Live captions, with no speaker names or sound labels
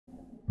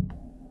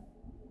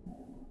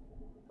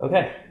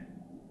Okay,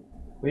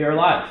 we are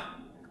live.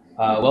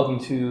 Welcome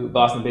to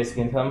Boston Basic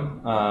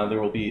Income.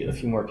 There will be a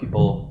few more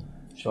people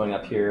showing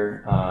up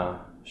here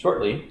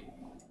shortly.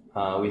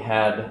 We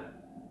had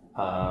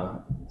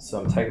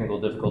some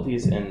technical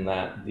difficulties in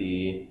that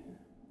the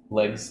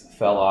legs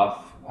fell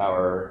off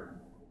our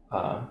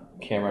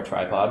camera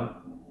tripod.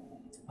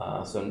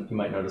 So you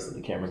might notice that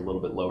the camera is a little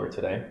bit lower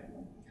today.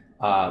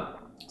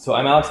 So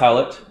I'm Alex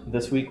Howlett.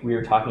 This week we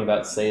are talking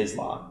about Say's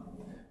law.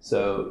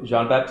 So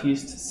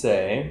Jean-Baptiste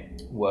Say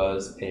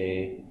was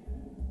a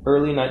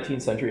early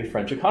 19th century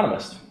French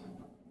economist,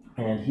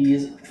 and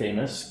he's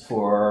famous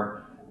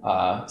for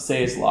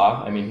Say's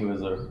law. I mean, he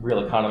was a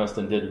real economist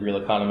and did real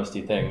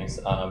economisty things,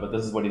 but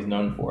this is what he's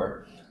known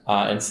for.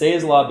 And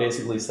Say's law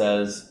basically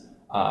says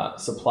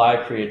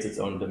supply creates its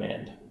own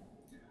demand.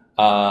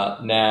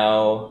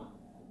 Now,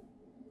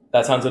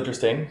 that sounds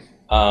interesting.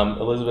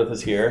 Elizabeth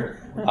is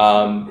here.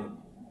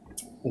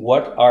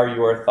 What are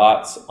your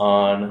thoughts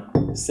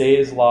on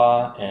Say's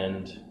law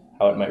and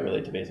how it might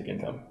relate to basic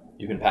income?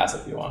 You can pass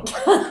if you want.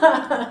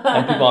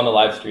 And people on the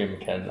live stream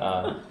can...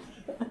 I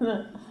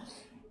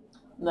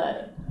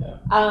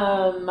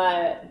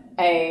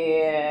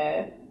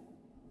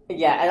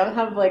don't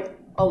have like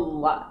a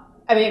lot.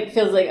 I mean, it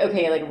feels like,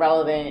 okay, like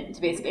relevant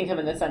to basic income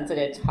in the sense that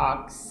it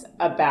talks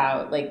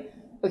about like,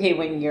 okay,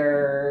 when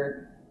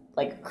you're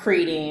like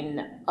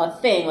creating a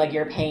thing, like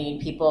you're paying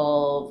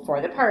people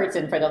for the parts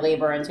and for the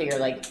labor, and so you're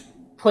like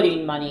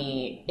putting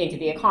money into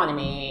the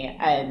economy,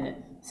 and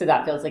so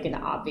that feels like an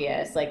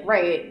obvious, like,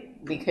 right,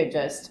 we could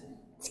just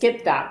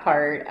skip that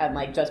part and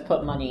like just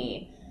put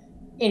money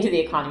into the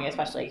economy,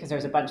 especially because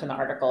there's a bunch in the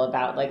article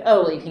about like,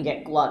 oh, well, you can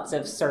get gluts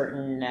of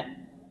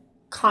certain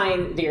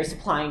kind that you're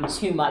supplying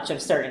too much of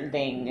certain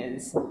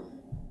things,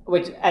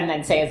 which, and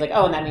then Say is like,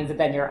 oh, and that means that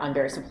then you're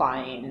under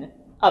supplying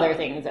other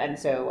things. And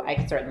so I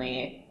could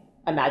certainly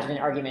imagine an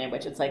argument in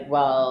which it's like,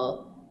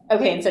 well,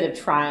 okay, instead of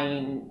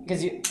trying,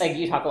 because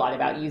you talk a lot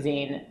about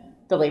using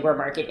the labor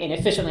market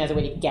inefficiently as a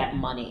way to get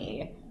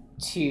money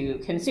to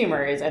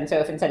consumers. And so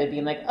if instead of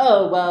being like,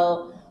 oh,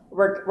 well,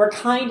 we're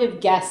kind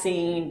of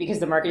guessing because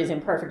the market is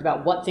imperfect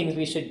about what things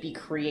we should be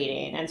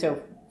creating. And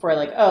so if we're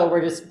like, oh, we're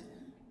just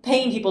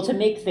paying people to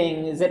make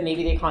things that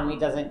maybe the economy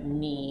doesn't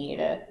need.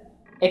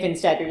 If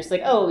instead you're just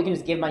like, oh, we can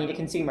just give money to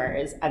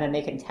consumers and then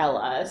they can tell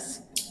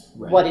us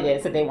what it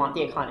is that they want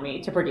the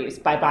economy to produce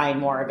by buying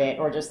more of it,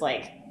 or just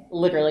like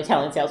literally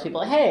telling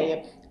salespeople,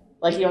 hey,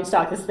 like, you don't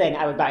stock this thing,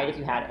 I would buy it if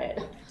you had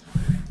it.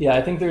 Yeah,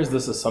 I think there's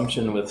this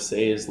assumption with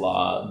Say's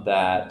law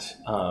that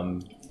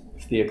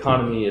if the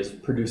economy is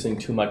producing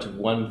too much of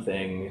one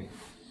thing,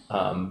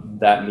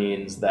 that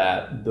means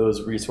that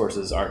those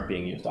resources aren't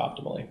being used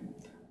optimally.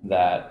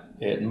 That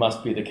it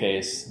must be the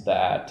case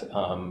that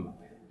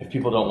if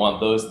people don't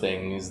want those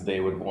things, they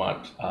would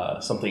want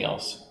something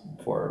else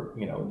for,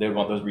 they would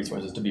want those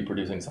resources to be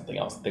producing something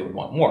else. They would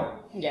want more.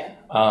 Yeah.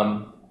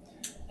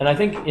 And I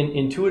think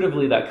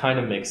intuitively that kind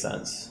of makes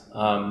sense.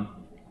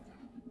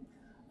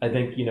 I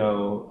think,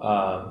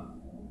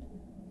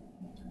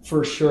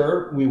 for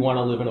sure, we want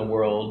to live in a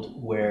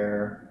world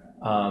where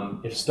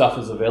if stuff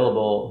is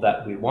available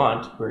that we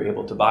want, we're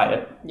able to buy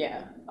it.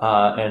 Yeah.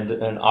 And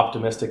an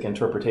optimistic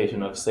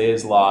interpretation of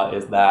Say's law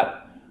is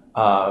that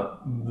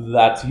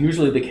that's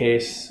usually the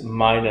case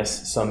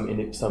minus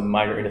some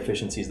minor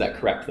inefficiencies that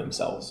correct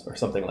themselves or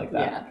something like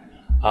that.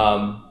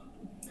 Yeah.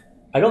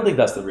 I don't think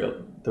that's the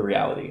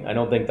reality. I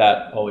don't think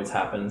that always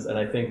happens, and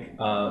I think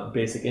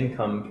basic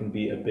income can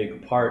be a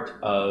big part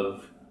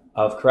of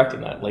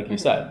correcting that. Like you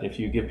said, if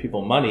you give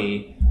people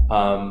money,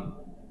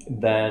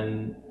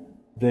 then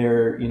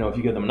they're, if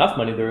you give them enough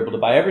money, they're able to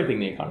buy everything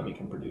the economy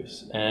can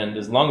produce. And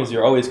as long as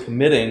you're always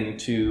committing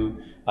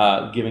to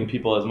giving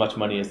people as much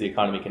money as the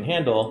economy can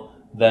handle,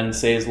 then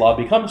Say's law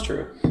becomes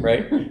true,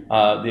 right?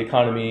 The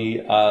economy,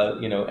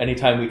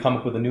 anytime we come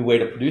up with a new way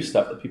to produce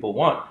stuff that people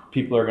want,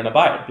 people are going to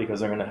buy it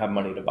because they're going to have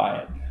money to buy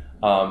it.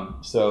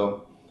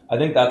 So I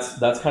think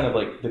that's kind of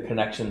like the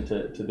connection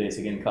to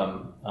basic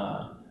income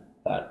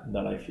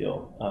that I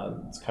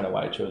feel. It's kind of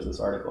why I chose this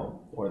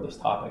article or this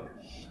topic.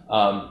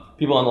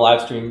 People on the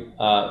live stream,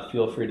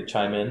 feel free to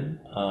chime in.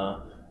 I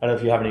don't know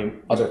if you have any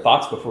other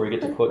thoughts before we get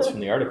to quotes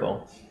from the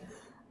article.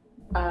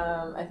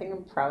 I think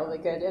I'm probably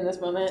good in this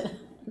moment.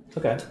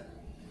 Okay.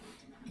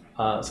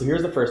 So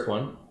here's the first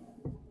one.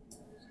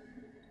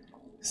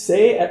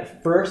 Say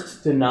at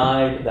first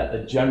denied that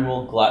a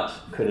general glut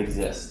could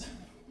exist.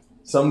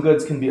 Some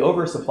goods can be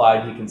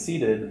oversupplied, he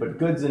conceded, but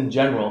goods in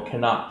general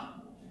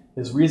cannot.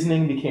 His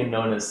reasoning became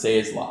known as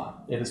Say's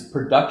law. It is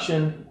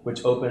production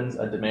which opens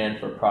a demand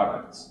for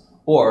products.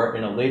 Or,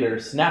 in a later,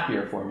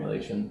 snappier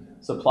formulation,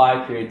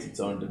 supply creates its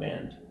own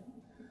demand.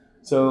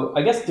 So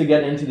I guess to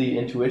get into the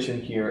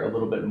intuition here a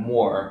little bit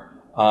more,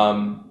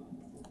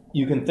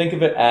 you can think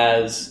of it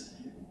as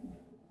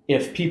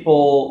if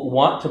people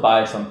want to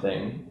buy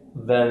something,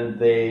 then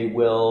they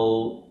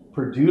will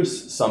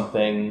produce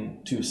something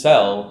to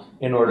sell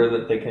in order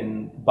that they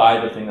can buy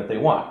the thing that they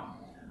want.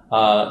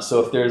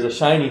 So if there's a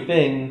shiny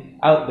thing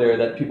out there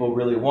that people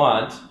really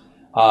want,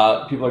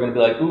 people are going to be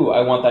like, ooh,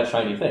 I want that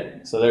shiny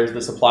thing. So there's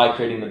the supply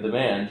creating the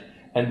demand.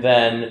 And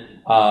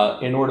then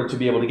in order to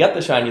be able to get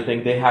the shiny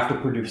thing, they have to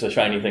produce a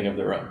shiny thing of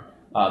their own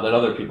that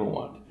other people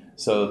want.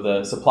 So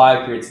the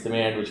supply creates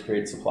demand, which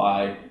creates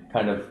supply,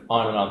 kind of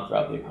on and on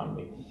throughout the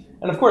economy.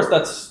 And of course,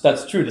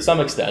 that's true to some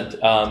extent.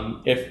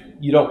 If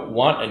you don't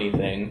want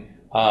anything,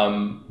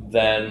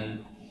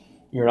 then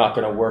you're not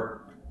going to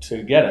work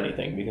to get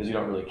anything because you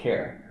don't really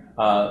care.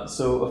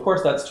 So of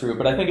course that's true,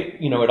 but I think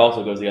it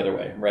also goes the other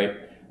way, right?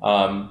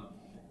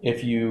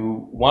 If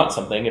you want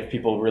something, if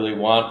people really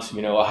want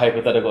a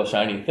hypothetical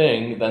shiny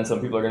thing, then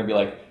some people are going to be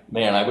like,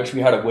 man, I wish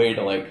we had a way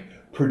to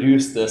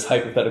produce this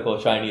hypothetical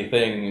shiny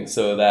thing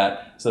so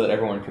that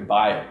everyone could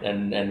buy it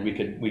and we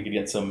could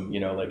get some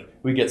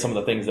we get some of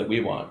the things that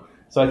we want.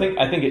 So I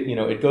think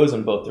it goes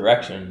in both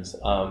directions.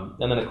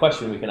 And then a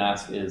question we can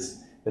ask is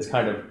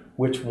kind of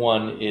which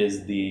one is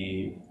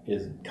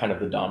kind of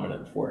the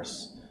dominant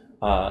force.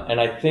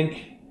 And I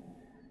think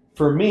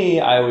for me,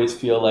 I always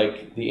feel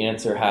like the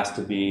answer has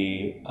to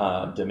be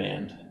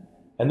demand.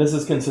 And this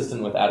is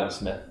consistent with Adam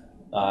Smith.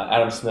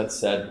 Adam Smith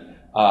said,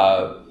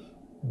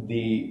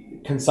 the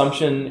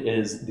consumption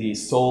is the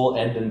sole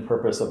end and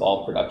purpose of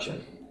all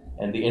production,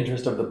 and the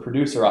interest of the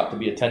producer ought to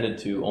be attended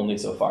to only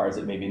so far as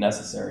it may be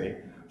necessary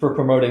for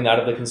promoting that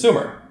of the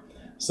consumer.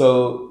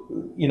 So,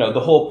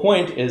 the whole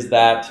point is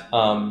that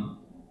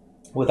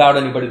without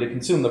anybody to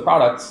consume the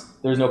products,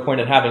 there's no point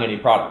in having any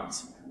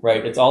products,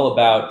 right? It's all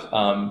about,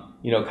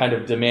 kind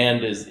of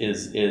demand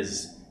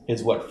is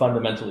what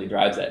fundamentally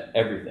drives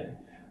everything.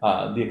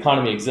 The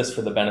economy exists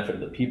for the benefit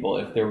of the people.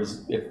 If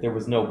there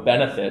was no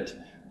benefit,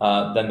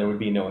 then there would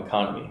be no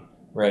economy,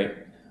 right?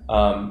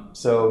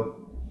 So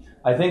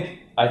I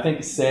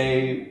think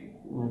Say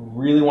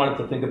really wanted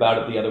to think about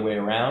it the other way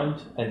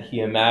around, and he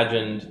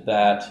imagined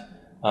that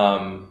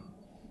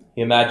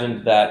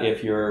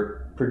if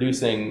you're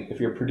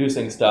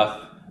producing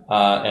stuff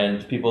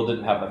and people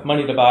didn't have enough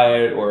money to buy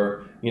it,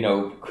 or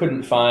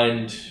couldn't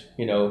find,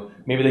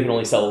 maybe they could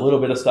only sell a little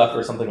bit of stuff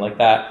or something like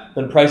that,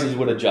 then prices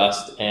would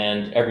adjust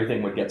and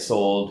everything would get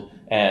sold,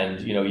 and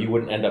you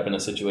wouldn't end up in a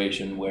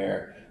situation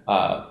where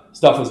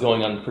stuff was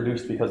going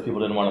unproduced because people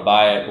didn't want to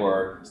buy it,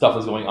 or stuff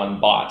was going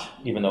unbought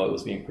even though it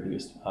was being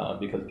produced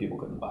because people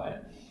couldn't buy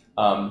it.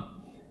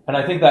 And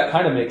I think that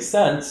kind of makes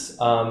sense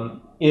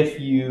if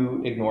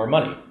you ignore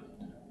money,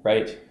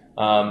 right?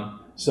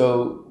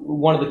 So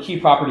one of the key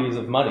properties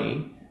of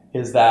money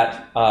is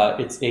that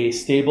it's a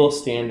stable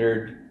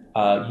standard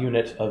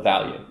unit of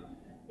value.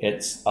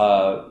 It's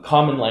a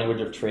common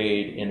language of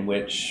trade in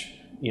which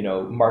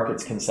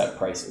markets can set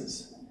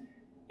prices.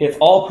 If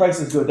all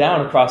prices go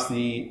down across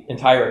the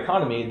entire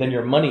economy, then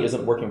your money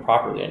isn't working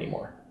properly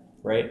anymore,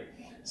 right?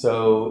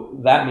 So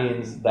that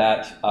means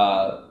that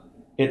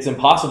it's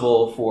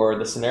impossible for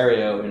the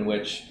scenario in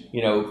which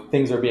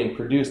things are being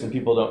produced and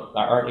people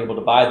aren't able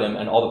to buy them,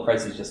 and all the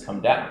prices just come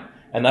down.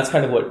 And that's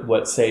kind of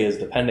what Say is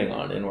depending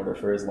on in order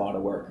for his law to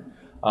work.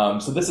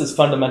 So this is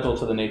fundamental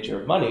to the nature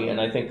of money, and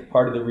I think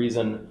part of the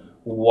reason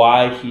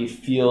why he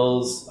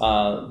feels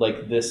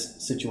like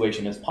this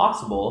situation is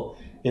possible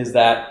is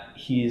that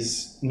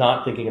he's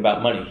not thinking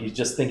about money. He's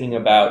just thinking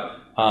about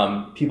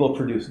people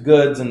produce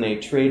goods and they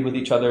trade with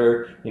each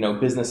other.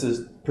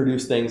 Businesses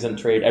produce things and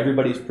trade.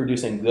 Everybody's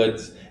producing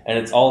goods, and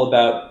it's all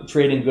about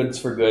trading goods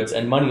for goods,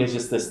 and money is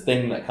just this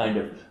thing that kind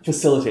of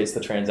facilitates the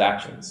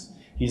transactions.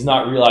 He's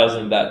not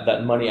realizing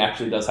that money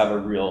actually does have a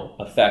real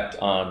effect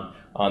on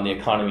the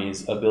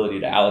economy's ability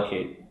to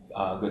allocate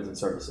goods and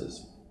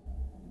services.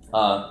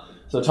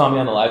 So Tommy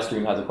on the live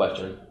stream has a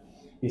question.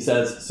 He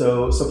says,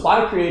 so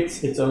supply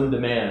creates its own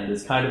demand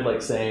is kind of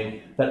like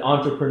saying that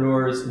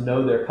entrepreneurs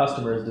know their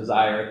customers'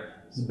 desire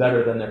is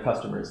better than their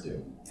customers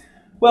do.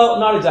 Well,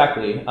 not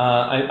exactly.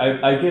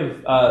 I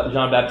give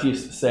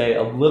Jean-Baptiste Say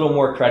a little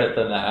more credit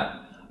than that.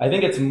 I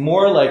think it's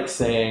more like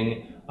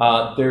saying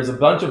there's a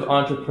bunch of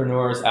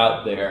entrepreneurs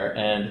out there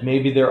and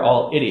maybe they're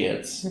all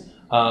idiots,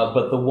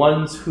 but the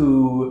ones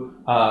who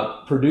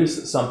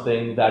produce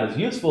something that is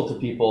useful to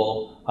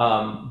people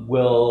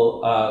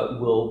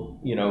will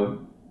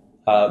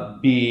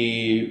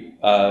be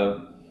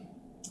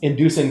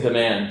inducing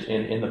demand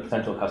in the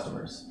potential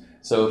customers.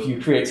 So if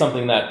you create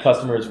something that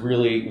customers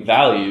really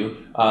value,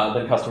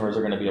 then customers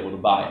are going to be able to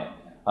buy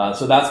it.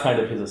 So that's kind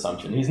of his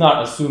assumption. He's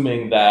not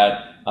assuming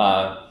that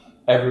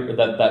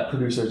that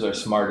producers are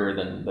smarter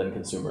than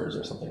consumers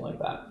or something like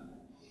that.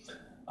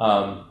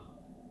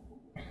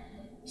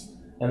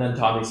 And then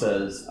Tommy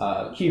says,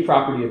 key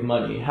property of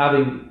money,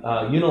 having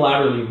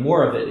unilaterally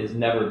more of it is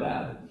never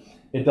bad.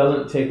 It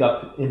doesn't take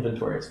up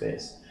inventory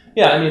space.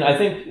 Yeah, I mean, I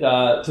think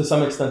to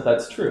some extent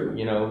that's true.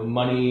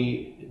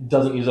 Money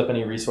doesn't use up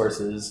any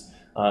resources.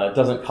 It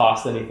doesn't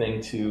cost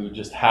anything to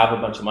just have a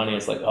bunch of money.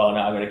 It's like, oh,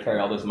 now I'm going to carry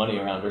all this money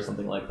around or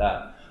something like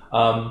that.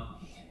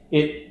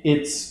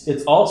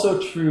 It's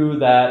also true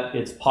that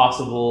it's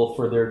possible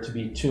for there to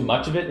be too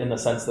much of it in the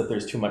sense that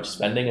there's too much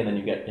spending and then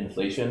you get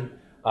inflation,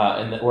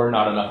 or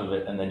not enough of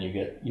it and then you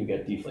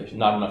get deflation,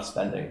 not enough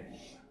spending.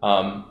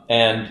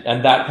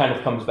 And that kind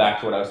of comes back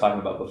to what I was talking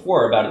about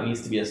before about it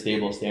needs to be a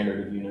stable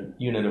standard of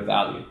unit of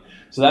value.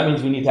 So that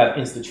means we need to have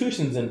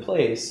institutions in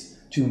place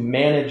to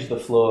manage the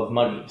flow of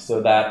money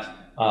so that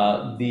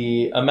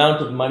the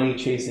amount of money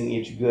chasing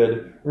each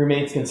good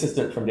remains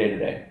consistent from day to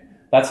day.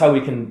 That's how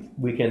we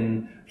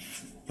can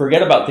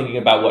forget about thinking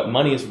about what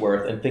money is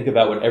worth and think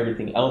about what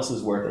everything else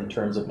is worth in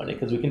terms of money,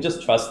 because we can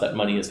just trust that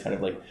money is kind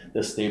of like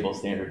this stable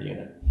standard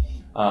unit.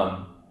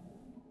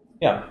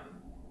 Yeah.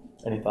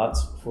 Any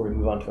thoughts before we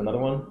move on to another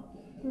one?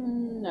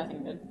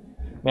 Nothing good.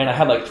 Man, I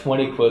had like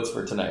 20 quotes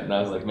for tonight, and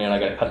I was like, man, I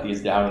gotta cut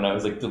these down, and I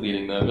was like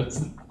deleting them.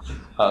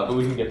 But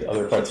we can get to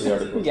other parts of the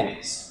article. Yeah.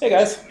 Hey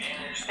guys.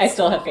 I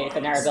still have faith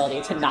in our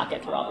ability to not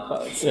get through all the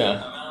quotes.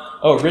 Yeah.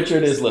 Oh,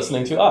 Richard is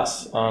listening to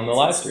us on the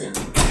live stream.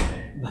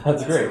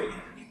 That's great.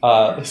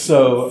 If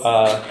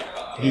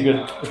you could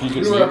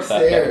mute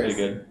that would be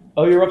good.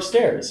 Oh, you're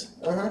upstairs.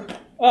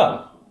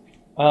 Oh.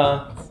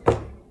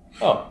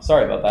 Oh,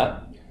 sorry about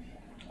that.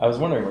 I was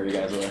wondering where you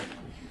guys were.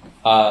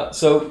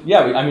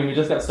 We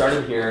just got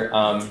started here.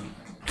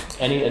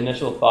 Any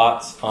initial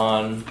thoughts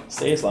on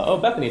Say's law? Oh,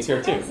 Bethany's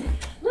here too.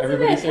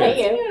 Everybody's here.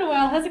 Hey, you.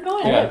 Well, how's it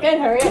going? Yeah. Good.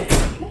 How are you?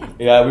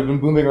 Yeah, we've been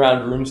booming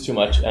around rooms too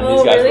much, and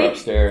these guys were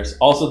upstairs.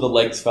 Also, the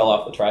legs fell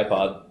off the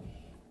tripod.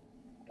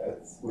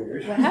 That's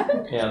weird. What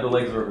happened? Yeah, the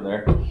legs were over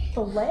there.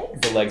 The legs?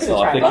 The legs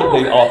fell off. They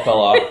all fell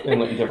off in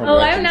different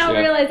directions. I'm now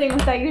realizing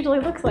what that usually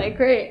looks like.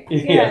 Great.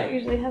 Yeah, it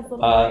usually has little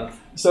legs.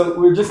 So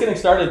we're just getting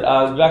started.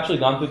 We've actually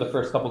gone through the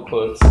first couple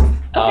quotes.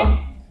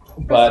 Okay.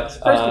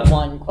 First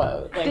one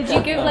quote. Did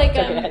you give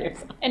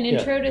an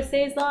intro to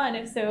Say's law, and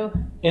if so?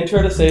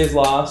 Intro to Say's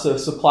law. So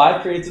supply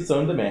creates its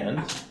own demand,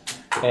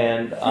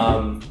 and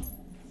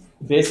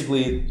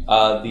basically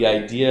the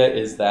idea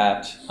is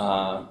that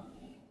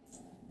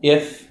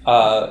if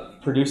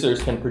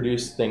producers can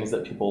produce things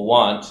that people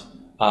want,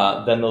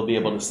 then they'll be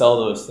able to sell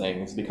those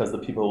things because the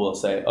people will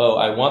say, oh,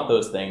 I want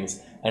those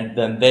things, and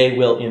then they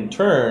will in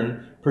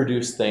turn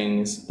produce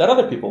things that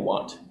other people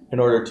want in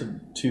order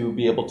to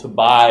be able to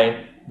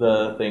buy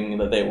the thing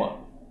that they want.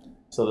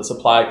 So the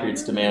supply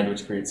creates demand,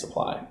 which creates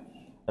supply.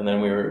 And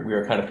then we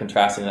were kind of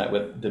contrasting that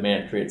with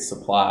demand creates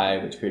supply,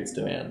 which creates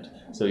demand.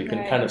 So you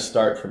can kind of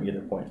start from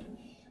either point.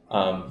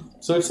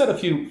 So we've said a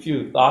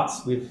few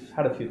thoughts. We've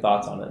had a few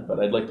thoughts on it, but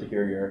I'd like to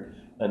hear your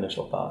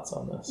initial thoughts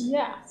on this.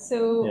 Yeah.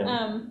 So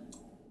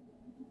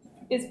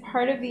is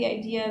part of the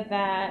idea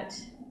that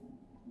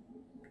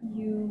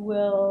you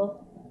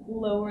will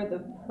lower the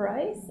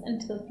price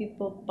until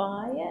people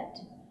buy it?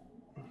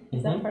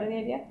 Is that part of the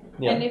idea?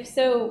 Yeah. And if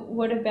so,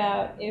 what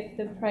about if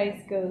the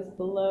price goes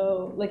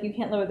below, like you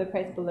can't lower the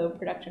price below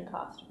production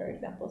cost, for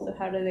example. So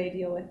how do they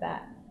deal with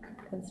that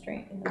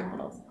constraint in the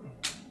models?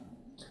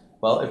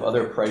 Well, if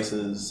other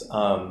prices,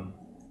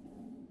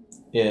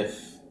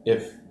 if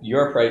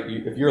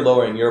you're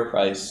lowering your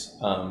price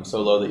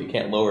so low that you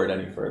can't lower it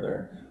any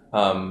further,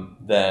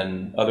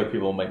 then other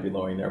people might be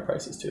lowering their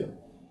prices too.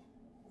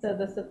 So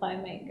the supply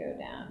might go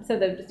down. So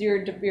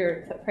your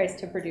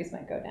price to produce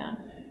might go down.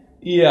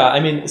 Yeah, I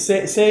mean,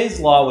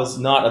 Say's law was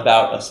not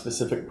about a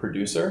specific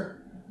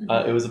producer.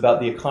 It was about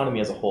the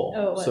economy as a whole.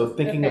 Oh, it was. So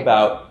thinking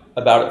about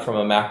it from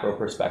a macro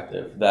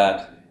perspective,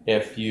 that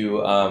if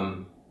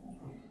in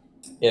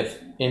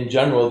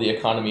general the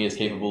economy is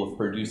capable of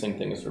producing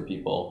things for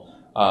people,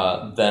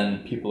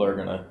 then people are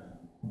going to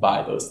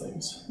buy those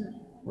things,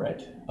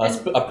 right?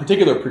 A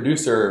particular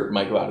producer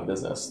might go out of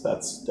business.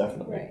 That's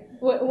definitely right.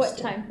 What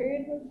time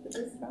period was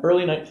this from?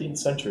 Early 19th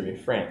century,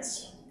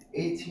 France.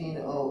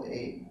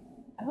 1808.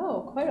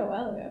 Oh, quite a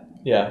while ago.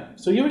 Yeah.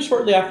 So he was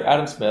shortly after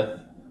Adam Smith.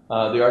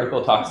 The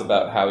article talks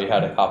about how he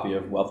had a copy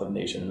of Wealth of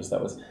Nations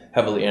that was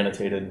heavily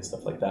annotated and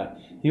stuff like that.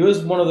 He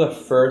was one of the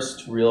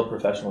first real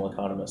professional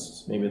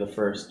economists, maybe the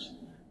first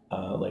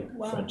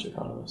French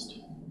economist.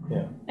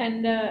 Yeah.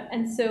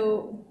 And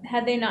so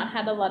had they not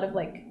had a lot of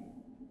like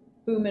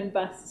boom and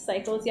bust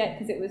cycles yet,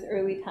 because it was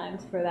early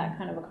times for that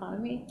kind of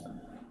economy?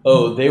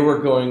 Oh, they were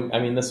going. I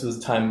mean, this was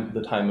the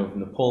time of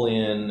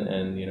Napoleon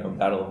and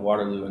Battle of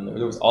Waterloo, and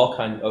there was all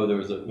kind. There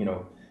was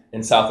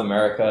in South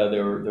America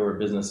there were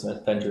business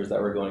ventures that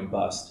were going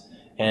bust,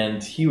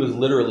 and he was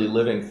literally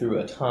living through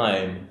a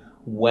time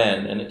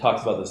when, and it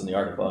talks about this in the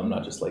article. I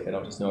don't just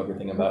know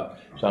everything about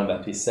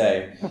Jean-Baptiste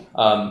Say.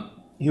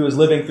 He was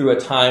living through a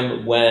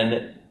time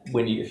when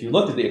if you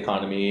looked at the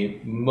economy,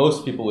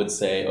 most people would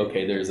say,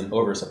 okay, there's an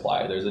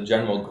oversupply, there's a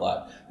general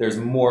glut, there's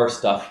more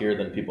stuff here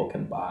than people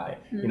can buy.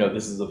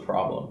 This is a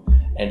problem.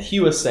 And he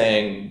was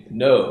saying,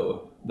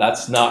 no,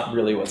 that's not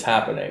really what's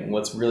happening.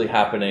 What's really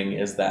happening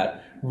is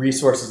that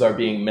resources are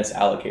being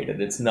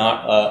misallocated. It's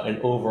not an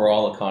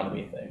overall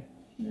economy thing.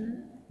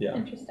 Yeah.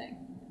 Interesting.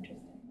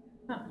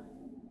 Huh.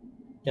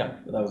 Yeah,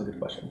 that was a good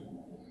question.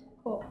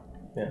 Cool.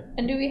 Yeah.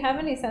 And do we have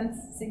any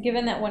sense,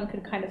 given that one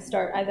could kind of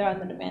start either on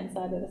the demand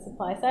side or the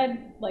supply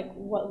side, like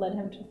what led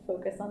him to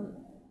focus on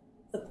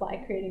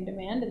supply creating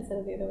demand instead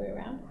of the other way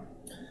around?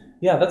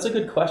 Yeah, that's a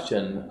good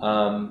question.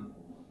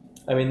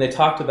 I mean, they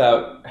talked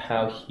about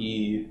how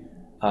he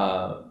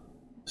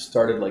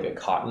started like a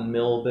cotton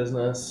mill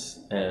business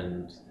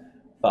and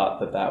thought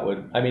that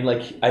would,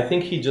 I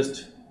think he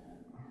just,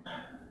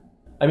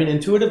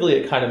 intuitively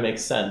it kind of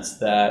makes sense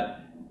that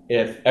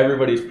if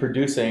everybody's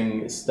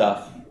producing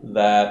stuff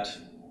that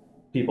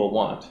people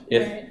want.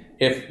 If Right.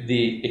 if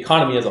the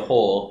economy as a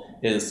whole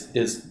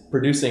is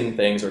producing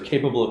things or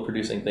capable of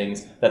producing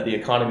things that the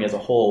economy as a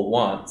whole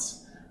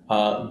wants,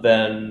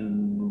 then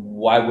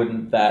why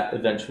wouldn't that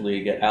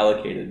eventually get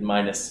allocated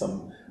minus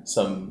some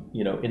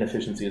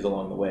inefficiencies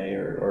along the way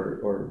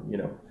or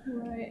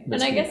Right.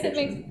 And I guess it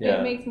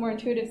miscommunication. makes more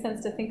intuitive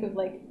sense to think of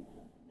like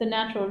the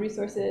natural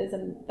resources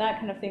and that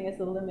kind of thing as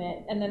the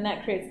limit, and then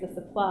that creates the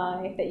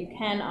supply that you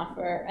can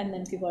offer, and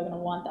then people are going to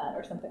want that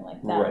or something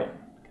like that. Right.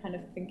 Kind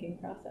of thinking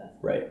process.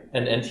 Right.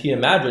 And he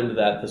imagined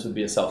that this would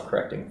be a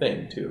self-correcting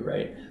thing too,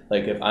 right?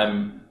 Like if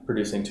I'm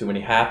producing too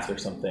many hats or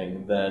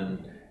something,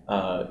 then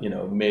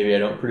maybe I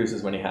don't produce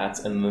as many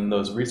hats, and then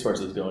those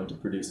resources go into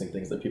producing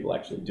things that people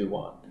actually do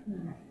want.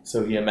 Mm.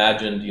 So he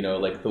imagined,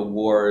 like the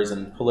wars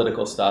and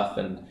political stuff,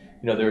 and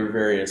there were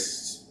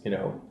various,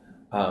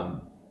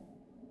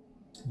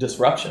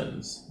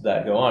 disruptions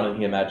that go on, and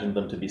he imagined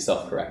them to be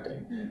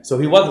self-correcting. Mm. So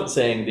he wasn't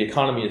saying the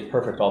economy is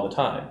perfect all the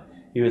time.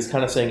 He was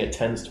kind of saying it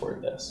tends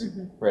toward this,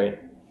 right?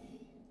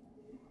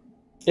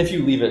 If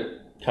you leave it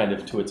kind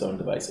of to its own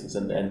devices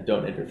and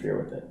don't interfere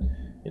with it.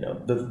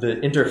 The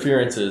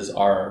interferences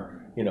are,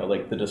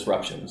 like the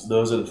disruptions.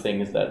 Those are the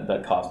things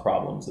that cause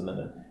problems. And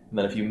then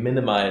if you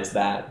minimize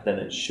that, then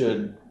it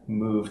should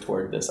move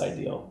toward this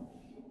ideal.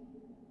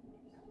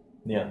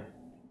 Yeah.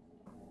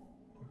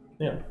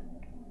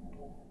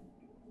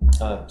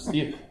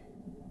 Steve?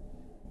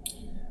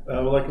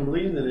 Well, I can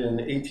believe that in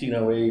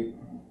 1808,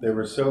 there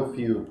were so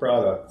few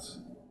products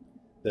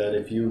that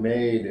if you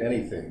made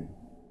anything,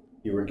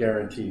 you were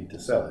guaranteed to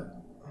sell it.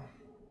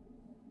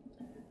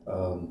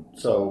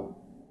 So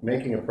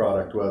making a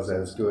product was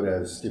as good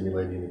as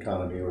stimulating the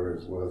economy, or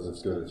was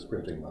as good as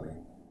printing money.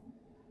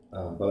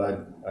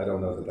 But I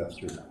don't know that that's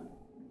true.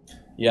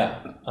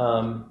 Yeah.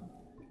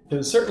 It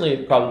was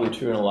certainly probably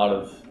true in a lot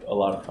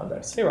of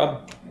contexts. Hey,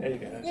 Rob. Hey,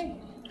 guys. Hey.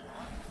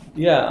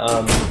 Yeah.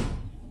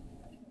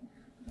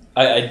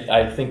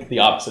 I think the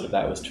opposite of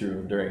that was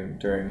true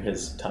during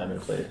his time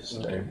and place,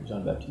 during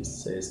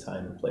Jean-Baptiste Say's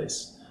time and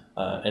place.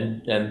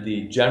 And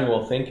the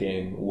general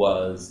thinking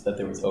was that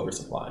there was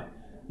oversupply,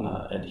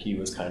 and he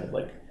was kind of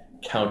like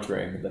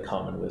countering the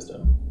common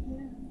wisdom,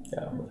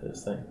 with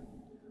his thing.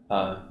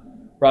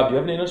 Rob, do you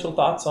have any initial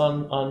thoughts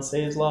on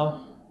Say's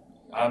law?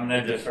 I'm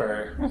gonna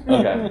defer.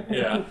 Okay.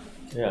 Yeah.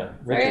 Yeah.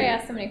 Sorry I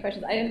asked so many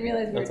questions. I didn't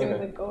realize we were That's doing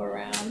okay. the go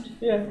around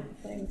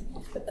thing,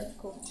 but that's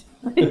cool.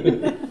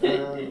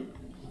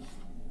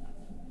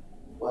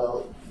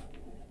 Well,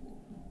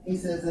 he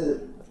says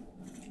that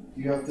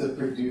you have to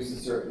produce a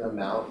certain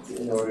amount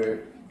in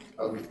order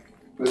of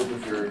good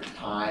with your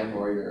time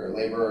or your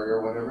labor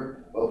or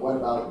whatever. But what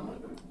about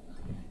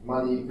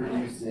money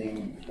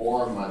producing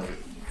more money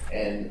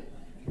and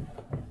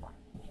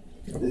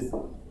this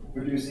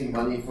producing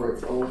money for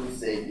its own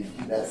sake?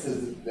 That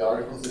says the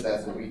article says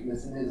that's a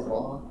weakness in his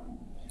law.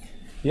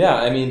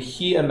 Yeah,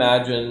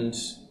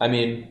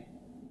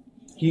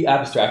 he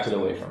abstracted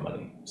away from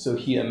money. So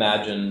he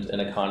imagined an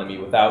economy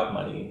without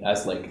money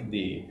as like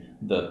the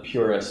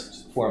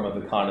purest form of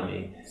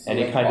economy. So And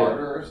like he kind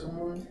barter or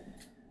something?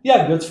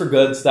 Yeah, goods for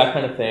goods, that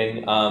kind of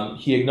thing.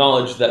 He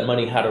acknowledged that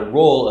money had a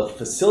role of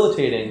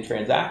facilitating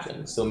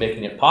transactions, so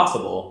making it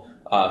possible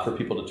for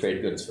people to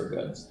trade goods for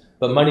goods.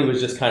 But money was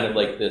just kind of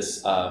like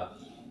this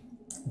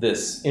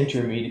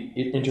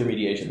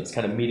intermediation, this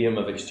kind of medium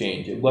of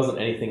exchange. It wasn't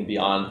anything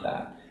beyond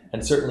that.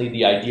 And certainly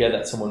the idea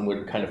that someone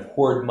would kind of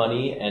hoard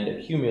money and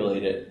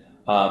accumulate it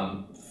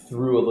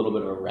threw a little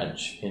bit of a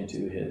wrench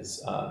into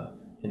his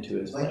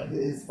Like plan.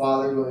 his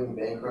father going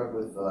bankrupt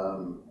with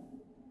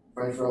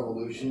French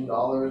Revolution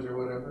dollars or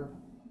whatever.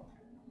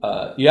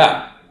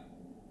 Yeah.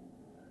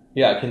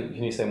 Can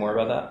you say more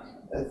about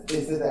that?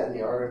 They said that in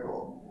the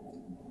article.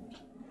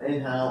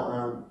 And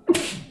how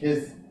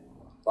his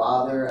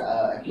father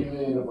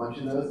accumulated a bunch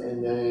of those,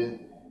 and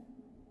then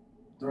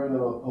during the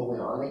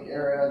Napoleonic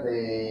era,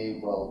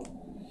 they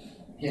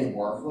became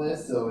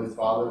worthless. So his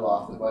father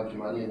lost a bunch of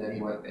money, and then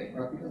he went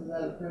bankrupt because of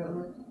that,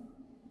 apparently.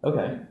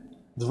 Okay.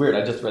 It's weird.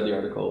 I just read the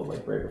article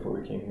like right before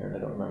we came here, and I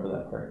don't remember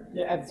that part.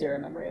 Yeah, I have zero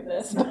memory of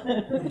this.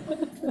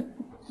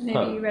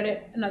 Maybe you read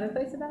it another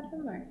place about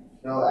him, or?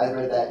 No, I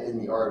read that in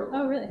the article.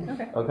 Oh, really?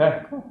 Okay.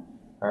 Okay. Cool.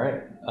 All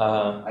right.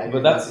 I knew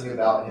But that's nothing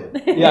about him.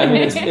 yeah.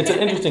 It's an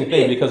interesting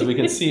thing because we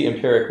can see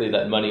empirically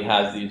that money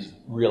has these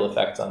real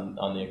effects on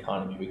the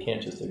economy. We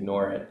can't just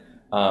ignore it.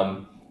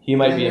 He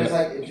might And be there's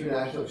like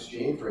international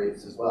exchange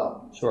rates as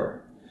well.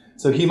 sure.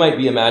 So he might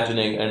be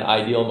imagining an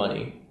ideal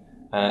money.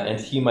 And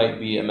he might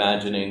be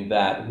imagining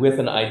that with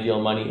an ideal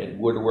money, it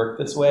would work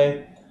this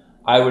way.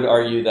 I would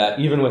argue that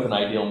even with an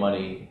ideal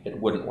money, it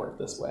wouldn't work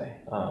this way.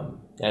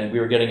 And we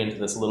were getting into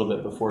this a little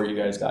bit before you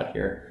guys got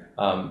here.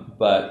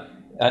 But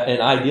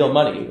an ideal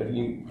money, if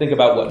you think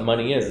about what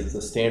money is, it's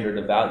a standard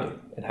of value.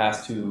 It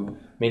has to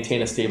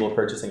maintain a stable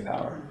purchasing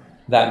power.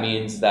 That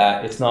means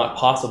that it's not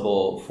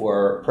possible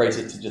for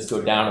prices to just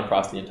go down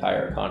across the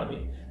entire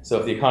economy. So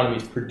if the economy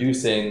is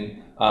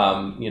producing,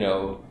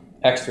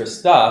 extra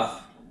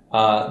stuff,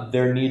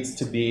 there needs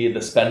to be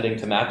the spending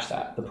to match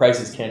that. The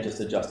prices can't just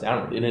adjust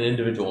downward. In an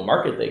individual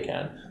market, they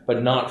can,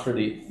 but not for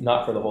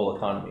the whole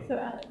economy. So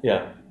Alex,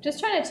 Yeah. just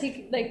trying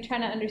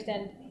to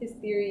understand his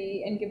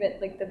theory and give it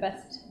like the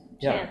best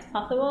chance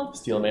possible.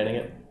 Steel manning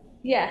it.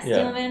 Yeah,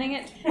 steel manning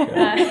it.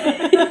 Yeah.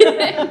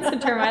 It's a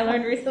term I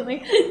learned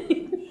recently.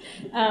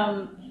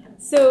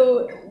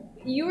 So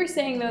you were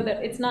saying though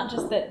that it's not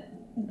just that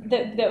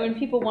when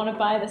people want to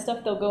buy the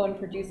stuff, they'll go and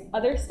produce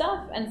other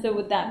stuff, and so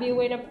would that be a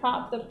way to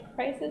prop the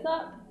prices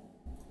up?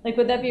 Like,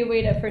 would that be a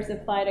way for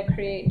supply to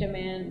create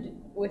demand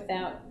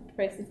without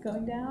prices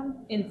going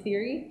down? In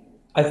theory,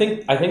 I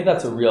think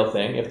that's a real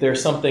thing. If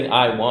there's something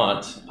I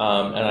want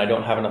and I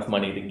don't have enough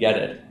money to get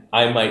it,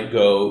 I might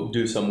go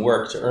do some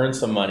work to earn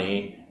some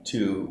money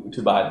to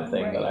buy the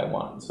thing that I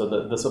want.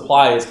 So the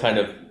supply is kind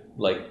of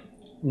like,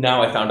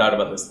 now I found out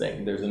about this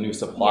thing. There's a new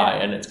supply,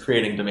 and it's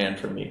creating demand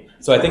for me.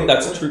 So I think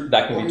that's true.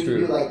 That can be true.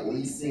 You do like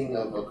leasing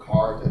of a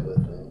car type of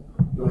thing.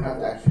 You don't have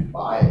to actually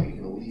buy it. You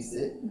can lease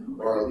it,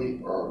 or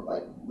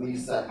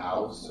lease a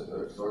house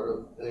or sort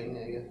of thing.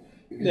 I guess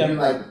you can do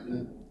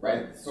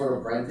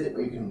rent it,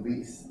 but you can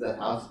lease the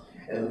house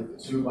and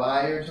to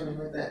buy or something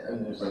like that.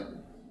 And there's like.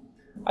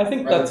 I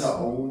think that's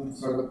own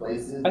sort of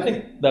places. I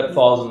think that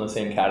falls in the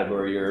same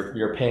category.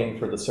 You're paying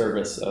for the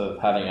service of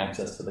having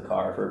access to the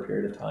car for a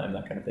period of time,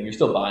 that kind of thing. You're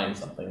still buying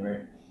something,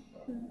 right?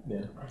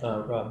 Yeah.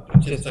 Rob.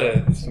 Just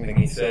something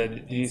he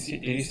said. Did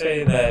you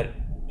say that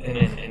in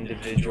an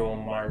individual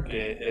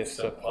market, if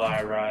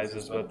supply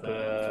rises but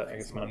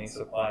the money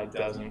supply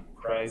doesn't,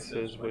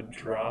 prices would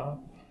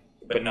drop,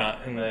 but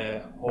not in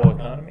the whole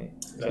economy?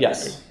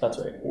 Yes, that's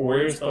right.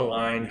 Where's the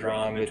line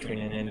drawn between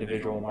an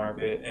individual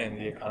market and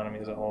the economy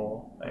as a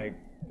whole? Like,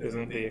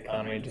 isn't the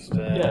economy just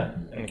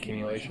an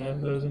accumulation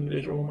of those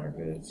individual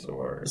markets?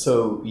 Or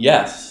so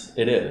yes,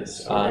 it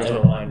is.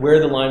 So where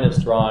the line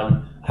is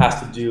drawn has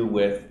to do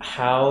with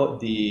how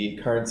the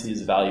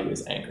currency's value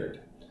is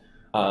anchored.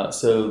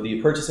 So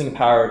the purchasing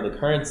power of the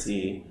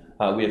currency,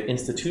 we have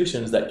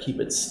institutions that keep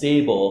it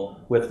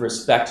stable with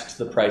respect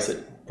to the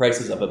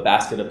prices of a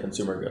basket of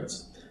consumer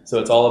goods. So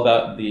it's all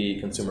about the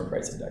consumer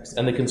price index.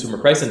 And the consumer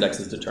price index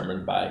is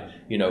determined by,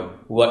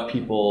 what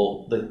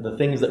people, the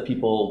things that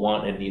people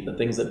want and need, the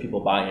things that people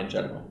buy in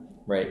general,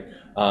 right?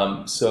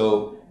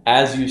 So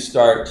as you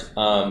start,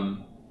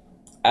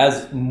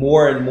 as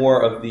more and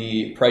more of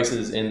the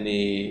prices in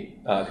the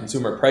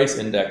consumer price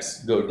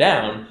index go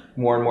down,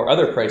 more and more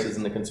other prices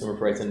in the consumer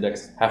price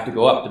index have to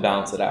go up to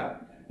balance it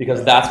out,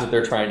 because that's what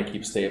they're trying to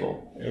keep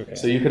stable. Okay.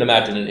 So you could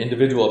imagine an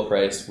individual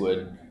price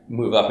would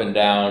move up and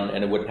down,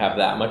 and it wouldn't have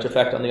that much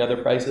effect on the other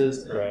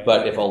prices. Right.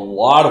 But if a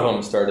lot of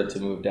them started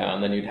to move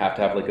down, then you'd have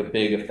to have like a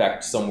big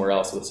effect somewhere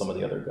else with some of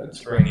the other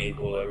goods. Bring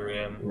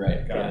equilibrium.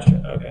 Right. Gotcha.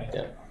 Yeah. Okay.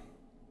 Yeah.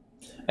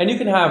 And you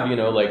can have,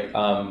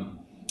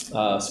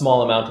 a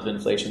small amount of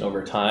inflation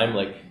over time,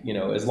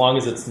 as long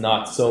as it's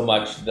not so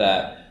much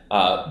that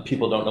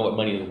people don't know what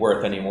money is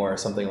worth anymore or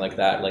something like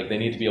that. Like, they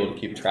need to be able to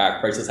keep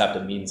track. Prices have to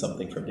mean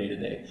something from day to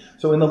day.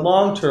 So in the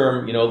long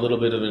term, a little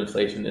bit of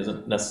inflation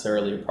isn't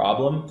necessarily a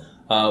problem.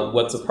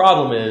 What's a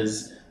problem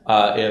is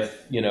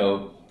if,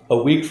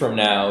 a week from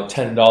now,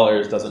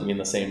 $10 doesn't mean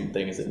the same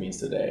thing as it means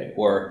today,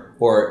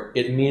 or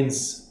it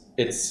means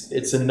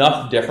it's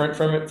enough different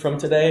from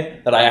today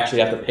that I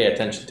actually have to pay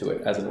attention to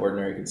it as an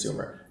ordinary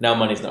consumer. Now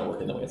money's not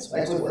working the way it's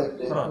supposed to work.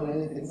 Like Bitcoin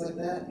and things like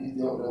that, you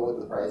don't know what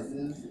the price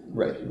is.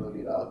 Right. You look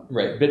it up.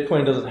 Right.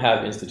 Bitcoin doesn't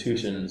have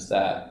institutions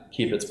that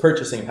keep its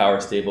purchasing power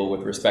stable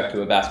with respect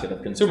to a basket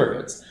of consumer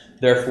goods.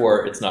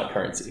 Therefore, it's not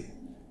currency.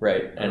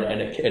 Right.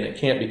 And it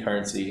can't be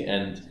currency,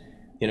 and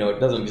it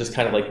doesn't just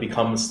kind of like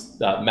becomes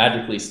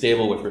magically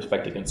stable with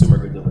respect to consumer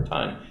goods over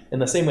time in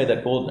the same way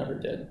that gold never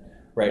did.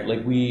 Right,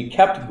 like we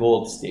kept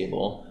gold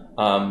stable,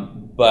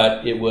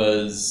 but it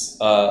was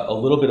a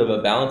little bit of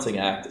a balancing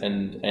act,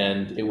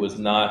 and it was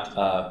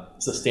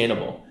not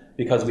sustainable,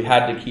 because we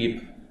had to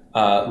keep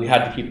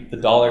the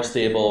dollar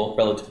stable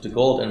relative to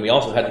gold, and we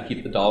also had to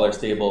keep the dollar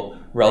stable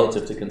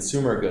relative to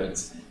consumer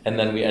goods. And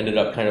then we ended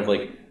up kind of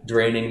like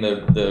draining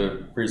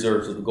the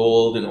reserves of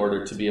gold in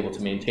order to be able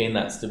to maintain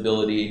that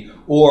stability.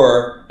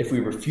 Or if we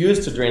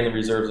refused to drain the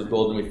reserves of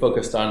gold and we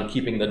focused on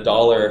keeping the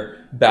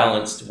dollar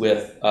balanced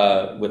with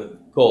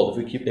gold,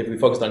 if we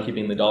focused on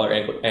keeping the dollar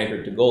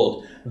anchored to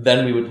gold,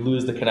 then we would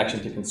lose the connection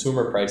to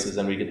consumer prices,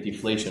 and we get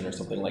deflation or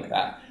something like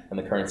that, and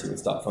the currency would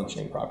stop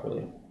functioning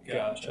properly.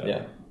 Gotcha.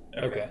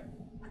 Yeah. Okay.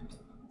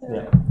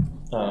 Yeah.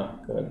 Go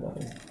ahead,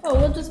 nothing.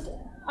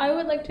 I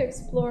would like to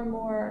explore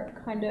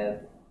more kind of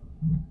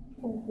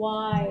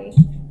why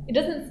it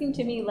doesn't seem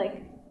to me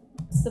like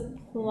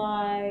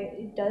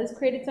supply does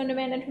create its own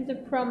demand in terms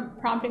of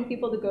prompting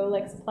people to go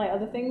like supply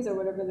other things or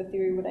whatever the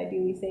theory would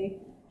ideally say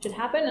should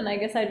happen. And I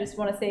guess I just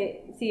want to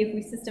see if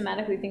we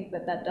systematically think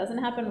that doesn't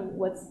happen,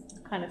 what's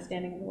kind of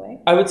standing in the way.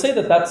 I would say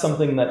that that's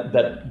something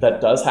that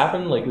does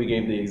happen. Like we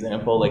gave the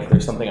example, like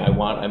there's something I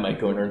want, I might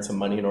go and earn some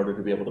money in order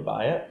to be able to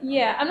buy it.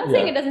 Yeah, I'm not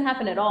saying it doesn't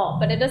happen at all,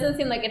 but it doesn't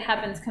seem like it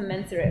happens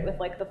commensurate with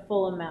like the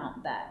full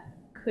amount that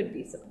could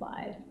be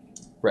supplied.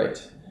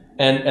 Right.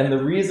 And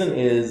the reason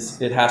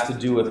is it has to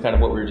do with kind of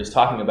what we were just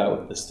talking about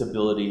with the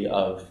stability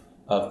of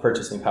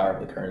purchasing power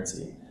of the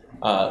currency.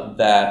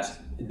 That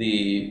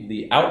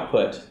the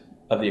output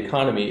of the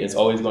economy is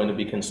always going to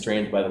be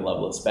constrained by the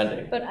level of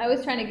spending. But I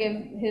was trying to give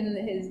him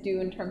his due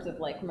in terms of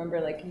like,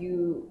 remember, like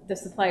the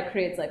supply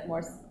creates like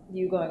more,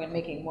 you going and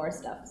making more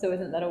stuff. So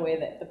isn't that a way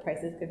that the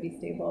prices could be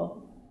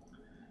stable?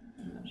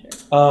 I'm not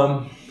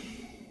sure.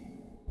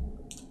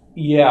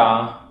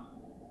 Yeah,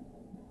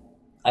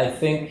 I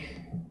think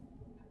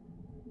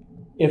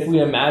if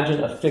we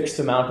imagine a fixed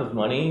amount of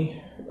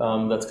money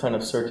that's kind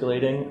of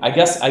circulating, I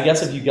guess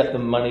if you get the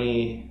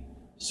money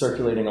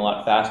circulating a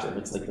lot faster, if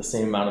it's like the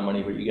same amount of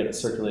money but you get it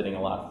circulating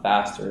a lot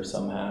faster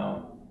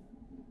somehow.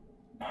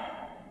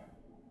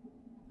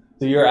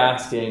 So you're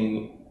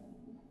asking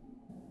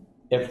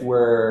if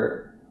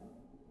we're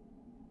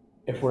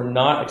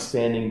not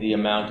expanding the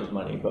amount of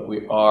money, but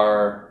we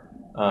are,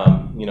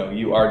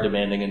 you are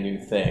demanding a new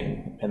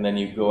thing, and then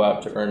you go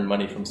out to earn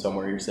money from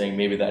somewhere, you're saying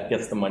maybe that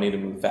gets the money to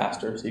move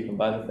faster so you can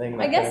buy the thing?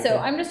 I guess so.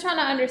 I'm just trying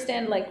to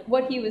understand like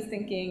what he was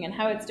thinking and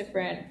how it's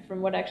different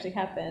from what actually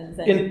happens.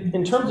 And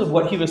in terms of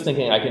what he was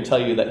thinking, I can tell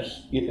you that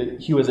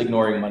he was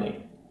ignoring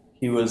money.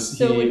 Would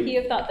he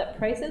have thought that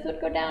prices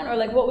would go down, or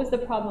like what was the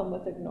problem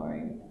with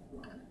ignoring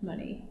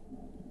money?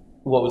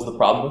 What was the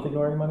problem with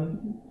ignoring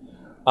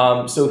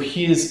money? So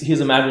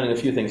he's imagining a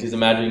few things. He's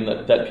imagining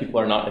that people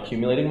are not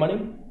accumulating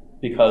money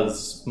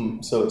because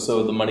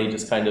so the money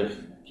just kind of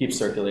keeps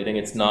circulating.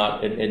 It's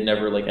not, it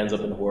never like ends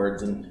up in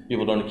hoards and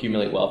people don't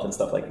accumulate wealth and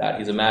stuff like that.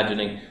 He's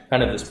imagining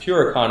kind of this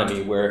pure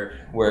economy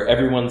where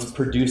everyone's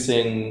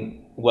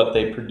producing what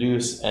they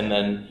produce and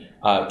then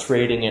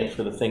trading it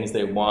for the things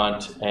they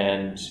want,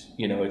 and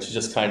it's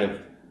just kind of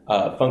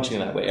functioning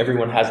that way.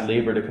 Everyone has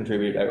labor to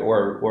contribute,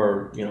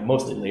 or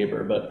mostly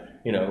labor, but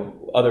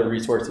other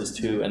resources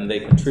too, and they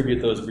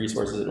contribute those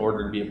resources in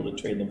order to be able to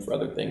trade them for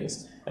other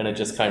things, and it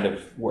just kind of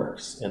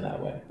works in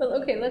that way. But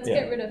okay, let's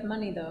get rid of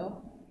money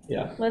though.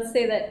 Yeah. Let's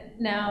say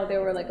that now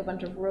there were like a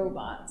bunch of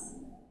robots.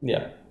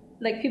 Yeah.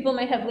 Like people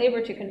might have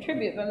labor to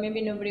contribute, but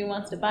maybe nobody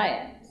wants to buy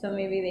it, so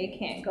maybe they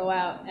can't go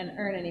out and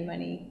earn any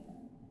money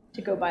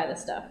to go buy the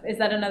stuff. Is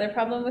that another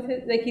problem with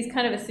it? Like he's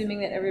kind of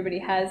assuming that everybody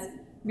has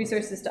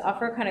resources to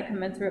offer, kind of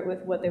commensurate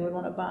with what they would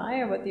want to buy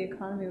or what the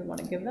economy would want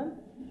to give them?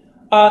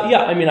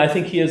 Yeah, I mean, I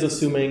think he is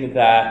assuming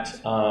that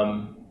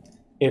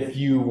if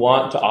you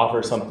want to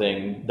offer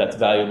something that's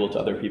valuable to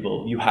other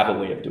people, you have a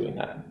way of doing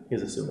that.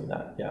 He's assuming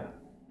that, yeah.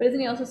 But isn't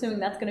he also assuming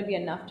that's going to be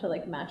enough to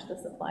like match the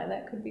supply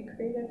that could be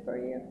created for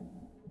you?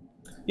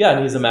 Yeah,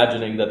 and he's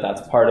imagining that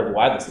that's part of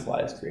why the supply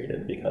is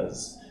created,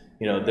 because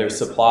there's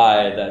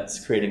supply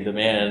that's creating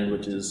demand,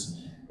 which is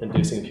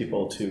inducing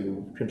people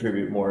to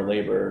contribute more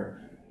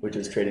labor, which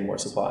is creating more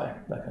supply,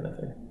 that kind of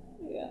thing.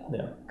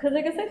 Yeah. Because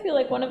I guess I feel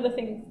like one of the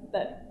things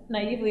that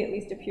naively at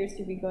least appears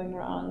to be going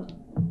wrong,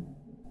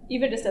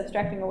 even just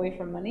abstracting away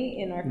from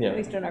money in our at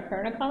least in our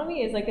current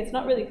economy, is like it's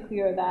not really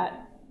clear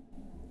that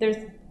there's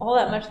all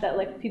that much that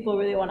like people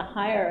really want to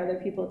hire other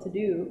people to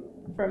do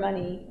for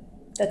money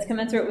that's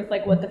commensurate with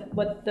like what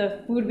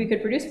the food we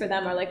could produce for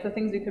them, or like the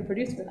things we could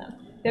produce for them.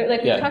 They're,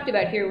 like we've talked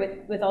about here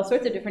with all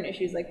sorts of different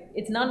issues. Like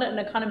it's not an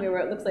economy where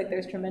it looks like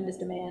there's tremendous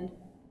demand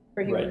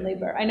for human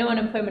labor. I know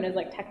unemployment is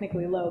like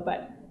technically low,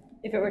 but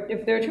if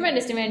there were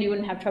tremendous demand, you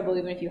wouldn't have trouble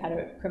even if you had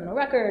a criminal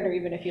record, or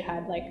even if you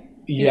had like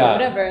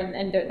whatever.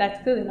 And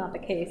that's clearly not the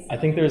case. I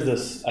think there's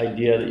this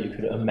idea that you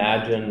could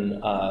imagine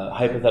a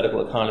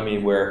hypothetical economy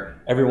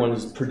where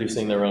everyone's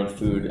producing their own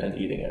food and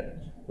eating it,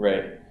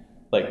 right?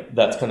 Like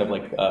that's kind of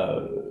like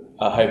a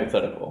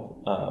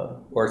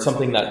hypothetical, or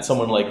something that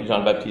someone like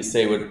Jean-Baptiste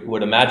Say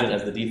would imagine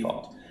as the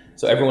default.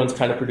 So everyone's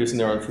kind of producing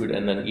their own food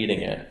and then eating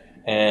it.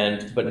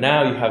 But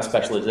now you have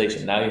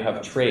specialization. Now you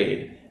have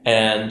trade,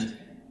 and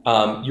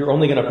you're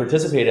only going to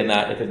participate in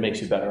that if it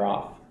makes you better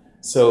off.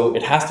 So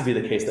it has to be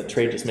the case that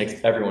trade just makes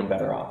everyone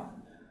better off.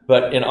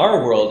 But in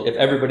our world, if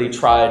everybody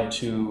tried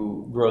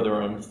to grow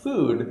their own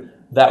food,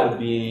 that would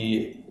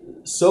be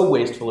so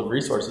wasteful of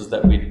resources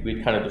that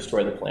we'd kind of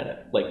destroy the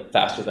planet like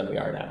faster than we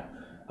are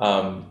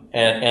now.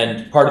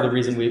 And part of the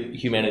reason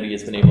humanity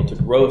has been able to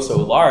grow so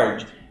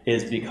large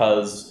is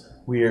because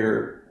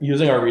we're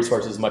using our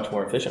resources much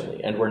more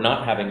efficiently, and we're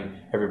not having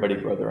everybody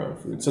grow their own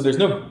food. So there's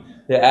no,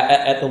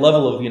 at the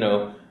level of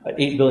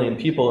 8 billion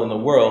people in the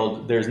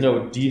world, there's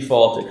no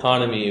default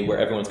economy where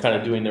everyone's kind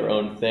of doing their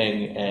own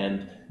thing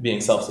and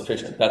being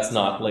self-sufficient. That's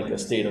not like a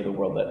state of the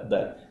world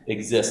that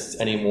exists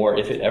anymore,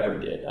 if it ever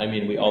did. I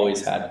mean, we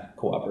always had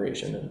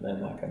cooperation and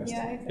that kind of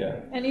stuff. Exactly.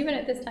 Yeah. And even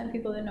at this time,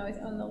 people didn't always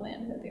own the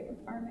land that they were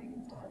farming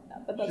and stuff like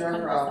that. But that's Sure,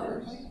 kind of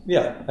offers.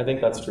 Yeah, I think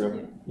that's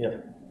true. Yeah.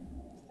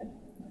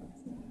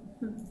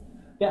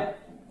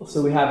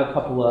 So we have a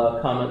couple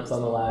of comments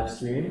on the live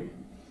stream.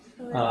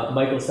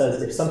 Michael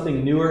says, if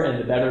something newer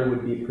and better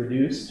would be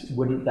produced,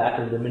 wouldn't that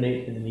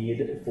eliminate the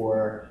need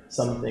for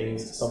some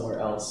things somewhere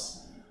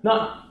else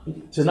not be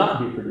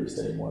produced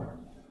anymore?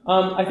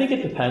 I think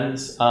it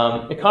depends.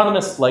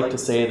 Economists like to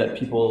say that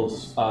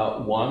people's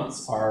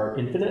wants are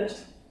infinite,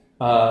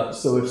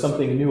 So if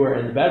something newer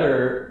and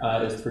better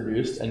is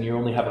produced, and you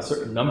only have a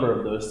certain number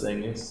of those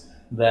things,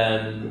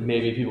 then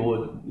maybe people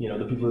would,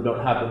 the people who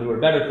don't have the newer,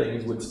 better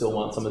things would still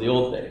want some of the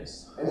old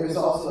things. And there's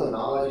also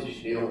knowledge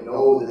issue. They don't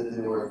know that the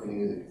newer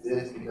things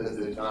exist because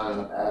there's not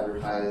enough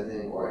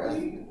advertising or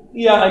anything.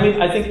 Yeah, I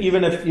mean, I think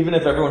even if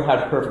everyone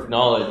had perfect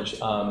knowledge,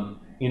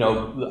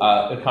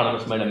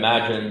 economists might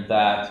imagine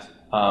that,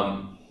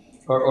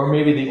 or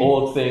maybe the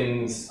old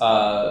things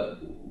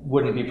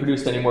wouldn't be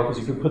produced anymore because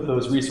you could put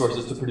those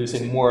resources to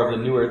producing more of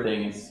the newer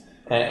things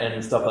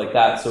and stuff like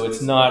that. So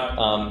it's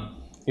not,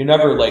 you're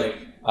never like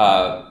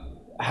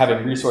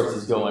having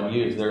resources go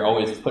unused. They're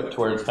always put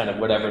towards kind of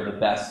whatever the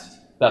best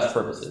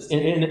purpose is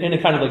in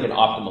a kind of like an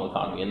optimal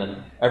economy, and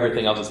then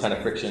everything else is kind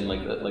of friction,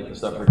 like the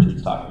stuff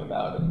Richard's talking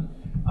about. And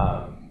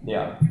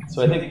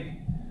so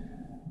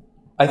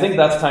I think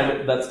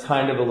that's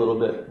kind of a little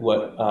bit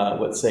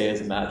what Say is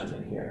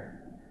imagining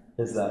here,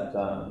 is that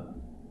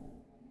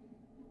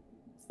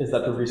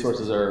the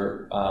resources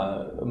are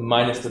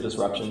minus the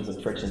disruptions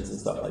and frictions and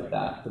stuff like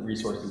that. The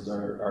resources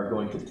are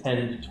going to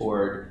tend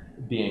toward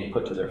being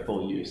put to their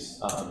full use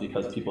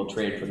because people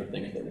trade for the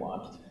things they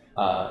want,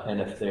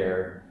 and if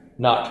they're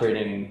not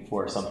trading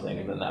for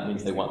something, then that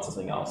means they want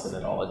something else, and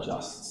it all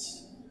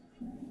adjusts.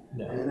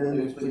 Yeah. And then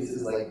there's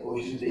places like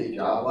Ocean State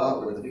Job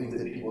Lot where the things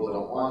that people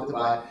don't want to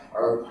buy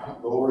are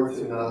lowered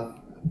enough,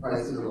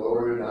 prices are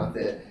lowered enough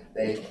that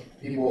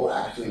people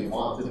actually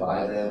want to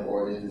buy them,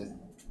 or they just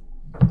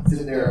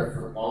sit there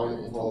for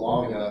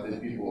long enough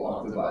that people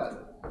want to buy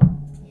them.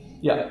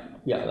 Yeah,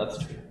 that's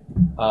true.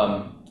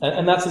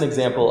 And that's an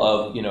example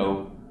of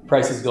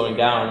prices going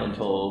down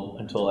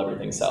until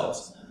everything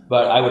sells.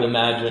 But I would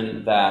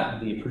imagine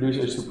that the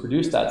producers who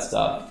produce that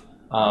stuff,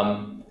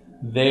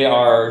 they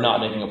are not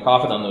making a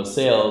profit on those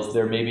sales.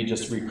 They're maybe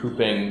just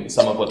recouping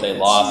some of what they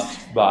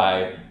lost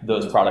by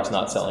those products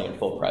not selling at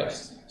full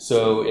price.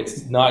 So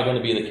it's not going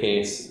to be the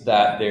case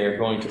that they're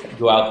going to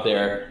go out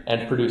there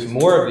and produce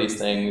more of these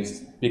things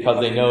because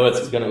they know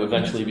it's going to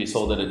eventually be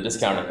sold at a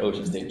discount at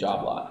Ocean State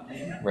Job Lot,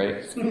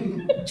 right?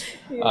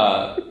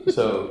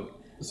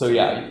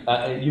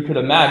 You could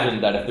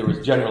imagine that if there was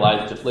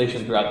generalized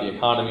deflation throughout the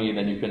economy,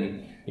 then you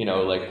can,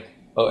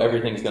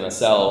 everything's going to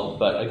sell.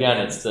 But again,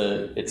 it's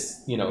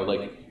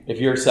if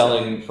you're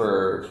selling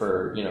for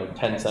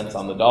 10 cents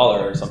on the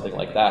dollar or something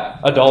like that,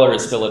 a dollar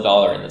is still a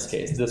dollar in this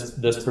case.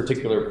 This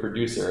particular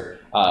producer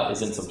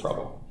is in some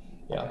trouble.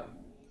 Yeah.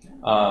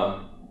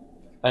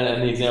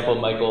 And the example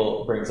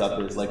Michael brings up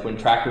is like when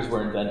tractors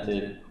were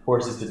invented,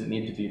 horses didn't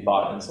need to be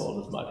bought and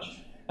sold as much.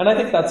 And I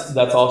think that's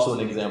also an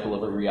example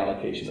of a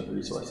reallocation of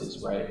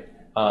resources, right?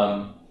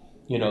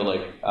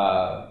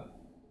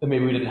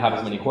 Maybe we didn't have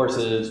as many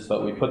horses,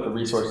 but we put the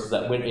resources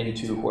that went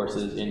into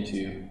horses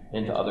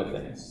into other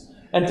things.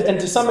 And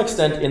to some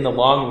extent, in the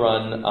long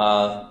run,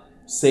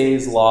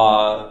 Say's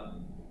law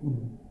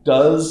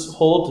does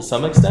hold to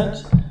some extent.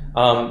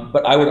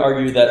 But I would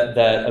argue that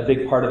a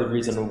big part of the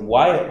reason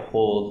why it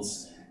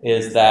holds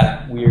is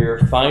that we're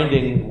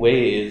finding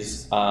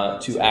ways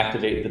to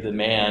activate the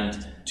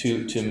demand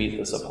to meet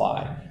the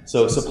supply.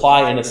 So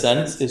supply, in a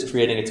sense, is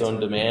creating its own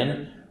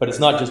demand, but it's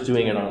not just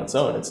doing it on its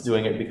own. It's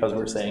doing it because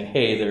we're saying,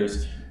 hey,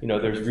 there's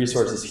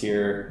resources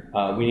here.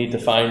 We need to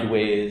find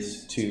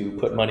ways to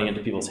put money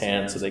into people's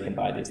hands so they can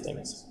buy these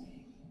things.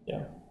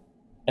 Yeah,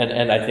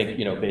 and I think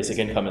basic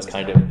income is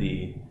kind of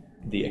the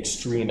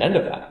extreme end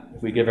of that.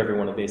 If we give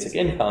everyone a basic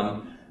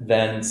income,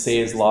 then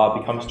Say's law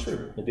becomes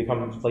true. It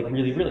becomes like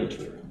really, really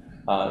true.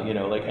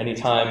 Like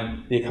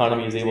anytime the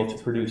economy is able to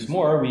produce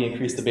more, we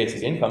increase the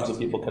basic income so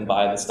people can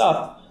buy the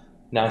stuff.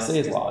 Now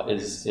Say's law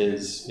is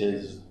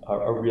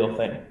a real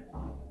thing.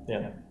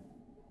 Yeah.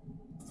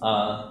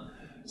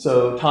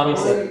 So Tommy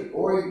said,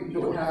 or you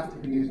don't have to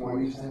produce more.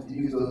 You just have to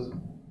use those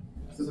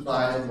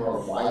supplies more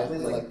wisely.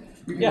 Like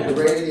you can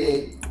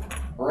irradiate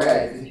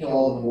bread to kill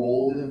all the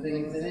mold and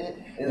things in it,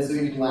 and so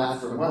you can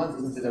last for months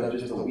instead of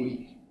just a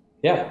week.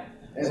 Yeah.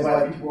 And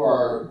why people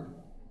are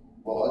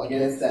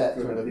against that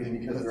sort of thing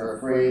because they're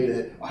afraid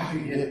that I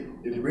could get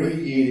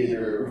irradiated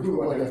or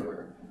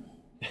whatever.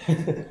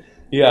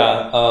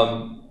 Yeah.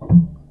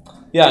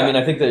 I mean,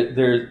 I think that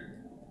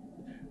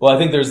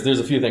there's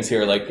a few things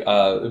here. Like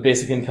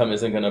basic income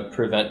isn't going to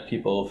prevent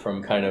people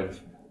from kind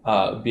of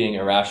being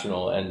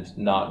irrational and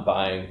not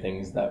buying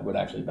things that would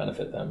actually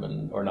benefit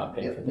them or not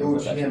paying for things. No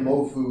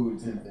GMO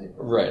foods and things.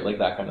 Right, like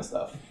that kind of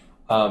stuff.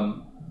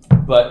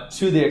 But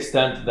to the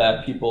extent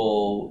that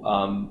people,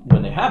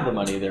 when they have the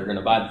money, they're going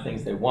to buy the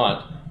things they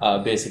want,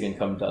 basic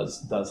income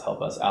does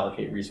help us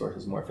allocate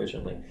resources more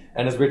efficiently.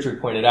 And as Richard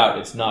pointed out,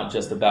 it's not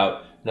just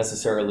about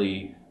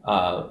necessarily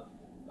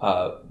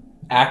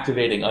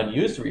activating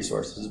unused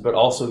resources, but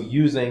also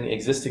using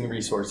existing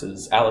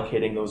resources,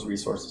 allocating those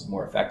resources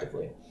more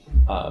effectively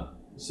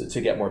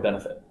to get more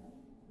benefit.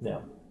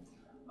 Yeah.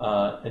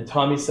 And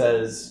Tommy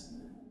says,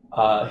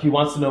 he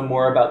wants to know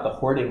more about the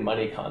hoarding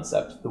money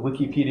concept. The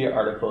Wikipedia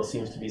article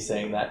seems to be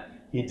saying that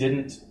he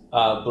didn't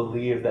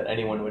believe that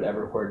anyone would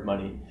ever hoard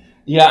money.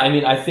 Yeah, I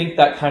mean, I think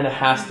that kind of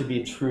has to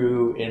be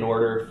true in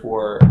order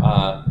for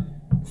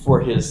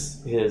for his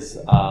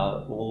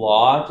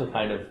law to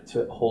kind of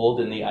to hold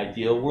in the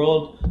ideal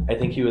world, I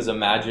think he was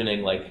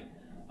imagining like,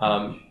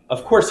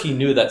 of course he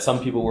knew that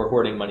some people were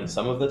hoarding money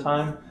some of the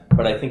time,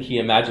 but I think he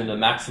imagined a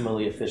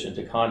maximally efficient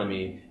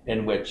economy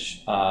in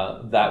which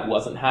that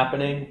wasn't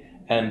happening,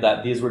 and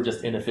that these were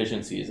just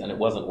inefficiencies, and it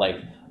wasn't like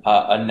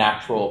a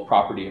natural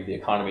property of the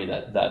economy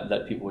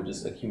that people would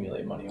just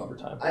accumulate money over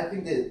time. I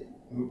think that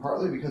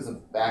partly because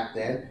of back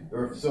then,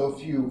 there were so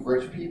few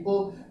rich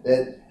people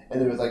that,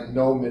 and there was like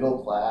no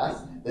middle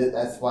class,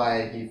 that's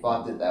why he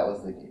thought that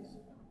was the case.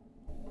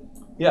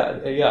 Yeah,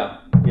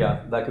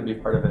 that could be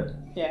part of it.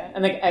 Yeah,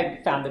 and like I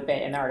found the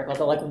bit in the article,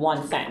 the like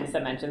one sentence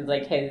that mentions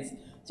like his.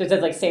 So it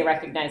says like Say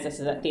recognized this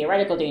as a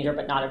theoretical danger,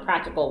 but not a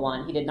practical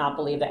one. He did not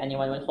believe that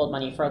anyone would hold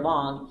money for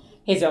long.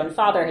 His own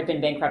father had been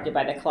bankrupted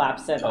by the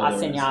collapse of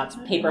assignats,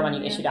 paper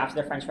money issued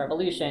after the French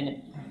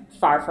Revolution.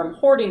 Far from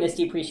hoarding this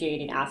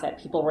depreciating asset,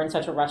 people were in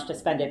such a rush to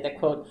spend it that,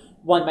 quote,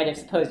 one might have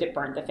supposed it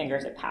burnt the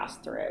fingers it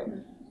passed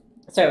through.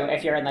 So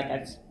if you're in like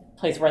a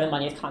place where the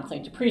money is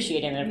constantly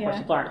depreciating, and of course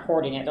people aren't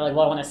hoarding it, they're like,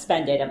 well, I want to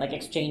spend it and like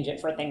exchange it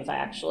for things I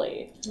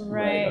actually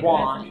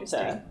want.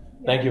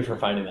 Thank you for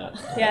finding that.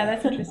 Yeah,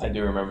 that's interesting. I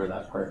do remember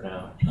that part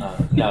now.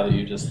 Now that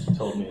you just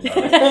told me about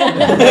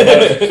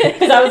it.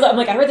 Because I'm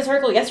like, I read this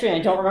article yesterday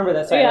and I don't remember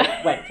this, so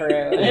I went through.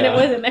 And it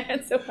wasn't there.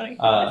 It's so funny.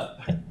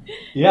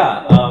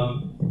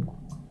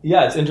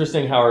 Yeah, it's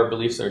interesting how our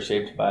beliefs are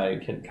shaped by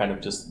kind of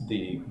just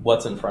the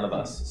what's in front of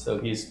us. So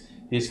he's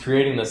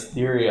creating this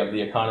theory of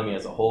the economy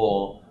as a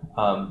whole,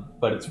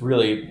 but it's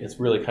really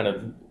kind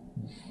of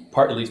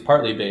at least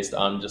partly based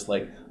on just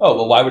like, oh,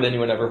 well, why would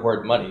anyone ever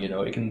hoard money? You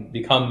know, it can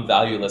become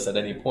valueless at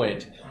any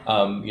point.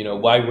 You know,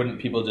 why wouldn't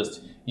people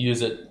just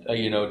use it,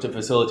 to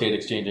facilitate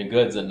exchanging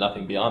goods and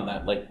nothing beyond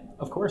that? Like,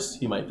 of course,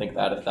 he might think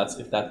that if that's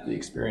the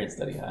experience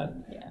that he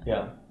had.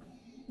 Yeah.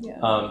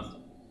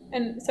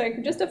 And sorry,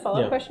 just a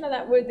follow-up question on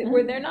that.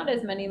 Were there not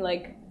as many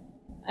like,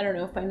 I don't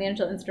know,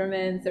 financial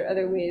instruments or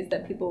other ways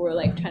that people were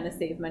like trying to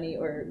save money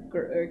or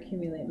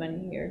accumulate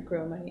money or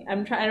grow money? I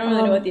don't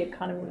really know what the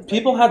economy was.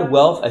 People had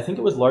wealth. I think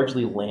it was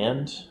largely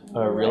land,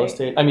 real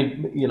estate. I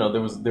mean,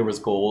 there was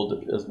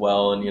gold as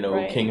well,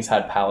 and kings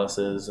had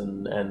palaces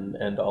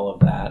and all of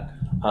that.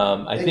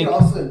 I think could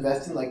also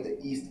invest in like the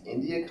East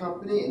India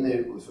Company, and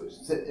they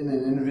sit in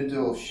an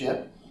individual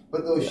ship,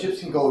 but those ships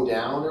can go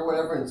down or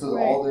whatever, and so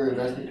all their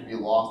investment can be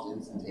lost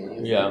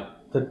instantaneously. Yeah,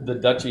 the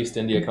Dutch East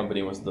India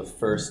Company was the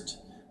first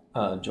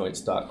joint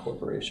stock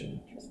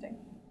corporation. Interesting.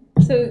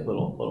 So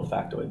little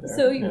factoid there.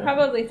 So you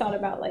probably thought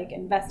about like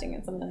investing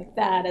in something like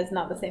that as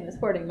not the same as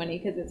hoarding money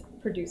because it's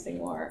producing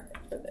more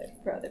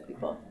for other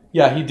people.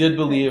 Yeah, he did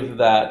believe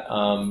that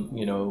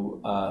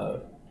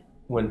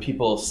when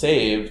people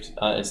saved,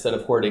 instead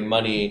of hoarding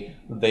money,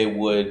 they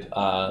would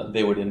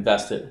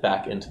invest it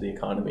back into the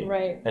economy.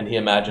 Right. And he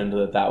imagined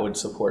that would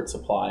support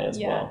supply as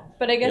well.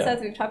 But I guess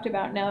as we've talked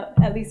about now,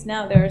 at least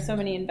now there are so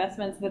many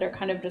investments that are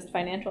kind of just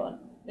financial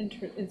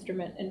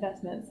instrument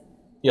investments.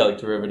 Yeah, like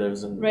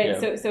derivatives and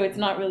So it's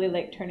not really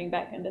like turning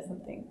back into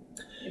something.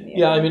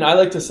 I mean, I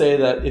like to say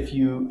that if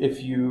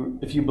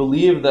you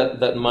believe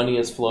that money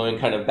is flowing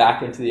kind of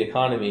back into the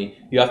economy,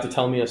 you have to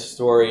tell me a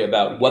story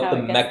about what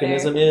the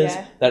mechanism is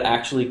that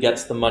actually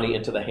gets the money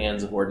into the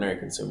hands of ordinary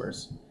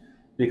consumers.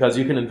 Because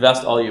you can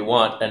invest all you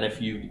want, and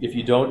if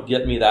you don't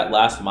get me that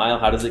last mile,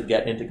 how does it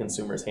get into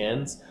consumers'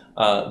 hands?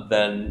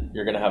 Then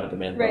you're going to have a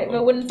demand problem. Right,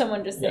 but wouldn't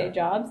someone just say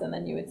jobs, and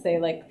then you would say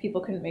like people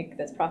couldn't make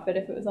this profit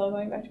if it was all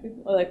going back to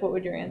people? Or like, what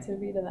would your answer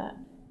be to that?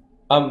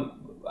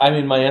 I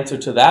mean, my answer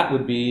to that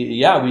would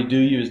be, we do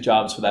use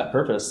jobs for that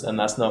purpose, and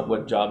that's not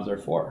what jobs are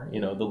for.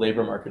 The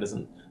labor market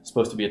isn't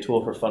supposed to be a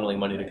tool for funneling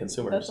money to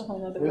consumers. That's a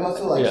whole other. There's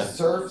also like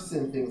serfs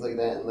and things like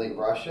that in like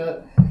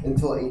Russia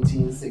until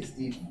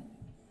 1866,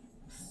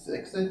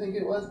 I think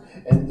it was,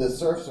 and the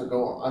serfs are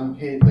going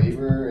unpaid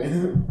labor,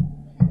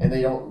 and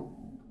they don't.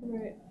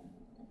 Right.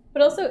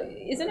 But also,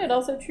 isn't it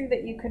also true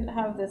that you couldn't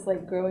have this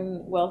like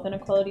growing wealth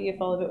inequality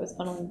if all of it was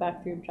funneling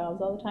back through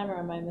jobs all the time, or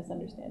am I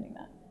misunderstanding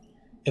that?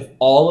 If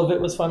all of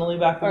it was funneling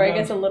back through jobs? Or I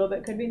guess a little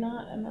bit could be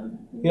not. And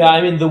then, yeah,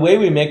 I mean, the way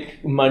we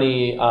make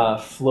money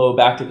flow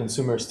back to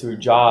consumers through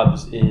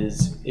jobs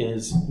is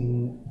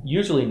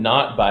usually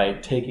not by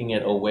taking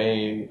it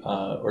away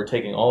or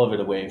taking all of it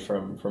away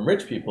from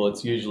rich people.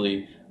 It's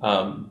usually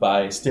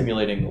by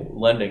stimulating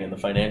lending in the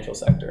financial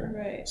sector.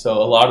 Right. So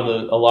a lot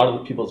of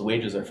the people's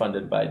wages are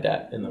funded by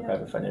debt in the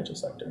private financial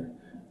sector.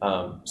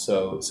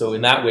 So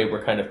in that way,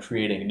 we're kind of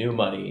creating new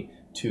money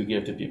to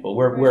give to people.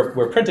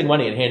 We're printing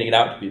money and handing it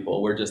out to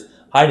people. We're just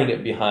hiding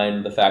it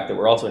behind the fact that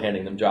we're also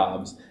handing them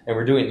jobs, and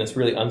we're doing it in this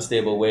really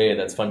unstable way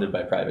that's funded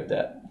by private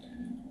debt.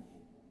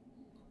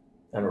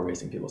 And we're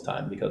wasting people's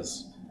time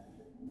because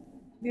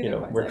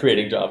we're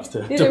creating jobs to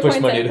push money to people. These are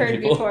points I've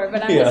heard before,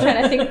 but I'm just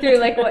trying to think through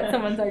like what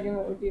someone's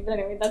argument would be. But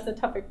anyway, that's a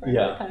topic for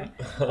another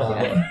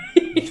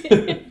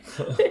time.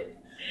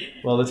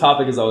 Well, the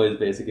topic is always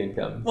basic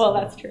income. Well,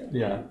 that's true.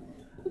 Yeah.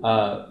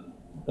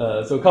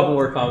 So a couple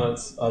more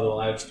comments on the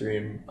live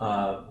stream.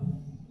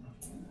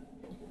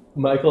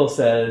 Michael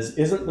says,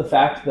 isn't the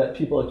fact that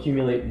people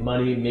accumulate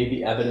money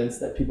maybe evidence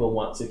that people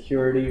want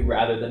security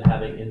rather than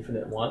having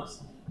infinite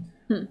wants?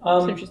 That's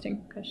an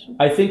interesting question.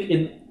 I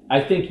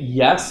think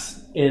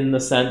yes, in the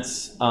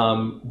sense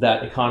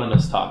that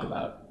economists talk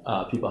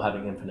about people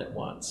having infinite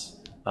wants.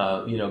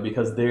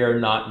 Because they're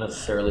not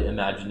necessarily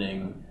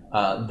imagining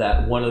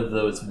that one of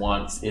those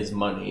wants is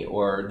money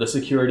or the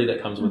security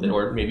that comes with it,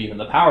 or maybe even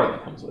the power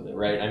that comes with it,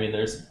 right? I mean,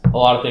 there's a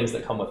lot of things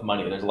that come with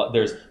money.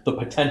 There's the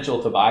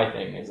potential to buy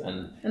things,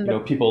 and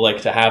people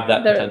like to have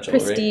that potential,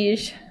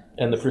 prestige. right?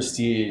 And the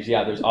prestige,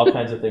 yeah. There's all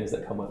kinds of things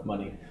that come with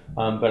money.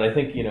 But I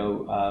think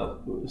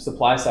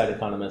supply side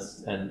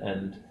economists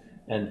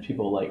and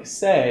people like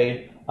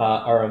Say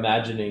are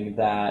imagining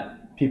that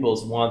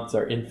people's wants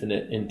are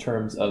infinite in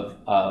terms of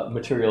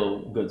material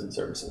goods and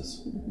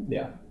services.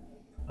 Yeah.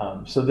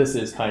 So this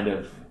is kind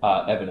of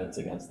evidence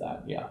against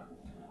that. Yeah.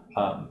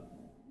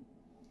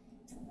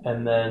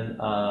 And then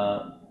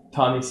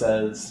Tommy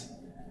says,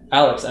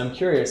 Alex, I'm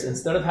curious,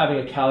 instead of having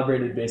a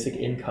calibrated basic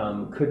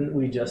income, couldn't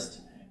we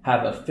just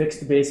have a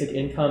fixed basic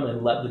income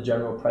and let the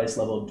general price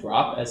level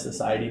drop as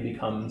society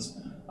becomes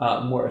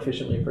more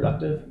efficiently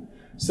productive?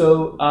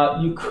 So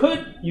you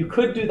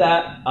could do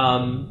that,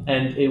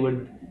 and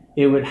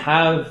it would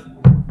have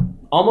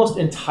almost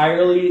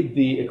entirely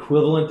the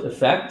equivalent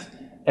effect,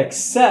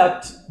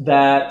 except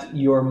that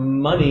your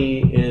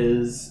money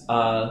is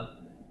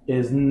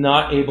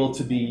not able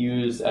to be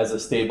used as a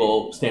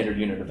stable standard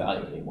unit of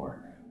value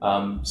anymore.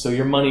 So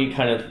your money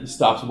kind of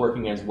stops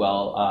working as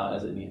well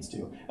as it needs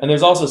to. And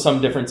there's also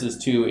some differences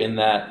too, in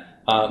that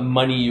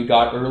money you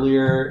got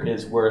earlier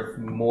is worth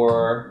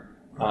more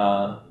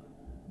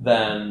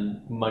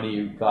than money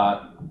you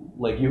got.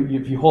 Like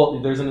if you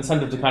hold, there's an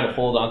incentive to kind of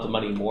hold on to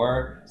money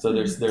more. So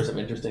there's some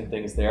interesting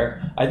things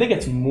there. I think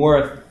it's more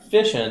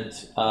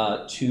efficient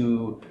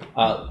to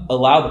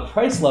allow the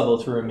price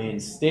level to remain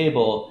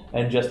stable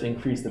and just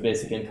increase the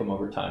basic income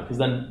over time, because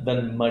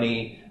then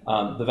money,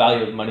 the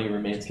value of money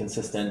remains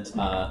consistent,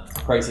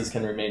 prices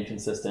can remain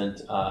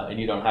consistent, and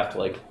you don't have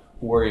to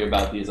worry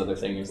about these other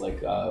things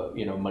like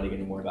money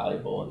getting more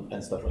valuable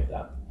and stuff like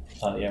that.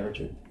 Yeah,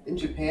 Richard. In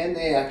Japan,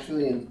 they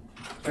actually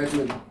try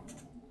to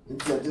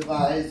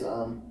incentivize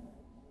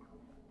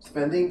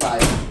spending by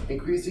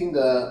increasing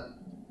the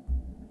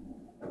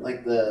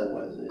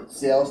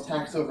sales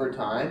tax over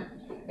time,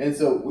 and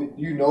so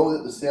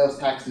that the sales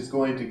tax is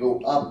going to go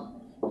up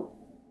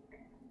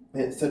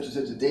at such and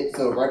such a date.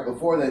 So right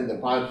before then, a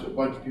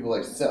bunch of people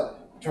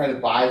try to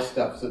buy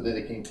stuff so that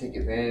they can take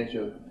advantage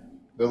of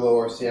the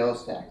lower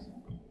sales tax.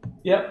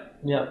 Yep.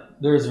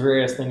 There's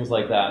various things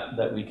like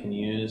that we can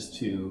use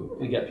to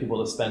get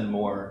people to spend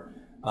more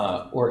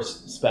or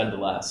spend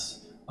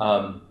less.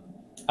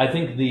 I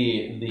think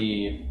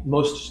the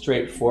most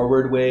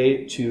straightforward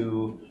way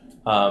to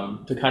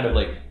kind of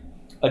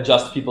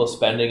adjust people's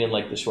spending in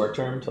the short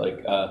term,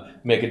 to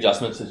make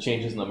adjustments to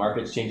changes in the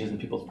markets, changes in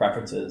people's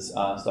preferences,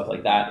 stuff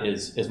like that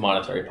is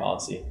monetary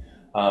policy.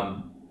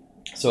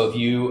 So if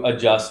you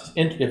adjust,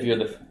 if you're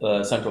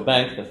the central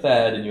bank, the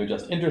Fed, and you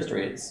adjust interest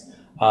rates,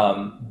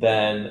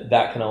 then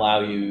that can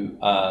allow you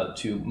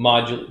to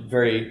modulate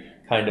very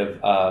kind of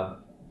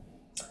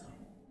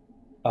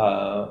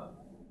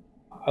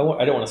I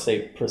don't want to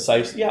say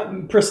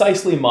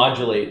precisely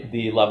modulate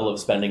the level of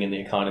spending in the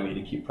economy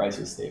to keep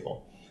prices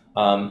stable.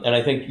 And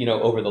I think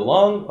over the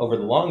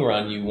long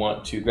run, you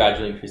want to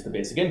gradually increase the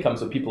basic income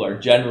so people are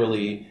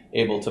generally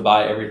able to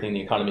buy everything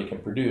the economy can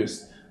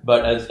produce.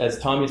 But as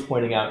Tommy's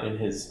pointing out in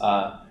his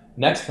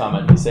next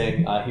comment, he's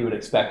saying he would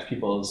expect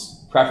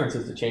people's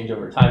preferences to change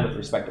over time with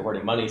respect to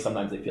hoarding money.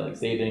 Sometimes they feel like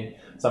saving,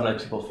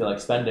 sometimes people feel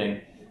like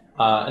spending,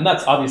 and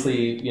that's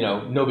obviously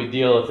no big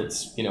deal if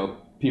it's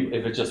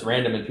if it's just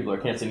random and people are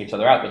canceling each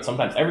other out. But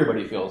sometimes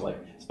everybody feels like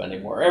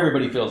spending more, or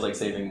everybody feels like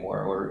saving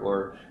more,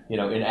 or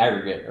in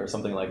aggregate or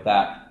something like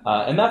that.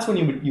 And that's when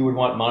you would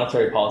want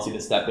monetary policy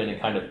to step in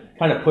and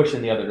kind of push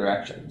in the other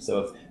direction. So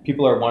if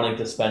people are wanting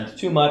to spend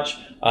too much,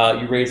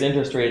 you raise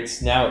interest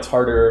rates. Now it's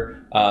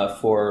harder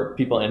for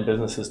people and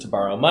businesses to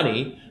borrow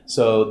money,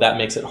 so that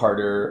makes it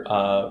harder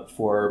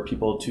for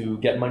people to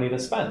get money to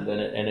spend,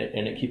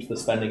 and it keeps the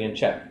spending in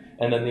check.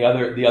 And then the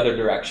other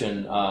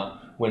direction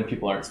when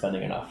people aren't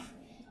spending enough.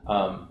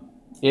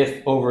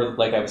 If over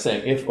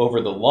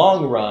the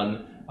long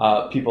run,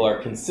 people are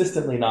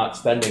consistently not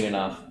spending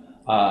enough,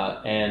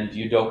 and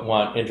you don't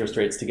want interest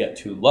rates to get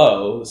too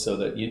low, so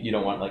that you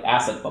don't want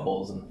asset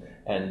bubbles and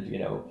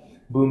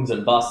booms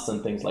and busts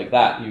and things like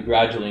that, you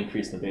gradually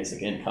increase the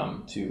basic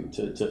income to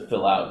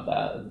fill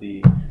out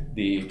the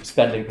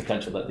spending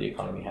potential that the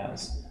economy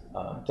has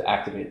to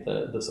activate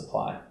the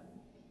supply.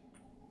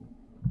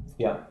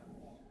 Yeah.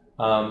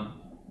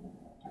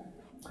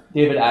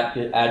 David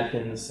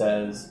Adkins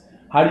says,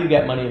 how do you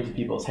get money into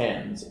people's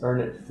hands? Earn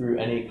it through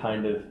any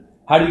kind of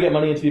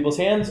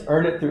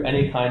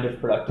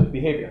productive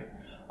behavior.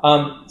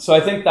 So I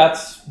think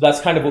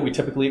that's kind of what we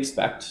typically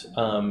expect.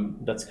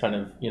 That's kind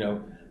of,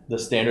 the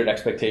standard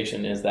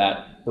expectation is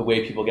that the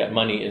way people get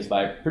money is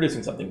by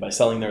producing something, by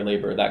selling their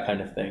labor, that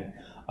kind of thing.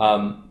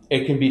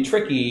 It can be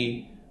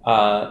tricky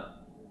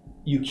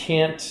you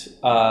can't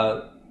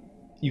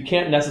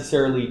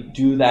necessarily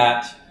do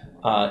that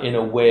in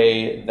a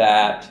way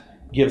that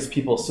gives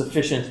people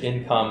sufficient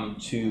income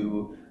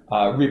to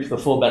reap the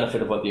full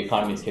benefit of what the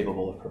economy is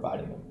capable of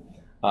providing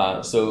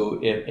them. So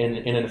if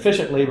in an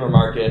efficient labor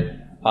market,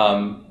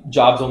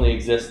 jobs only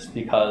exist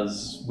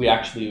because we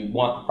actually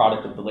want the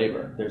product of the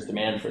labor. There's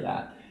demand for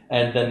that.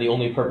 And then the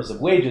only purpose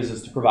of wages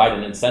is to provide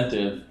an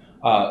incentive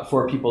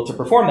for people to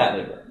perform that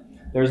labor.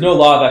 There's no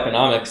law of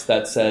economics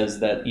that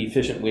says that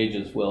efficient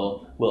wages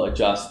will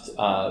adjust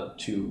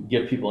to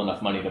give people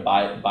enough money to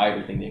buy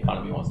everything the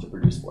economy wants to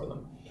produce for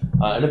them.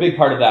 And a big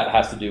part of that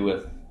has to do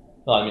with,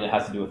 well, I mean, it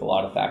has to do with a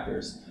lot of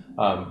factors.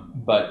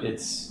 But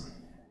it's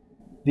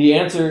the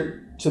answer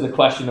to the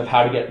question of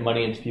how to get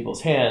money into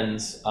people's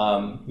hands.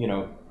 You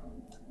know,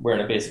 we're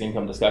in a basic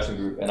income discussion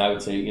group, and I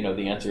would say, you know,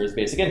 the answer is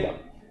basic income.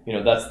 You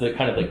know, that's the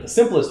kind of like the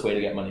simplest way to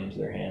get money into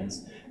their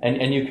hands.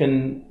 And you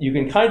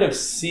can kind of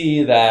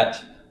see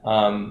that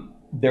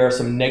there are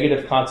some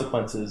negative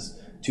consequences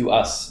to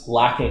us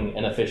lacking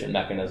an efficient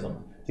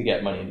mechanism to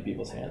get money into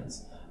people's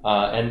hands.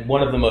 And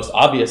one of the most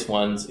obvious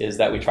ones is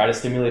that we try to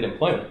stimulate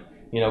employment.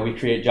 You know, we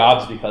create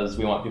jobs because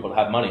we want people to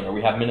have money, or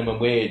we have minimum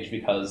wage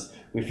because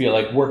we feel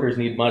like workers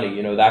need money,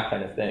 you know, that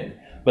kind of thing.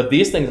 But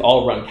these things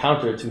all run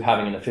counter to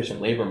having an efficient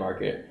labor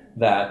market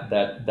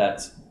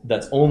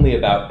that's only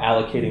about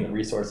allocating the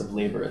resource of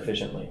labor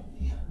efficiently.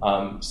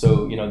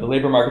 So, you know, the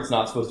labor market's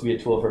not supposed to be a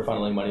tool for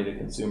funneling money to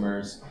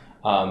consumers.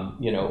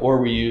 You know,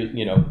 or we use,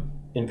 you know,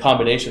 in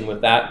combination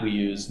with that, we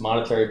use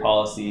monetary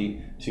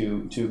policy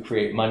to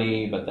create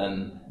money, but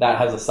then that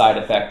has a side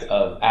effect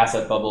of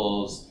asset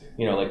bubbles,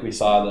 you know, like we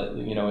saw that,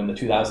 you know, in the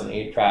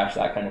 2008 crash,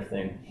 that kind of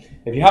thing.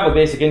 If you have a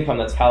basic income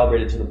that's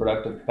calibrated to the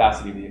productive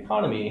capacity of the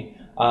economy,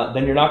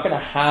 then you're not going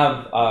to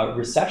have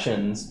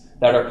recessions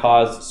that are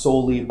caused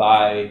solely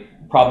by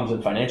problems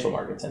in financial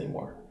markets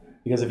anymore.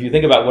 Because if you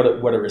think about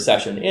what a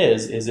recession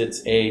is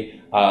it's a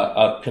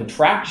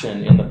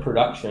contraction in the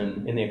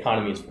production, in the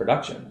economy's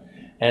production.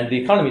 And the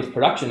economy's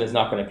production is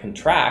not going to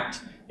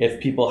contract if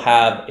people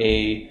have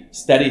a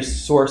steady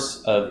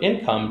source of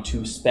income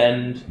to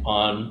spend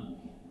on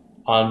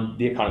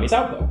the economy's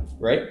output,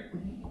 right?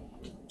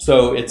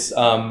 So it's,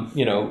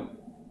 you know,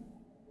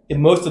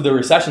 in most of the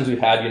recessions we've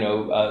had, you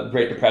know,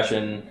 Great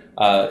Depression,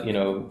 you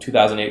know,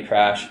 2008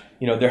 crash,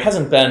 you know, there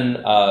hasn't been,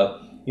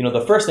 you know,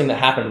 the first thing that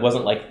happened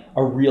wasn't like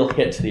a real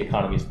hit to the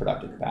economy's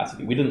productive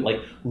capacity. We didn't like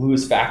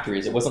lose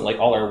factories. It wasn't like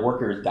all our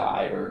workers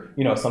died or,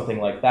 you know, something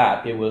like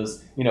that. It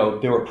was, you know,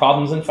 there were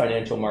problems in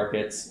financial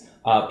markets.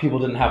 People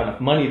didn't have enough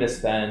money to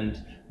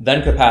spend.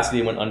 Then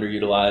capacity went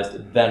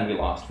underutilized. Then we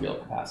lost real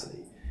capacity.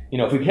 You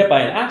know, if we get hit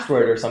by an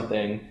asteroid or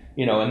something,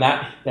 you know, and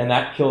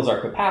that kills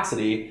our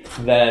capacity,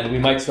 then we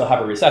might still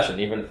have a recession,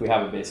 even if we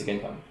have a basic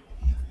income.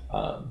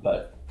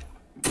 But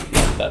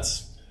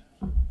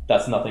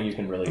that's nothing you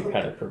can really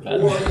kind of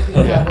prevent. Or it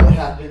could happen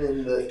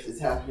it's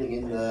happening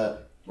in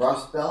the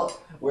Rust Belt,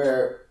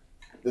 where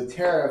the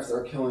tariffs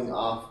are killing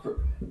off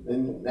the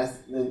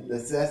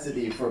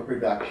necessity for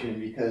production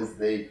because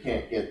they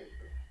can't get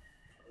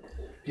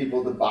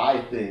people to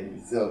buy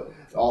things. So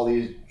all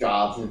these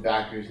jobs and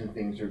factories and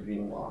things are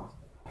being lost.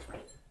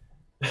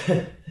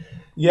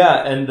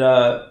 Yeah, and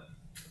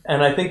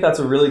I think that's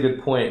a really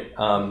good point.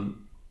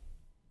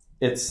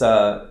 It's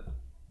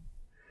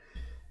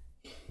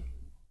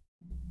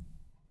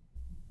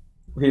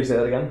can you say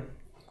that again?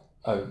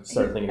 I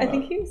started thinking about I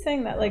think he was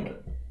saying that, like,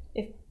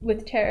 if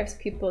with tariffs,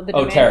 people the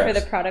tariffs. demand for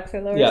the products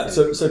are lower. Yeah,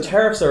 so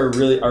tariffs are a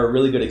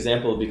really good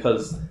example,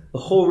 because the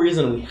whole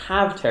reason we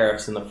have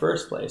tariffs in the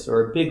first place,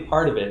 or a big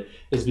part of it,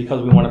 is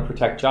because we want to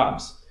protect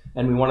jobs,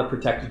 and we want to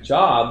protect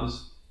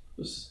jobs.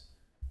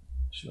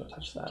 Should not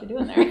touch that. What you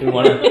doing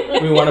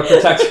there? We want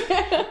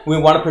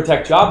to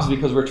protect jobs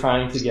because we're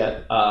trying to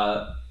get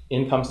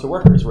incomes to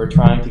workers. We're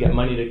trying to get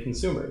money to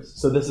consumers.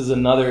 So this is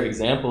another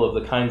example of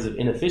the kinds of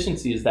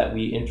inefficiencies that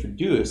we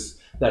introduce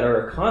that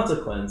are a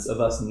consequence of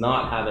us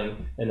not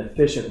having an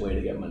efficient way to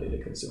get money to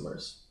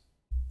consumers.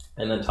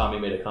 And then Tommy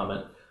made a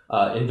comment.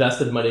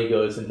 Invested money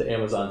goes into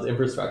Amazon's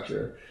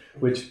infrastructure,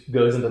 which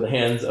goes into the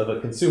hands of a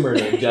consumer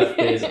named Jeff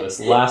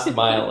Bezos. Last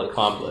mile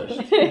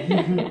accomplished.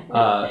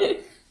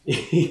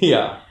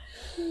 Yeah.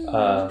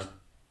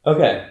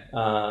 Okay.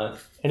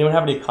 Anyone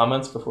have any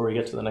comments before we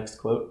get to the next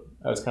quote?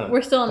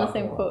 We're still on the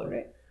same quote,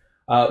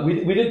 right?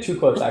 We did two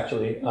quotes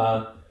actually.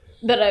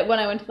 But when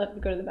I went to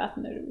go to the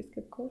bathroom, did we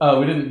skip quotes?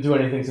 We didn't do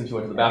anything since you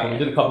went to the bathroom. We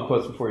did a couple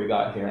quotes before you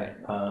got here.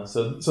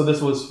 So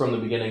this was from the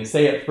beginning.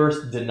 Say at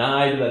first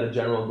denied that a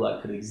general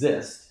glut could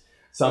exist.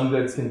 Some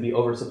goods can be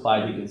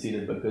oversupplied, he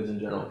conceded, but goods in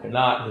general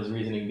cannot. His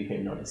reasoning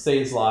became known as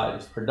Say's law. It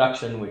is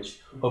production which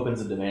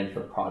opens a demand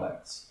for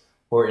products.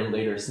 Or in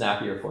later,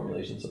 snappier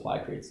formulation, supply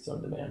creates its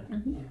own demand.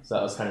 Mm-hmm. So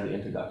that was kind of the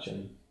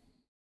introduction.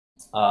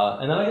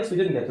 And then I guess we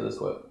didn't get to this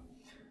quote.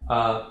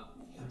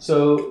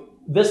 So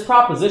this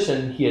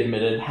proposition, he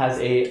admitted, has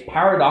a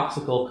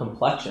paradoxical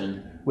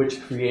complexion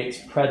which creates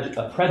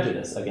a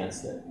prejudice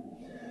against it.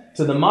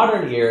 To the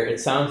modern ear,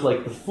 it sounds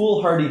like the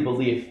foolhardy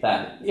belief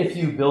that if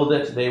you build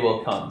it, they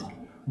will come.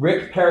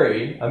 Rick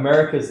Perry,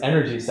 America's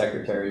energy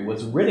secretary,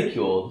 was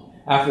ridiculed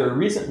after a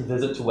recent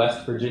visit to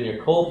West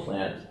Virginia coal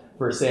plant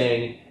for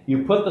saying,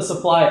 you put the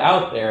supply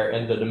out there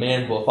and the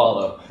demand will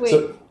follow. Wait,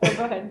 So,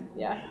 go ahead.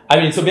 Yeah. I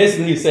mean, so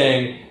basically he's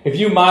saying, if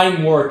you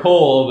mine more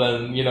coal,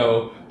 then, you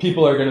know,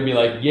 people are going to be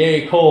like,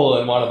 yay, coal,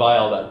 and want to buy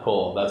all that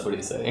coal. That's what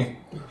he's saying.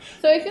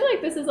 So I feel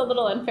like this is a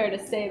little unfair to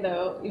say,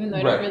 though, even though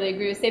I don't really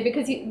agree with Say,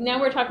 because now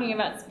we're talking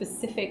about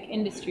specific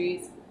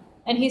industries,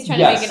 and he's trying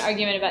to make an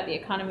argument about the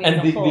economy as a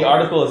whole. And the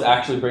article is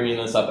actually bringing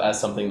this up as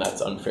something that's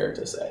unfair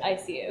to say. I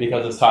see it.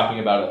 Because it's talking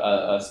about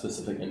a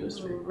specific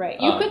industry. Right.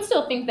 You could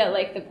still think that,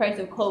 like, the price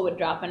of coal would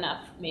drop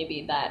enough,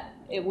 maybe, that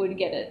it would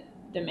get a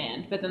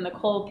demand, but then the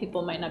coal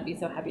people might not be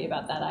so happy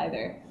about that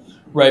either.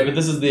 Right, but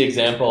this is the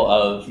example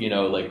of, you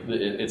know, like,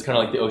 it's kind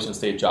of like the Ocean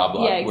State job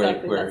lot,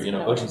 exactly. where you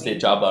know, Ocean State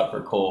job lot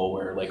for coal,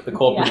 where, like, the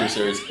coal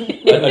producers,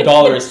 a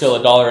dollar is still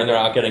a dollar, and they're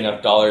not getting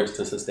enough dollars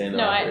to sustain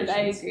their operations. I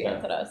agree.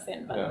 That's what I was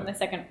saying about the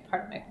second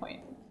part of my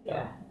point.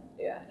 Yeah,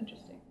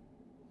 interesting.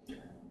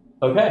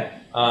 Okay.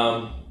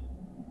 And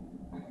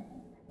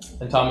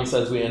Tommy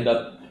says we end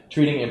up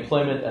treating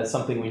employment as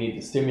something we need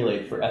to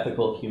stimulate for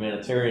ethical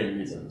humanitarian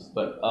reasons,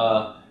 but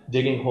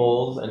digging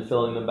holes and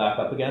filling them back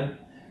up again.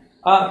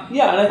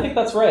 Yeah, and I think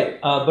that's right.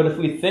 But if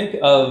we think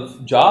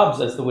of jobs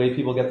as the way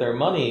people get their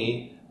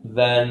money,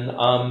 then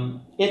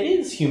it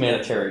is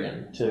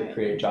humanitarian to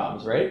create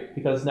jobs, right?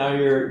 Because now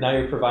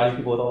you're providing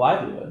people with a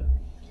livelihood.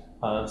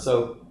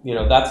 So you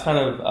know, that's kind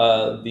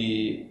of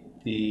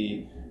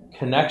the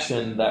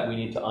connection that we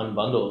need to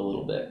unbundle a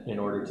little bit in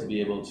order to be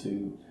able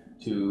to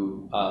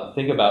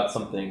think about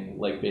something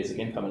like basic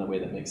income in a way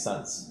that makes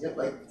sense. Yep,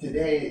 like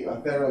today, a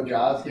federal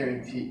jobs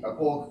guarantee, a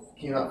poll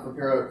came out for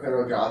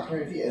federal jobs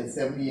guarantee, and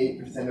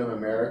 78% of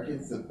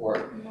Americans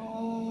support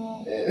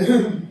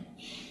it.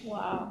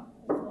 Wow.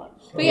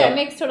 But yeah, it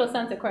makes total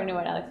sense according to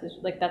what Alex is,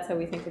 like, that's how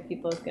we think of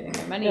people as getting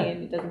their money,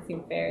 and it doesn't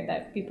seem fair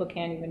that people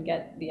can't even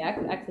get the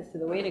access to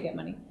the way to get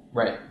money.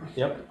 Right,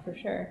 yep. For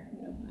sure,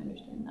 I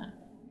understand that.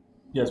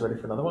 You guys ready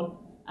for another one?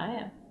 I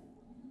am.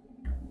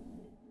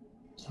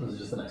 This is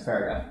just the next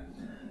paragraph.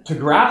 To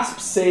grasp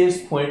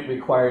Say's point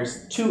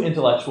requires two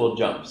intellectual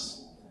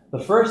jumps. The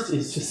first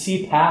is to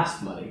see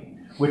past money,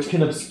 which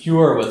can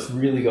obscure what's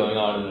really going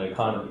on in an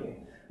economy.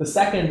 The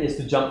second is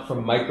to jump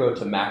from micro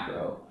to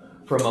macro,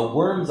 from a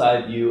worm's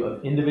eye view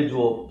of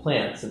individual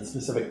plants and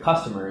specific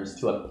customers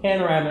to a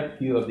panoramic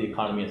view of the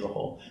economy as a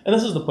whole. And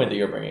this is the point that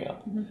you're bringing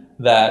up,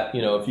 that,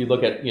 you know, if you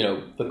look at, you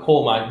know, the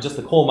coal mine, just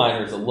the coal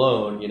miners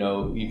alone, you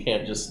know, you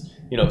can't just,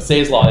 you know,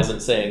 Say's law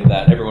isn't saying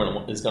that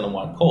everyone is going to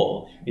want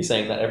coal. He's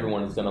saying that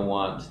everyone is going to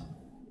want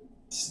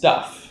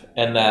stuff,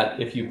 and that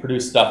if you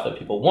produce stuff that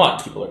people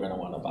want, people are going to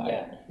want to buy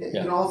it.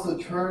 You can also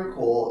turn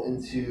coal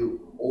into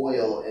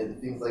oil and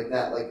things like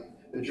that, like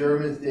the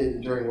Germans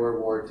did during World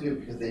War II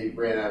because they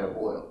ran out of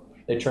oil.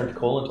 They turned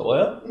coal into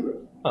oil?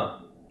 Huh.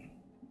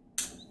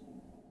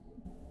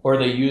 Or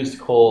they used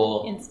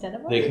coal instead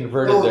of oil? They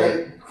converted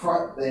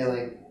they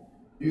like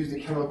used a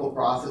chemical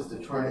process to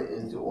turn it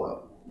into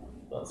oil.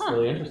 That's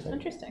really interesting.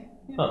 Interesting.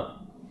 Yeah.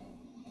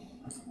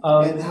 Huh.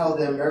 And how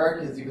the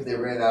Americans, because they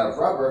ran out of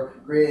rubber,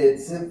 created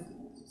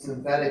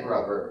synthetic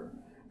rubber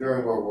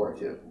during World War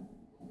II.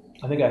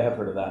 I think I have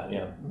heard of that,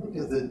 yeah.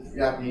 Because the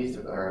Japanese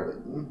took it.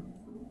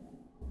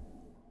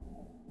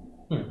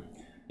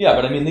 Yeah,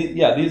 but I mean,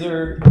 these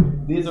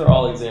are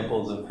all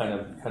examples of kind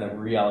of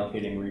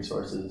reallocating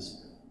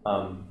resources,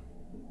 and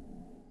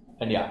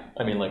yeah,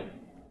 I mean, like,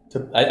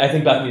 I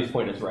think Bethany's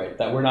point is right,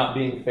 that we're not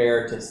being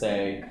fair to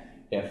say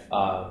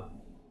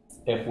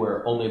if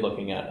we're only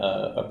looking at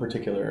a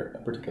particular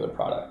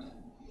product.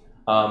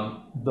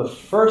 The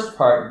first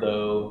part,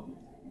 though,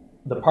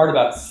 the part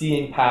about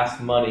seeing past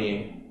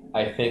money,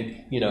 I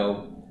think, you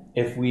know,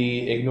 if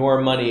we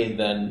ignore money,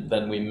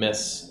 then we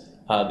miss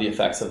the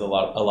effects of a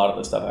lot of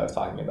the stuff I was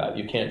talking about.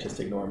 You can't just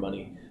ignore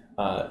money.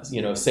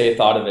 You know, Say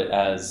thought of it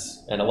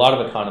as, and a lot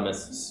of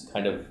economists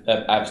kind of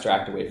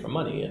abstract away from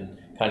money and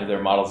kind of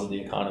their models of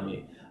the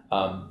economy,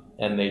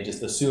 and they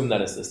just assume that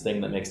it's this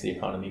thing that makes the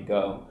economy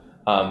go.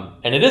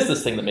 And it is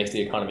this thing that makes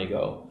the economy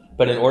go.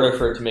 But in order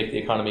for it to make the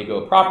economy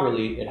go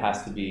properly, it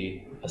has to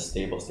be a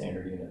stable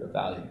standard unit of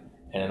value.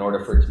 And in order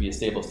for it to be a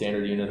stable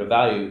standard unit of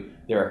value,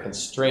 there are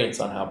constraints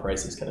on how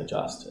prices can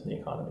adjust in the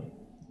economy.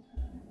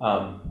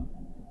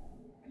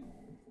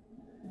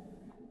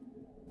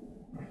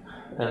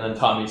 And then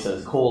Tommy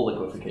says coal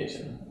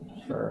liquefaction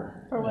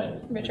for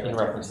what? In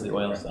reference to the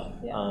oil stuff.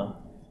 Yeah.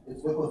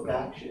 It's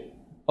liquefaction.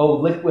 Oh,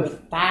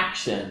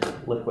 liquefaction.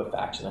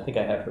 Liquefaction. I think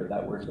I have heard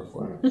that word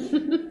before.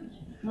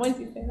 Once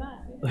you say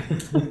that.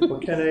 Well,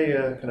 can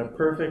a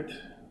perfect,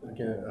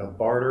 a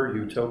barter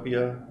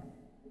utopia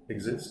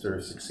exist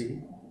or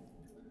succeed?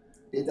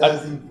 It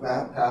does in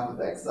Path of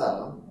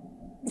Exile.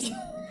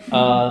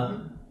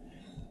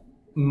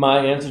 My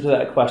answer to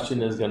that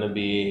question is going to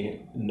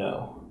be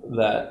no.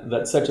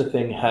 That such a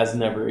thing has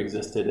never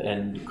existed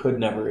and could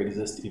never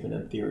exist even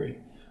in theory.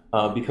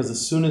 Because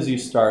as soon as you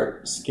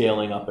start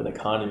scaling up an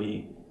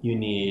economy, you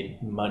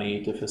need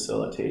money to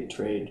facilitate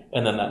trade,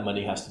 and then that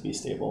money has to be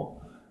stable.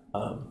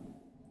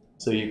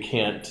 So you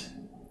can't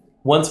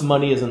once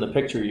money is in the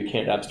picture, you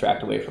can't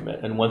abstract away from it.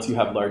 And once you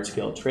have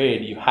large-scale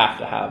trade, you have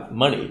to have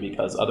money,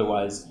 because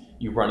otherwise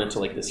you run into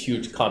like this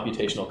huge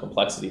computational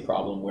complexity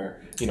problem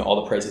where, you know,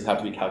 all the prices have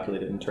to be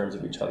calculated in terms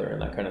of each other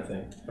and that kind of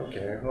thing.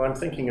 Okay, well, I'm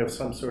thinking of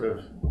some sort of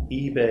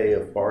eBay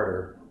of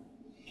barter,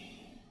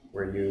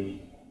 where you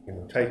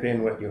know, type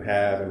in what you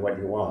have and what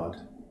you want.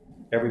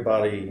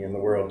 Everybody in the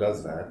world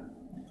does that,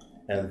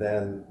 and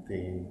then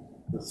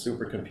the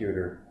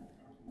supercomputer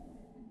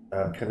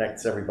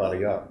connects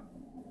everybody up.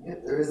 Yeah,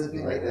 there is a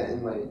thing like that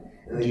in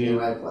the game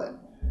I play.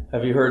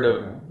 Have you heard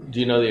of, do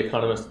you know the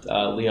economist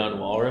Leon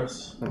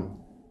Walras?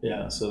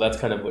 Yeah, so that's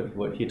kind of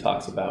what he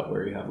talks about,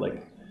 where you have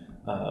like,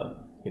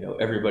 you know,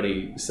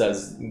 everybody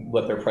says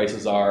what their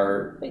prices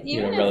are,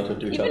 you know, relative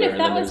to each other. Even if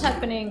that was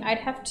happening, I'd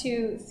have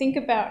to think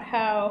about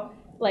how,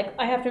 like,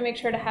 I have to make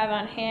sure to have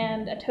on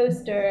hand a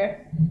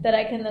toaster that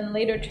I can then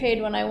later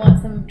trade when I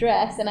want some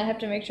dress, and I have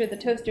to make sure the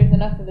toaster is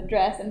enough for the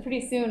dress, and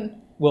pretty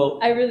soon, well,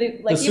 I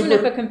really, like, even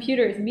if a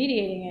computer is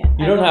mediating it.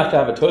 You don't have to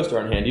have a toaster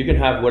on hand. You can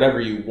have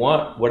whatever you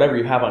want, whatever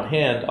you have on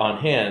hand,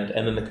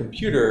 and then the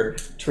computer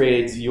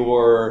trades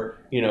your,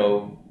 you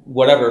know,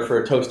 whatever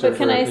for a toaster. But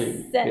can I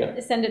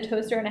send a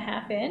toaster and a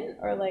half in?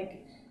 Or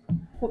like,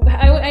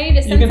 I need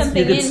to send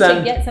something in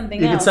to get something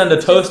else. You can send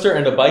a toaster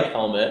and a bike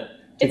helmet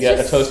to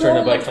get a toaster and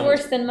a bike helmet. It's so much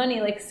worse than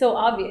money, like, so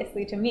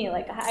obviously to me.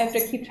 Like, I have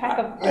to keep track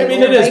of... I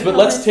mean, it is, but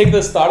let's take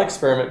this thought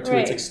experiment to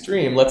its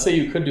extreme. Let's say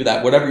you could do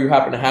that. Whatever you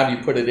happen to have, you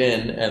put it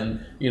in,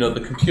 and, you know,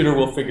 the computer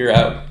will figure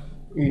out,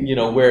 you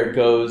know, where it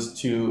goes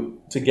to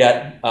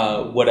get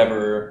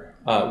whatever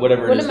it is that you want. What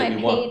am I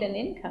paid an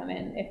income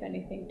in, if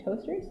anything?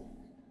 Toasters?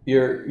 You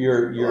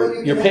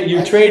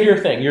trade your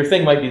thing. Your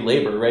thing might be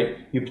labor, right?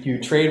 You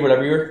trade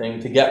whatever your thing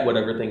to get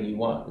whatever thing you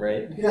want,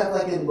 right? You can have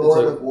like in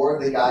Lord of War,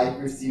 the guy who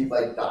received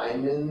like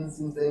diamonds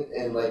and things,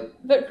 and like.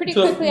 But pretty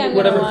quickly, I'm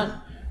going to want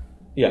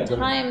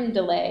time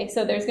delay.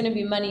 So there's going to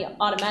be money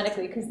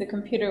automatically because the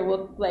computer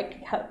will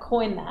like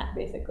coin that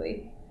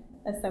basically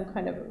as some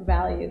kind of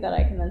value that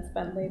I can then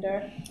spend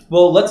later.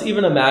 Well, let's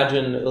even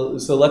imagine.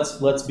 So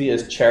let's be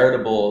as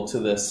charitable to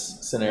this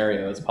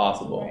scenario as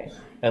possible. Right.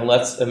 And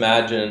let's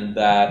imagine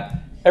that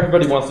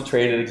everybody wants to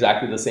trade at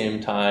exactly the same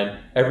time.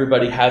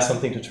 Everybody has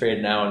something to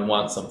trade now and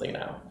wants something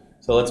now.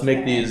 So let's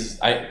make these,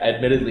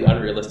 admittedly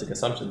unrealistic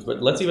assumptions,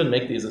 but let's even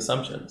make these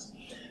assumptions.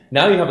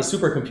 Now you have a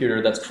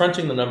supercomputer that's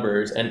crunching the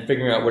numbers and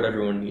figuring out what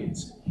everyone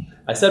needs.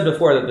 I said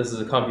before that this is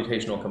a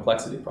computational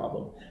complexity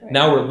problem. Right.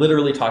 Now we're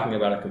literally talking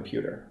about a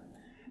computer.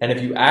 And if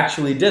you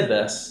actually did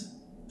this,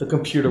 the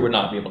computer would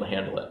not be able to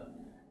handle it,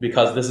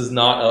 because this is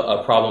not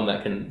a problem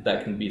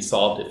that can be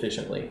solved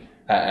efficiently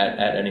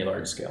at any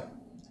large scale,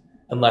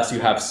 unless you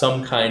have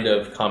some kind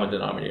of common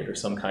denominator,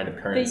 some kind of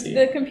currency.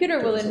 The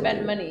computer will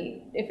invent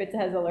money if it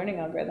has a learning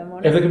algorithm,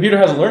 won't it? If the computer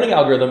has a learning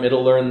algorithm,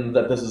 it'll learn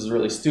that this is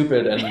really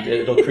stupid, and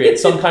it'll create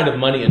some kind of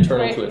money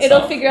internal to itself.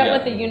 It'll figure out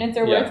what the units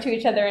are worth to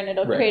each other, and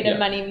it'll create a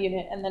money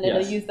unit, and then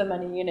it'll use the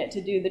money unit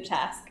to do the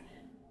task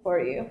for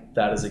you.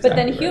 That is exactly But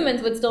then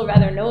humans would still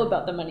rather know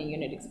about the money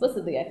unit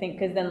explicitly, I think,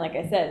 because then, like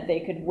I said, they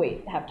could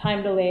have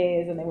time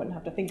delays, and they wouldn't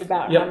have to think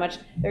about how much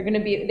they're going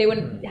to be. They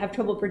wouldn't have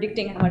trouble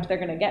predicting how much they're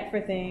going to get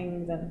for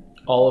things. And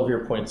all of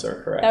your points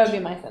are correct. That would be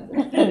my sense of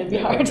it. It'd be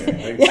hard.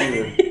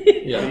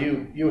 Okay. So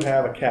you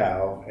have a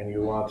cow and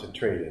you want to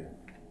trade it.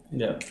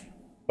 Yeah.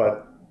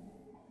 But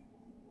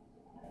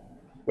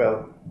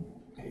well,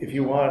 if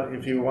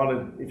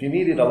you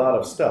needed a lot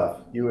of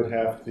stuff, you would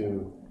have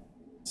to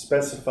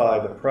specify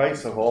the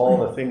price of all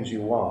the things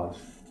you want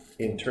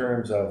in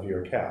terms of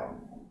your cow.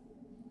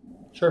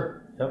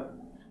 Sure. Yep.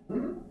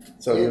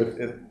 So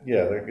the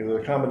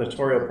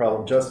combinatorial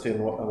problem just in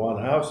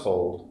one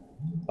household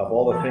of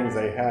all the things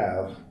they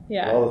have,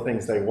 all the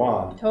things they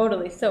want.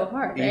 Totally, so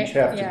hard. Each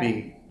have to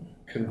be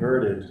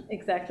converted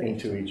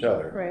into each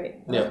other.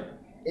 Right. Yeah.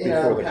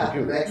 Before the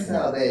computer. Next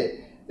now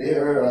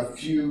there are a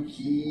few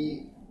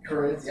key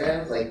currency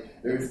items,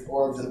 like there's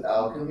orbs of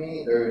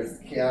alchemy, there's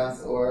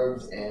chaos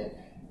orbs, and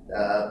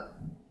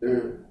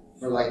there,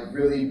 for like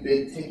really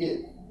big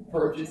ticket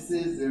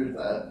purchases,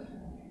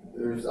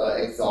 there's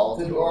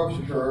exalted orbs,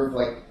 which are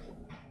like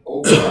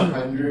over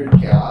 100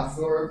 chaos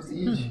orbs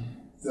each.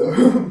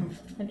 So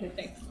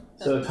interesting.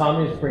 So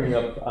Tommy's bringing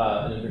up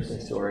an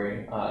interesting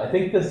story. I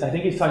think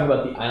he's talking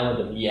about the island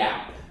of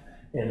Yap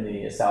in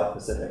the South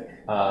Pacific.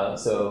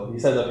 So he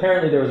says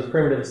apparently there was a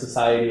primitive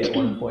society at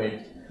one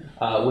point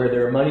where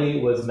their money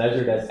was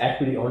measured as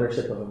equity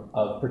ownership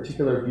of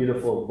particular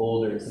beautiful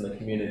boulders in the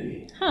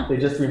community. Huh. They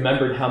just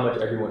remembered how much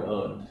everyone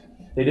owned.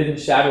 They didn't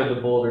shatter the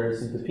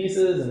boulders into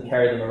pieces and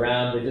carry them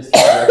around. They just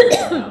kept records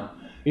somehow.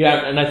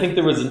 Yeah, and I think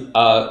there was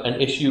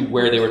an issue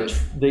where they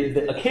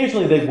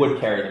occasionally they would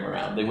carry them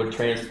around. They would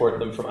transport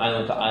them from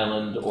island to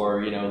island,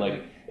 or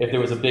like if there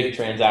was a big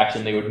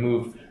transaction, they would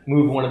move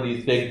one of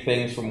these big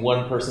things from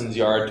one person's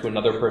yard to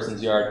another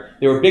person's yard.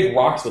 They were big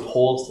rocks with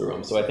holes through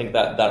them, so I think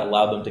that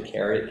allowed them to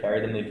carry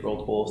them. They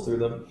drilled holes through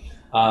them,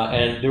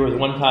 and there was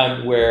one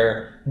time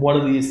where one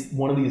of these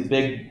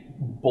big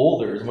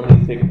boulders, one of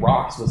these big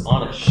rocks, was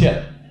on a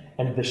ship,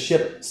 and the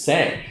ship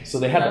sank. So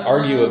they had to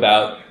argue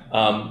about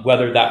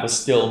whether that was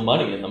still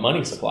money in the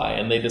money supply,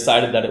 and they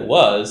decided that it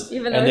was.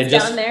 Even though and it's they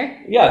just, down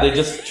there. Yeah, they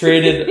just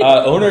traded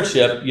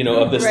ownership,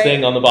 of this Right.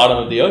 thing on the bottom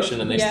of the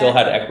ocean, and they Yeah. still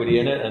had equity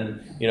in it, and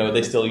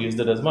they still used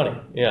it as money.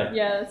 Yeah.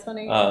 Yeah, that's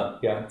funny. Yeah.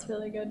 That's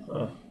really good.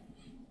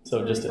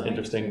 So just an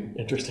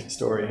interesting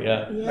story.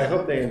 Yeah. I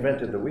hope they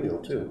invented the wheel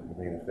too. I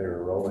mean, if they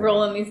were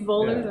Rolling these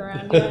boulders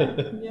around.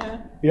 Yeah.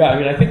 Yeah. I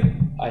mean, I think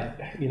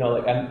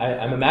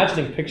I'm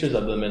imagining pictures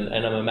of them,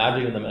 and I'm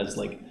imagining them as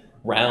like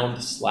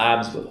round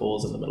slabs with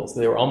holes in the middle.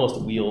 So they were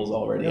almost wheels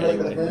already. Like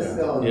the Anyway.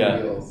 Flintstone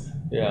wheels.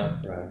 Yeah.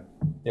 Right.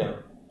 Yeah.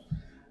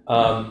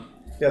 I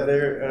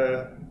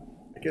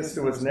guess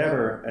there was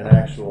never an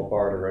actual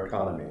barter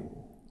economy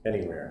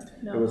anywhere.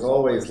 No. It was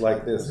always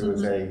like this. It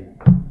was a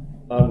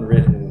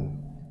unwritten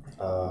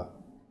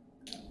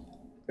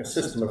a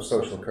system of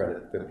social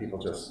credit that people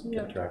just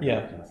kept track of.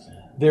 Yeah.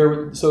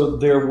 There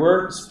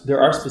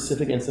are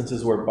specific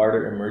instances where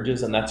barter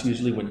emerges, and that's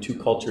usually when two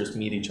cultures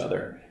meet each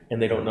other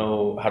and they don't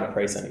know how to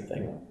price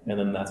anything, and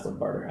then that's when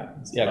barter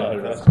happens. Yeah, go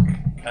ahead. That's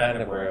kind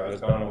of where I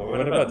was going.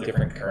 What about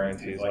different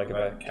currencies? Like if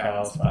a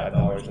cow's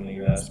 $5 in the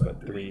U.S.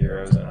 but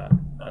 €3 in I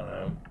don't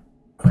know,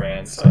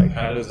 France. Like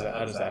how does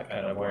that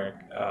kind of work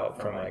out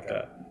from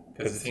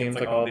because it seems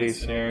like all these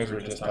scenarios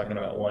we're just talking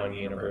about one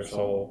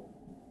universal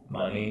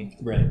money.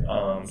 Right.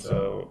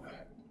 So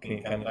can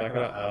you kind of talk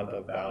about how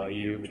the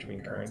value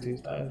between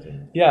currencies ties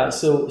in? Yeah,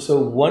 so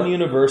one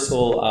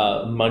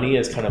universal money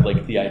is kind of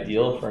like the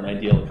ideal for an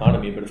ideal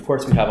economy, but of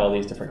course we have all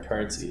these different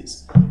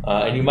currencies.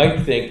 And you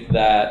might think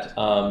that,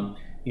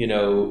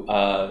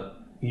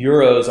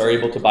 euros are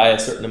able to buy a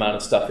certain amount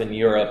of stuff in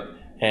Europe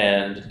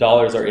and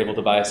dollars are able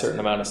to buy a certain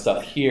amount of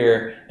stuff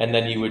here, and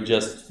then you would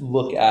just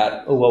look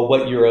at,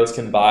 what euros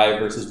can buy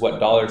versus what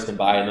dollars can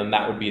buy, and then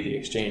that would be the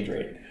exchange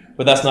rate.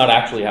 But that's not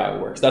actually how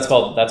it works. That's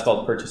called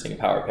purchasing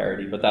power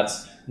parity. But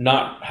that's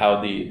not how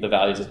the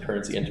values of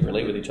currency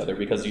interrelate with each other,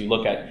 because you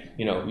look at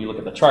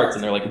the charts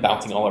and they're like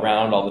bouncing all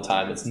around all the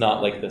time. It's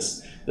not like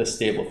this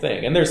stable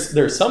thing. And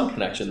there's some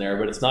connection there,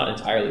 but it's not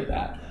entirely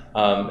that.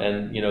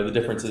 And the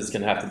differences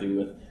can have to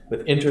do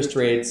with interest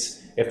rates.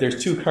 If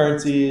there's two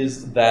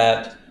currencies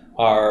that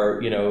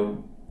are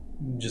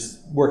just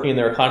working in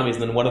their economies,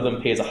 and then one of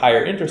them pays a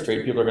higher interest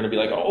rate, people are going to be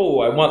like, oh,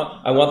 I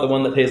want the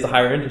one that pays the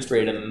higher interest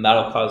rate, and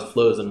that'll cause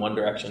flows in one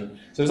direction.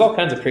 So there's all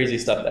kinds of crazy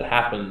stuff that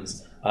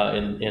happens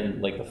in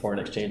like the foreign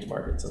exchange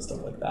markets and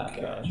stuff like that.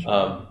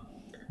 Gotcha.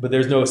 But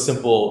there's no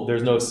simple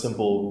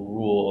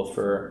rule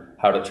for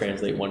how to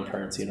translate one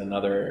currency in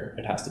another.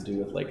 It has to do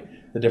with like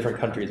the different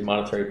countries'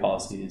 monetary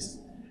policies,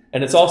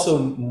 and it's also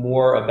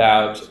more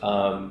about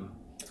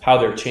how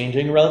they're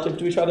changing relative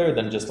to each other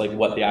than just like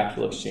what the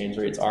actual exchange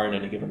rates are in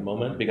any given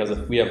moment. Because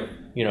if we have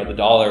the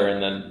dollar,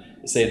 and then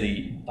say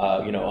the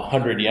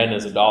 100 yen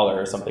is a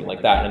dollar or something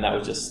like that, and that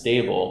was just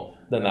stable,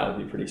 then that would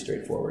be pretty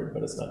straightforward.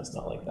 But it's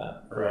not like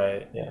that.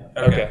 Right. Yeah.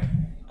 Okay.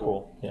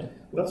 Cool. Yeah.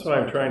 That's why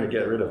I'm trying to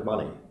get rid of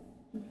money.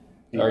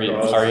 Are you?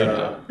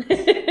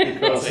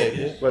 Because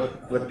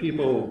what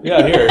people...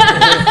 Yeah, here.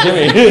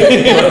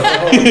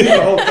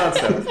 the whole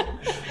concept.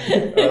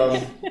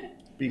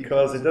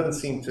 Because it doesn't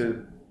seem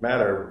to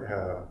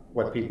matter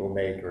what people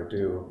make or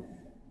do.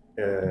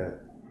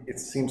 It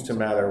seems to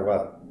matter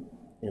what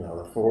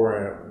the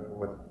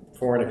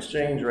foreign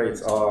exchange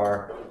rates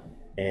are,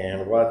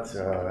 and what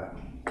the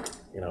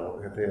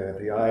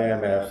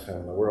IMF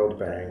and the World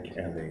Bank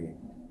and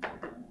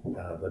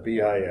the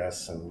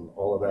BIS and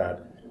all of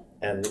that.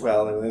 And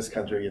well, in this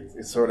country,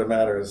 it sort of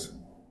matters.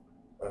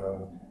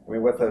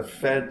 What the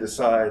Fed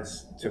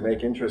decides to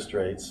make interest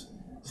rates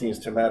seems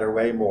to matter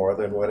way more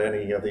than what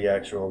any of the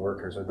actual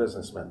workers or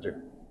businessmen do.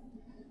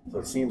 So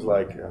it seems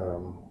like,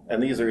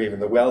 and these are even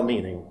the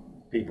well-meaning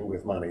people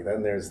with money.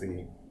 Then there's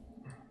the,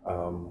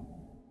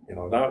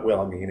 not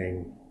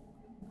well-meaning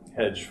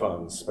hedge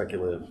funds,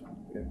 speculative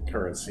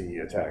currency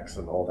attacks,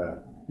 and all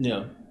that.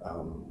 Yeah.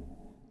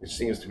 Which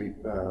seem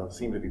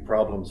to be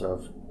problems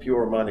of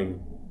pure money,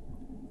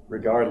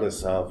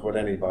 regardless of what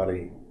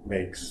anybody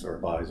makes or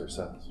buys or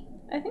sells.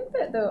 I think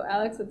that, though,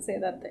 Alex would say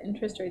that the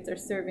interest rates are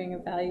serving a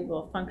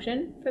valuable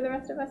function for the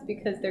rest of us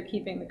because they're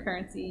keeping the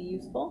currency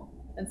useful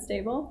and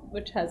stable,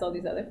 which has all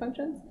these other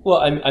functions. Well,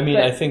 I mean,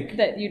 But I think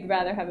that you'd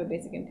rather have a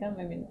basic income.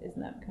 I mean, isn't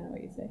that kind of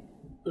what you say?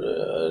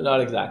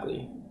 not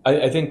exactly.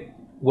 I think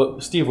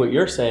what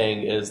you're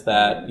saying is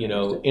that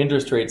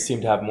interest rates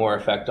seem to have more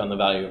effect on the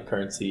value of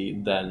currency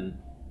than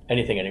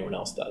anything anyone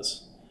else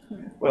does.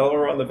 Well,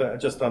 or on the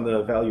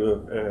value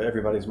of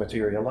everybody's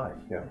material life.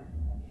 Yeah.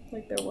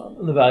 Like they're well.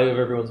 The value of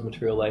everyone's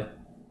material life.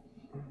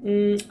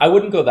 I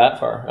wouldn't go that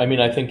far. I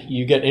mean, I think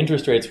you get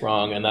interest rates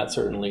wrong, and that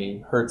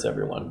certainly hurts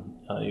everyone.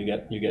 You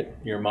get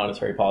your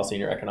monetary policy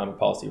and your economic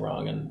policy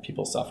wrong, and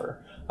people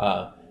suffer.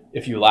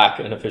 If you lack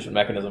an efficient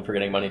mechanism for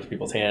getting money to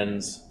people's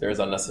hands, there's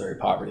unnecessary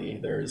poverty,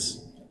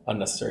 there's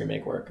unnecessary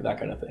make work, that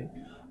kind of thing.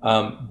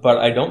 But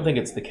I don't think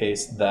it's the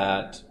case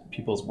that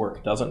people's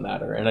work doesn't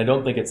matter, and I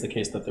don't think it's the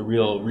case that the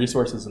real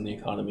resources in the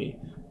economy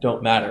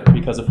don't matter,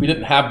 because if we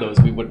didn't have those,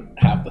 we wouldn't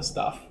have the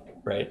stuff,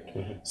 right?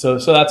 Mm-hmm. So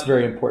that's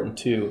very important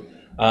too.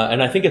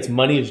 And I think it's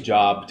money's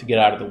job to get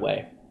out of the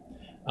way.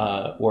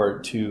 or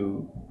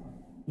to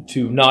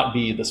not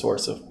be the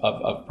source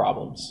of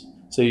problems.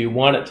 So you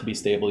want it to be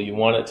stable. You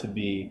want it to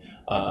be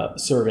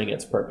serving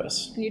its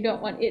purpose. And you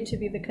don't want it to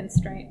be the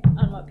constraint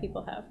on what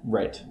people have.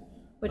 Right.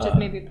 Which is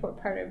maybe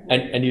part of...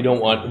 And you don't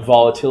want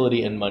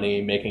volatility in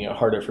money making it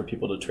harder for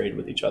people to trade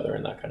with each other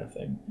and that kind of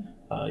thing.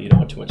 You don't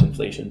want too much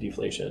inflation,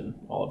 deflation,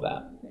 all of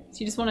that. So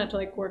you just want it to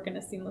like work in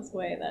a seamless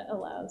way that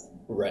allows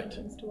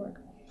things to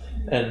work.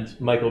 And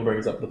Michael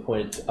brings up the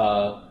point,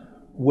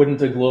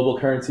 wouldn't a global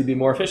currency be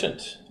more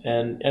efficient?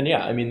 And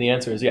yeah, I mean, the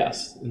answer is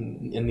yes.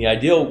 In the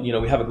ideal,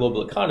 we have a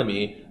global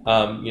economy,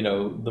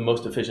 the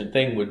most efficient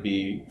thing would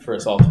be for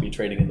us all to be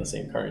trading in the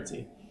same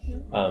currency.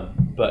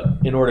 But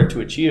in order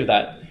to achieve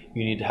that,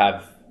 you need to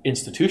have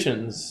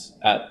institutions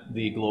at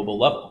the global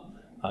level,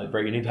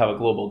 right? You need to have a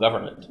global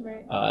government.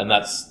 Right. And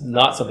that's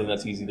not something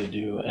that's easy to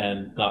do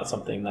and not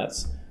something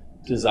that's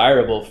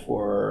desirable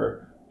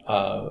for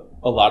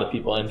a lot of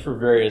people and for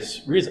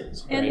various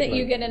reasons. And right? that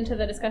you get into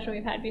the discussion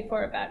we've had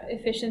before about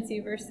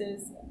efficiency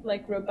versus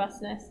like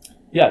robustness.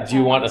 Yeah. Do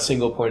you want a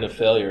single point of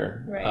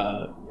failure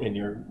in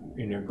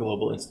your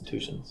global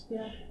institutions?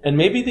 Yeah. And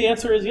maybe the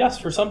answer is yes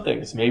for some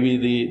things. Maybe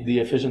the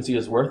efficiency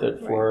is worth it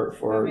for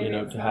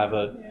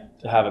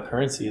to have a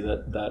currency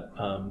that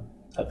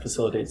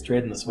facilitates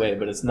trade in this way.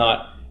 But it's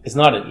not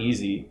an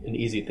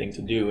easy thing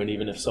to do. And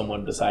even if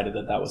someone decided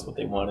that was what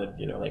they wanted,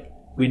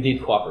 we'd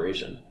need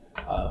cooperation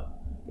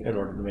in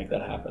order to make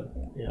that happen.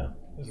 Yeah.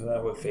 Isn't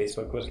that what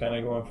Facebook was kind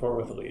of going for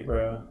with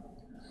Libra?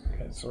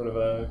 Sort of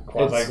a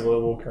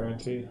quasi-global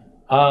currency?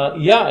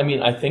 Yeah, I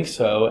mean, I think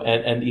so.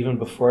 And even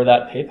before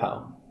that,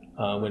 PayPal.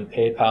 When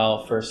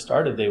PayPal first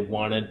started, they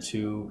wanted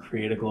to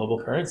create a global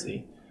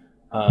currency.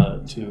 They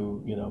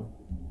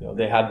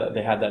had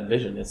that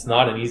vision. It's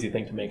not an easy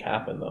thing to make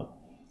happen, though.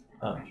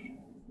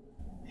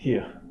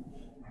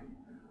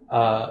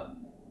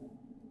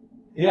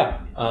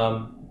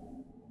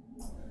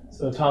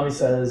 So Tommy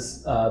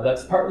says,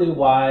 that's partly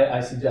why I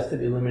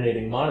suggested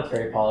eliminating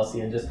monetary policy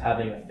and just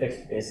having a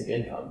fixed basic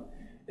income.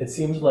 It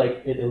seems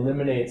like it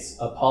eliminates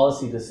a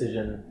policy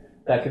decision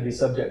that could be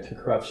subject to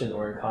corruption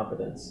or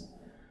incompetence.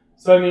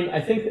 So I mean,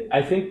 I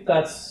think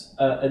that's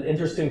an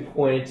interesting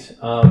point.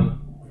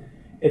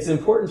 It's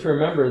important to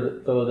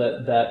remember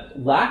that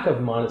lack of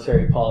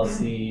monetary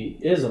policy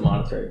is a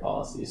monetary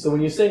policy. So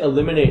when you say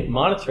eliminate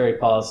monetary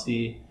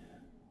policy,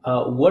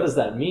 what does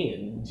that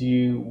mean?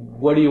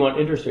 What do you want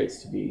interest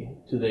rates to be?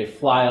 Do they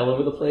fly all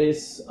over the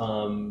place?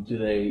 Do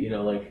they,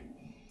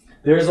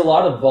 there's a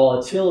lot of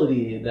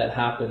volatility that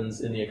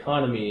happens in the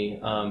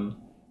economy.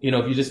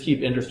 If you just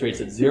keep interest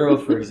rates at zero,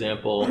 for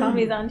example.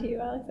 Tommy's on to you,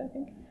 Alex, I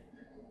think.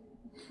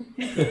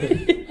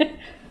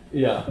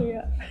 Yeah.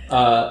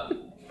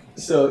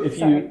 So if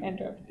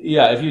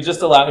you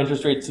just allow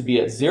interest rates to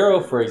be at zero,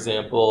 for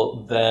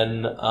example,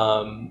 then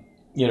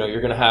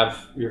you're going to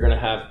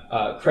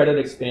have credit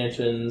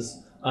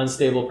expansions,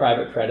 unstable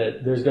private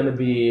credit. There's going to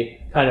be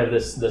kind of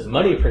this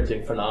money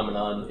printing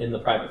phenomenon in the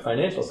private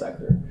financial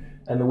sector.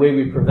 And the way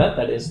we prevent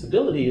that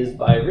instability is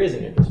by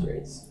raising interest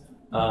rates.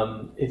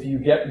 If you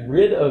get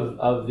rid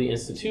of the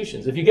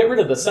institutions, if you get rid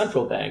of the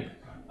central bank,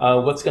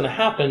 what's going to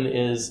happen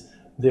is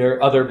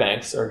other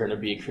banks are going to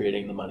be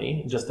creating the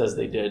money, just as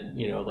they did,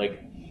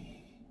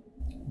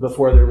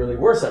 before there really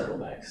were central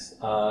banks.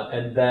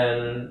 And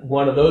then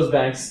one of those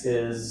banks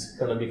is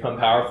going to become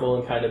powerful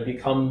and kind of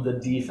become the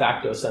de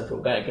facto central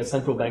bank. A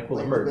central bank will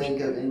emerge. Like the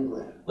Bank of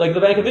England. Like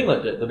the Bank of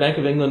England did. The Bank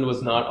of England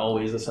was not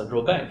always a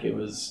central bank. It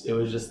was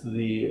just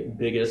the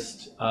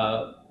biggest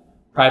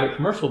private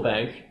commercial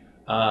bank,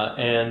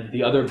 and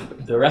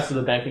the rest of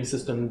the banking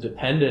system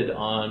depended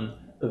on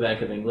the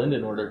Bank of England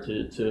in order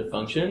to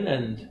function,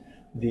 and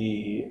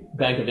the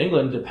Bank of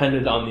England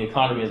depended on the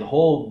economy as a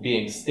whole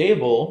being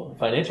stable,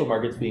 financial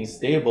markets being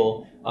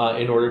stable,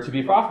 in order to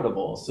be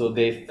profitable. So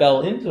they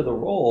fell into the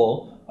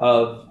role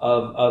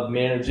of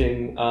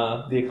managing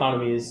the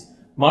economy's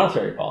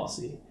monetary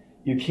policy.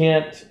 You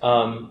can't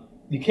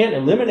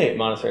eliminate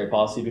monetary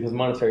policy because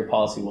monetary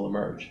policy will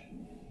emerge,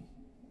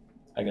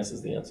 I guess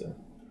is the answer.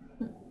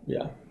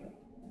 Yeah.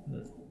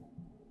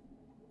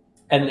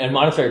 And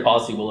monetary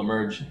policy will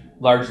emerge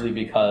largely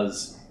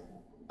because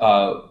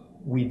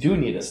we do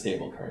need a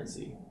stable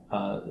currency.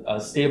 A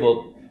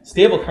stable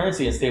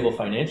currency and stable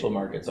financial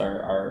markets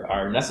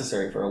are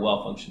necessary for a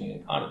well-functioning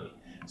economy.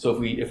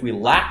 So if we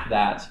lack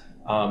that,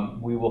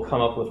 we will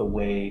come up with a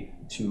way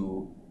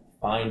to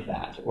find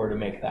that or to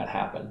make that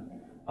happen.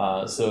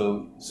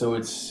 So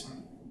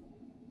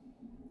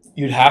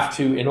you'd have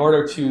to, in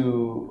order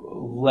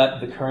to let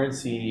the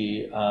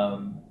currency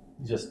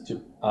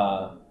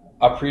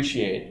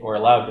appreciate or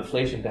allow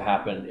deflation to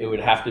happen, it would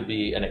have to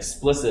be an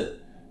explicit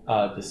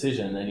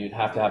decision, and you'd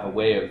have to have a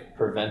way of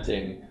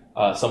preventing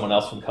someone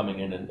else from coming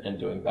in and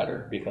doing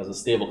better, because a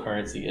stable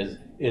currency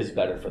is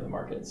better for the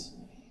markets.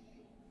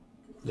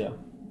 Yeah.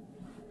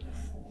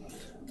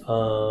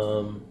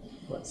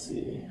 Let's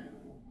see.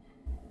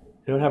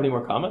 Anyone have any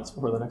more comments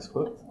before the next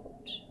quote?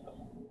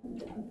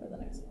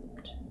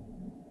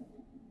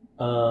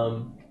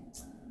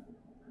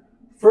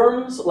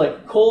 Firms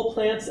like coal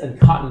plants and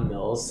cotton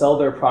mills sell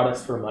their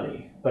products for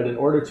money. but in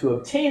order to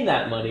obtain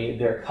that money,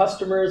 their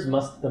customers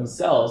must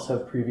themselves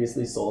have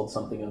previously sold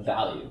something of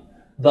value.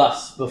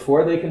 Thus,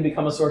 before they can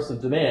become a source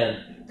of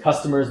demand,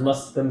 customers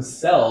must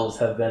themselves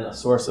have been a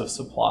source of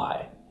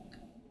supply.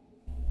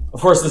 Of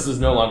course, this is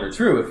no longer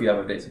true if you have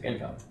a basic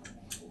income.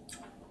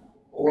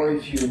 Or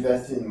if you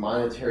invest in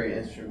monetary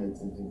instruments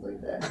and things like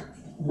that.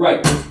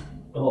 Right.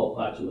 Oh,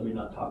 actually, let me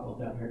not toggle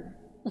down here.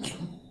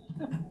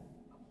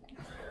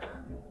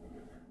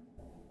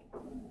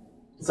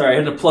 Sorry, I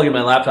had to plug in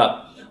my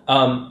laptop.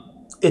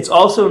 It's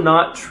also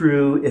not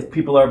true if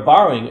people are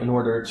borrowing in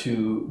order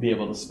to be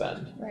able to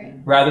spend. Right.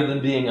 Rather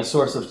than being a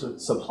source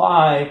of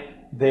supply,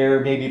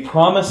 they're maybe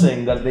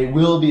promising that they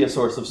will be a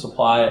source of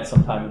supply at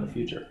some time in the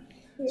future.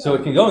 So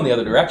it can go in the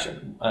other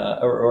direction.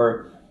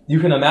 Or you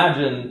can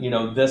imagine,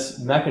 this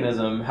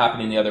mechanism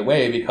happening the other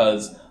way,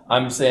 because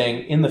I'm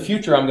saying in the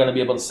future I'm going to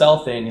be able to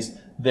sell things,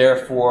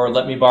 therefore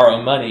let me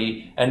borrow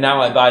money, and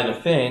now I buy the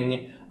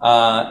thing,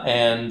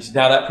 and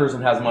now that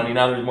person has money,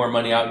 now there's more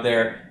money out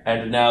there,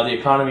 and now the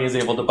economy is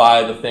able to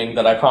buy the thing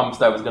that I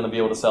promised I was going to be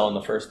able to sell in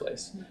the first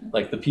place. Mm-hmm.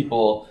 Like the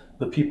people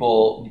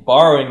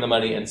borrowing the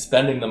money and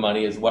spending the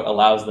money is what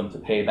allows them to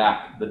pay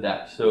back the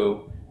debt.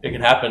 So it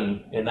can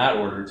happen in that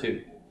order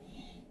too.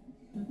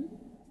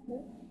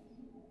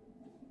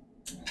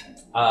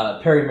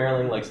 Perry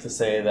Marilyn likes to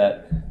say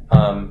that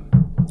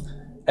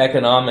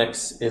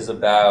economics is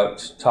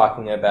about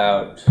talking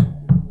about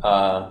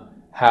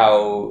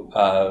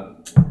how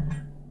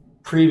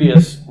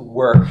previous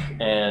work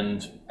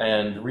and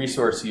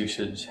resource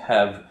usage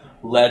have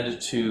led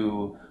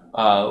to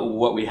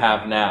what we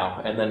have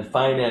now, and then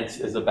finance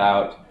is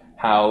about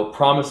how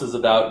promises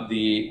about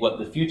what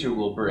the future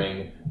will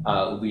bring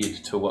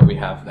lead to what we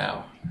have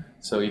now.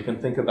 So you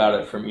can think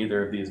about it from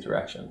either of these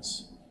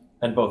directions,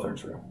 and both are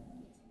true.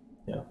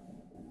 Yeah.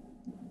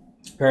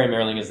 Perry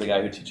Marilyn is the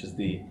guy who teaches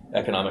the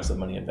Economics of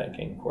Money and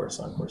Banking course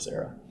on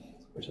Coursera,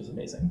 which is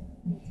amazing.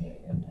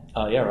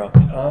 Yeah, Rob.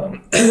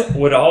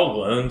 Would all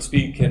loans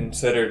be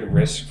considered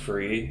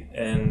risk-free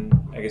in,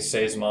 I guess,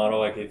 Say's model?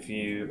 Like if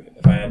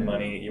I had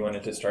money, you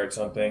wanted to start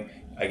something,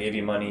 I gave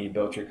you money, you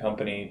built your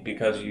company,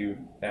 because you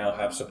now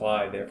have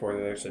supply, therefore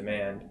there's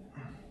demand.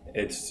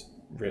 It's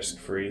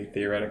risk-free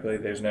theoretically.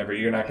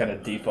 You're not going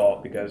to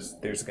default because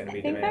there's going to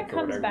be demand for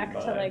whatever you buy. I think that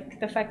comes back to like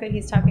the fact that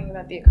he's talking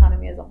about the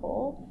economy as a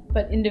whole,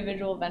 but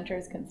individual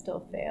ventures can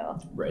still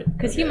fail. Right.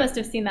 Because he must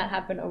have seen that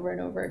happen over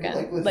and over again,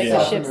 like the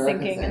the ship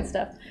sinking and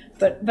stuff.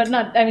 But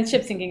not. I mean,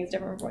 ship sinking is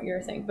different from what you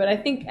were saying. But I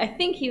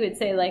think he would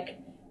say like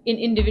in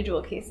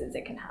individual cases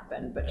it can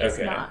happen, but just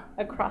not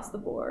across the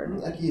board.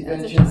 Like he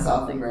mentioned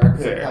South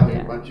America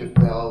having a bunch of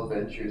failed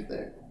ventures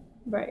there.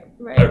 Right.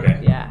 Okay.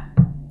 Yeah.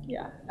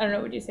 I don't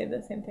know. Would you say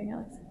the same thing,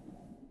 Alex?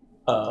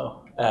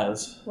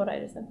 As what I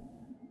just said.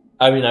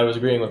 I mean, I was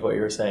agreeing with what you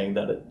were saying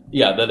that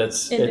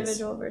it's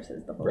individual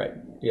versus the whole. Right.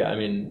 Yeah. I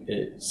mean,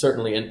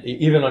 certainly,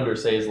 even under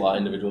Say's law,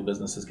 individual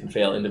businesses can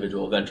fail,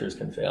 individual ventures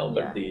can fail,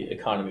 but the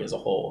economy as a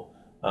whole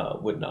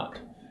would not.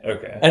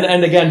 Okay.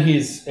 And again,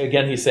 he's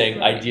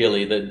saying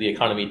ideally that the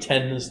economy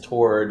tends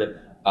toward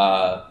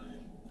a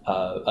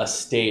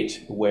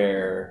state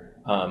where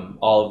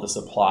all of the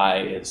supply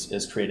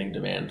is creating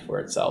demand for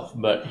itself,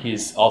 but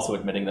he's also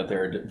admitting that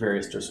there are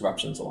various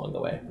disruptions along the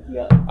way.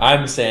 Yeah.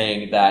 I'm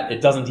saying that it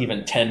doesn't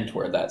even tend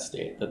toward that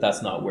state,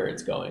 that's not where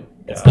it's going.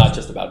 It's not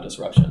just about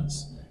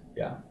disruptions.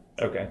 Yeah.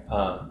 Okay.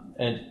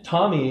 And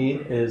Tommy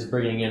is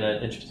bringing in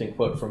an interesting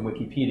quote from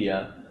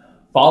Wikipedia.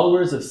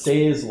 Followers of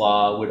Say's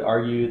law would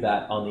argue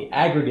that on the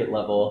aggregate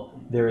level,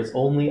 there is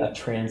only a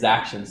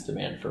transactions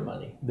demand for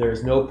money. There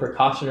is no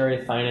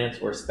precautionary finance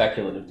or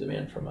speculative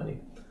demand for money.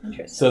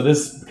 So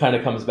this kind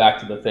of comes back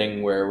to the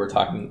thing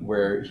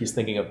where he's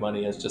thinking of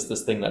money as just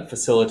this thing that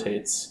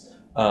facilitates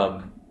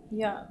the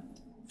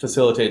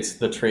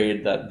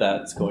trade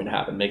that's going to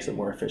happen, makes it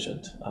more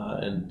efficient,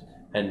 and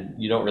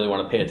you don't really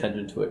want to pay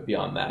attention to it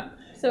beyond that.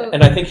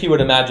 And I think he would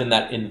imagine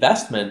that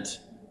investment,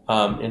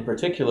 in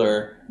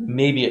particular,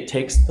 maybe it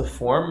takes the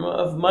form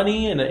of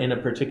money in a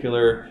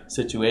particular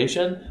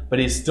situation, but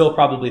he's still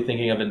probably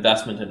thinking of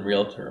investment in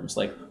real terms.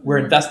 Like we're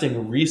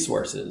investing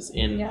resources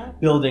in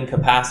building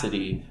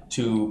capacity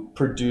to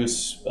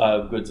produce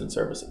goods and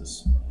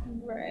services.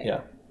 Right.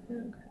 Yeah.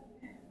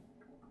 Okay.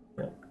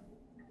 Yeah.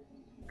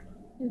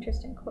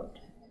 Interesting quote.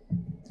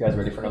 You guys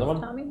ready for another one?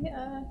 Tommy?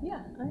 Yeah,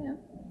 I am.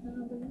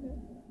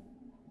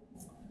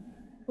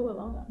 Ooh, a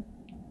long one.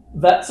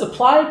 That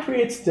supply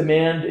creates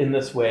demand in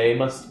this way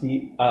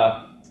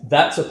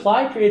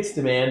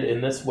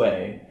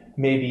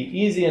may be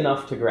easy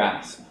enough to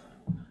grasp.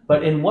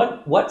 But in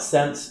what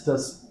sense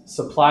does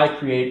supply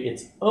create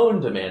its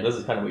own demand? This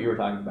is kind of what you were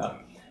talking about.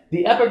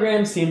 The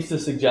epigram seems to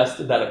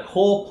suggest that a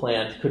coal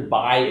plant could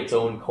buy its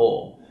own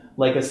coal,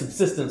 like a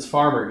subsistence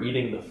farmer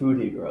eating the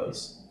food he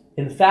grows.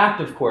 In fact,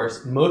 of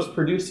course, most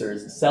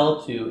producers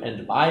sell to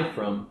and buy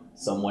from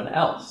someone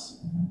else.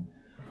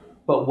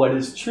 But what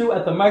is true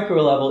at the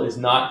micro level is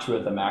not true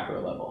at the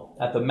macro level.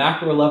 At the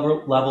macro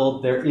level,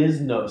 there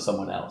is no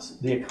someone else.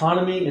 The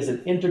economy is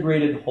an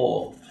integrated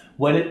whole.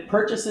 What it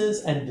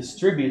purchases and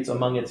distributes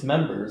among its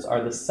members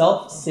are the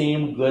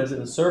self-same goods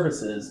and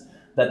services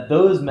that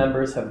those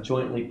members have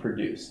jointly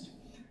produced.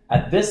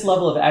 At this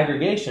level of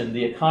aggregation,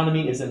 the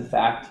economy is in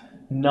fact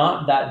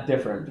not that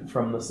different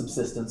from the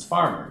subsistence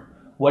farmer.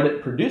 What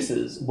it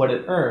produces, what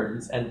it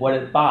earns, and what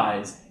it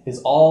buys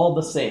is all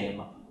the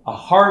same, a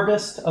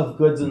harvest of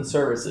goods and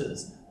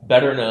services,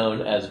 better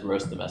known as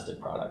gross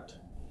domestic product.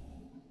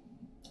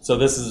 So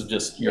this is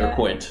just your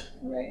point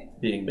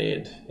being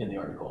made in the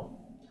article.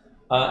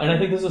 And I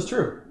think this is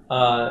true.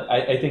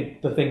 I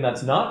think the thing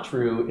that's not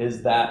true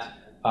is that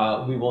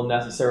we will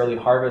necessarily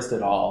harvest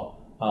it all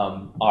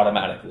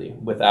automatically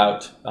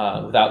without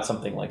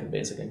something like a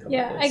basic income.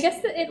 Yeah, I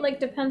guess that it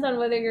depends on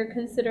whether you're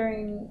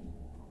considering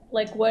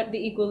what the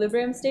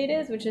equilibrium state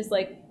is, which is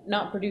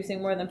not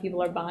producing more than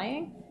people are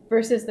buying,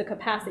 versus the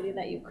capacity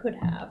that you could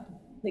have.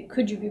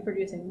 Could you be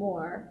producing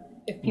more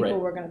if people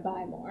were going to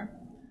buy more?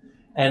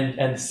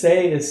 And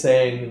Say is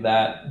saying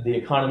that the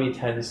economy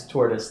tends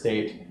toward a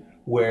state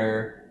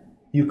where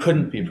you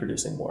couldn't be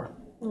producing more.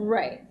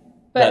 Right.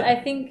 But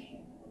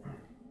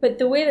but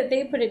the way that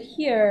they put it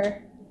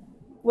here,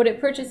 what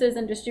it purchases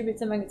and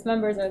distributes among its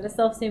members are the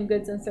self-same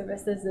goods and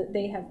services that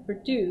they have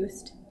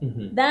produced.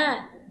 Mm-hmm.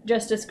 That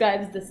just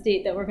describes the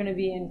state that we're going to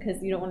be in,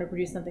 because you don't want to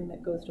produce something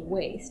that goes to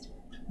waste.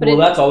 But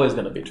that's always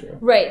going to be true.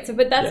 Right.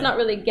 But that's not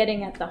really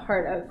getting at the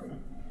heart of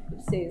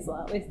Say's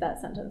law. At least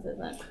that sentence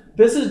isn't.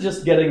 This is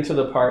just getting to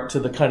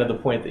the kind of the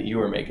point that you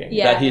were making.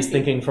 Yeah. That he's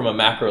thinking from a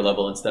macro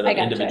level instead of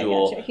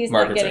individual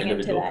markets or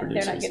individual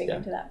producers. They're not getting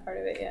into that part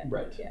of it yet.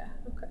 Right. Yeah.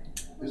 Okay.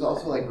 There's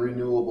also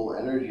renewable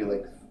energy,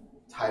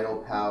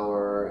 tidal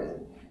power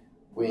and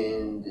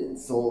wind and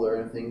solar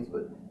and things,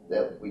 but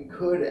that we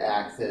could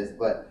access,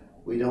 but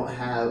we don't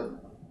have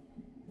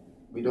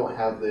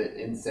the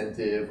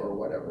incentive or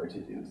whatever to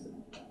do so.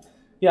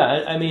 Yeah,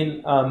 I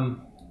mean,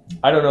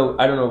 I don't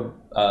know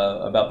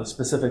about the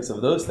specifics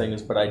of those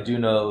things, but I do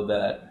know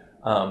that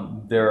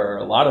there are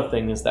a lot of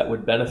things that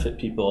would benefit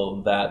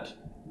people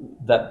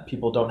that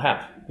people don't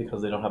have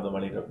because they don't have the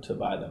money to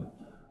buy them,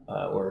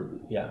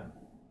 Yeah,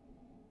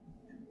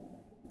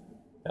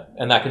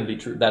 and that can be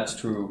true. That's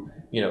true,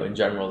 in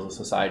general as a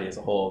society as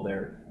a whole.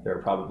 There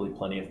are probably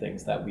plenty of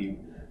things that we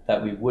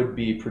would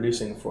be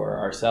producing for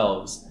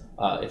ourselves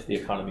if the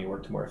economy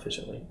worked more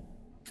efficiently.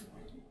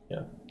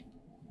 Yeah.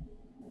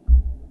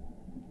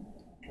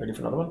 Ready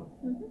for another one?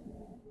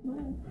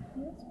 Mm-hmm.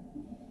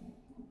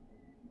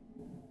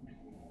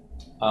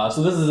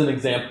 So this is an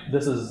example.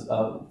 This is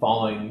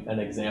following an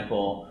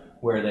example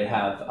where they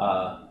have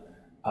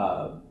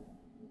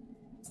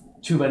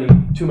too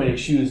many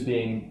shoes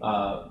being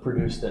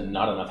produced and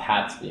not enough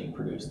hats being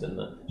produced, and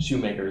the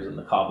shoemakers and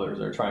the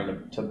cobblers are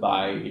trying to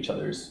buy each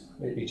other's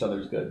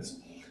goods.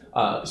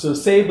 So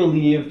Say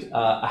believed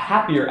a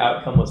happier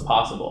outcome was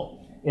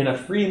possible. In a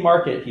free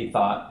market, he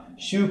thought,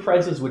 shoe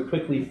prices would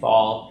quickly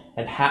fall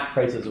and hat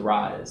prices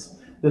rise.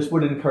 This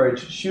would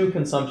encourage shoe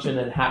consumption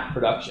and hat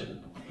production,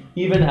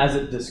 even as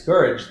it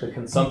discouraged the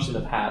consumption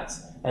of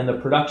hats and the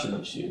production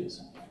of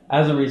shoes.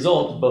 As a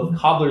result, both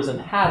cobblers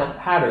and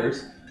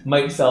hatters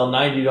might sell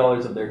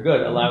 $90 of their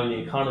good, allowing the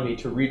economy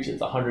to reach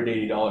its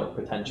 $180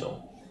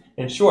 potential.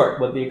 In short,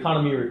 what the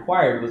economy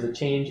required was a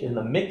change in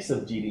the mix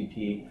of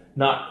GDP,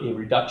 not a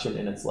reduction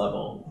in its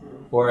level.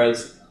 Or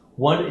as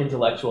one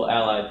intellectual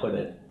ally put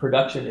it,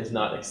 production is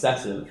not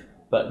excessive,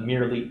 but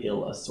merely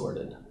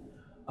ill-assorted.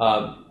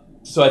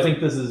 So I think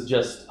this is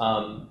just,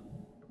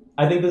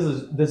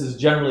 this is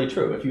generally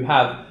true. If you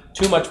have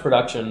too much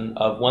production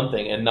of one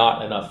thing and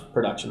not enough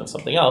production of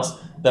something else,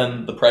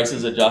 then the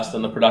prices adjust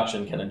and the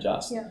production can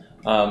adjust. Yeah.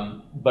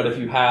 But if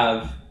you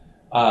have,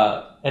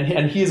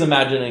 and he's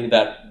imagining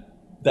that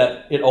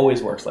it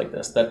always works like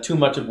this, that too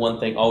much of one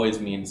thing always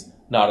means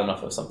not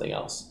enough of something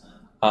else.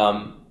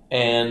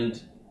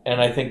 And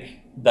I think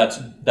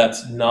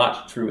that's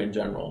not true in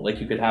general.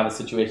 You could have a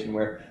situation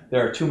where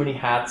there are too many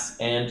hats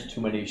and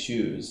too many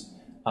shoes,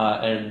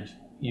 and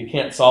you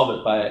can't solve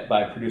it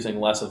by producing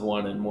less of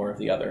one and more of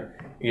the other.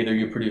 Either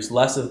you produce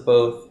less of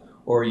both,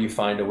 or you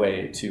find a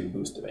way to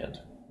boost demand.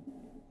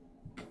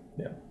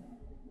 Yeah.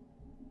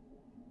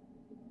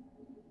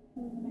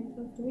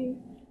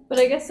 But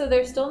I guess so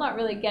they're still not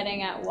really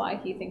getting at why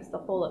he thinks the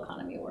whole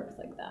economy works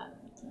like that.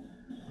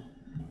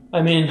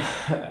 I mean,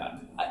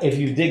 if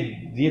you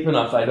dig deep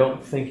enough, I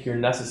don't think you're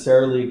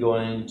necessarily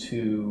going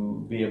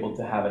to be able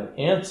to have an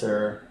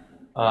answer.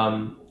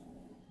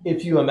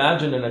 If you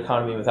imagine an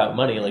economy without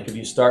money, if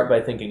you start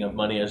by thinking of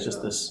money as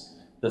just this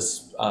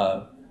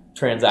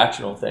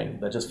transactional thing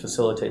that just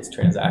facilitates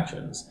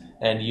transactions,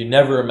 and you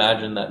never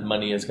imagine that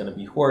money is going to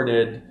be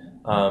hoarded.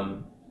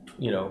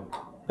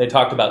 They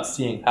talked about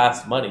seeing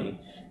past money.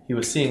 He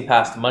was seeing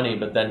past money,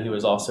 but then he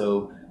was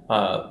also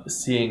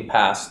seeing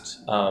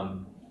past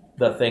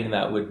the thing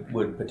that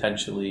would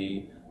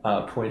potentially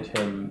point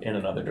him in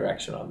another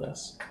direction on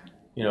this.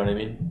 You know what I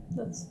mean?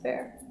 That's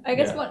fair. I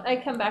guess when I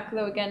come back,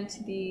 though, again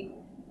to the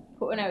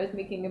point when I was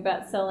making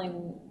about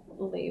selling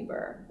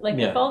labor.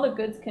 If all the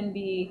goods can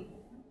be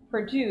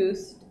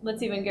produced,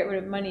 let's even get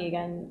rid of money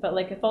again, but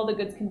if all the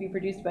goods can be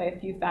produced by a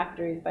few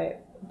factories, by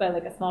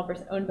a small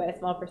person, owned by a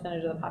small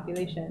percentage of the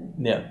population,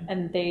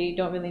 and they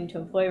don't really need to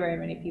employ very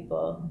many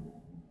people,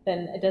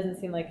 then it doesn't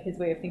seem like his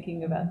way of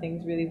thinking about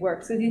things really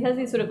works. So he has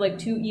these sort of like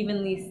two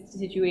evenly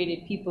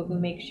situated people who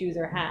make shoes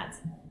or hats,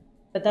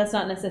 but that's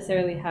not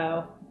necessarily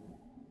how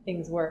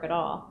things work at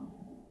all.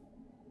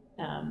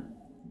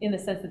 In the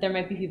sense that there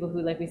might be people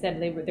who, like we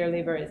said, their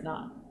labor is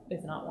not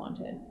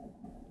wanted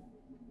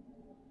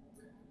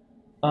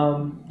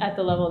at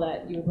the level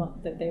that you would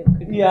want that they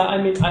could. Yeah,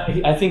 I mean,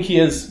 I think he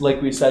is,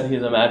 like we said,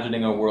 he's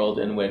imagining a world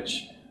in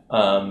which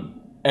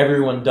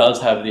everyone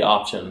does have the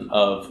option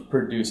of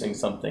producing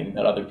something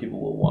that other people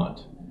will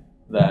want.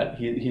 That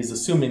he's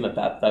assuming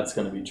that's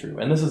going to be true,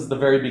 and this is the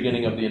very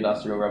beginning of the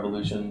Industrial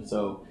Revolution.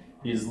 So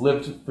he's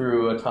lived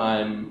through a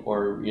time,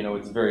 or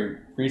it's very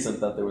recent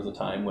that there was a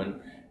time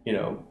when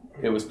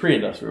it was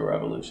pre-Industrial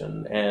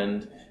Revolution,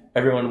 and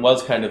everyone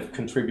was kind of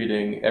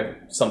contributing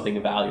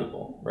something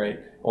valuable, right?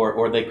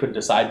 Or they could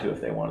decide to if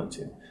they wanted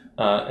to.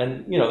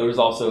 And there was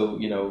also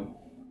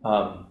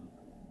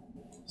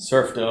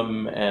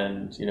serfdom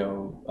and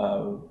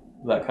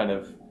that kind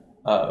of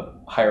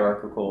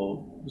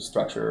hierarchical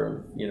structure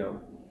of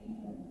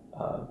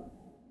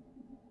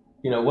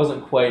it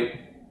wasn't quite.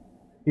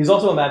 He's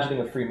also imagining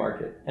a free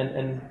market,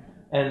 and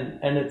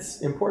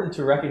it's important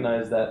to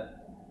recognize that.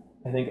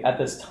 I think at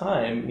this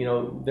time,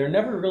 there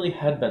never really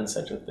had been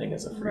such a thing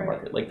as a free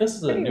market. Like, this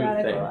is a new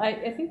radical thing.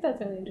 I think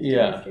that's really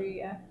interesting history,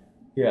 yeah.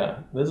 Yeah,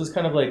 this is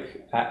kind of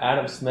like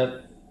Adam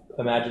Smith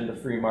imagined a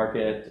free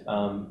market,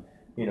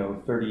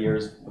 30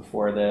 years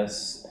before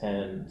this,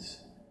 and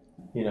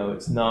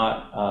it's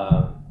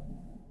not.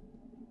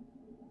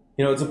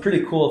 It's a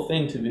pretty cool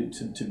thing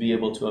to be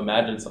able to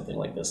imagine something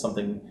like this,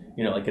 something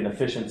like an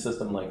efficient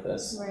system like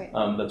this, right.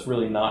 That's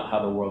really not how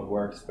the world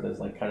works, but is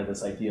like kind of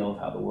this ideal of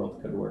how the world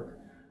could work.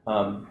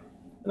 And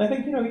I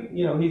think he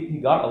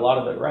got a lot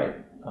of it right.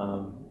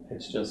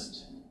 It's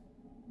just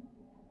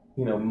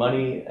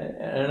money,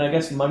 and I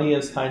guess money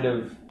is kind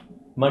of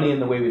money in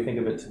the way we think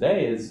of it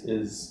today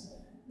is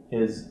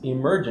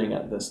emerging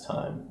at this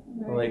time.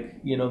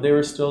 Right. Like they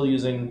were still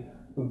using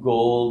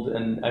gold,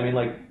 and I mean,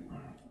 like,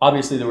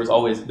 obviously there was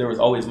always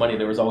money,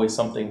 there was always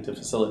something to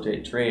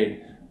facilitate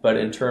trade, but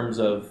in terms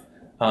of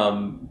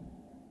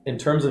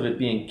it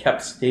being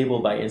kept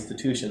stable by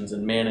institutions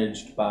and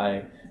managed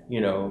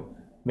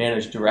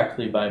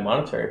directly by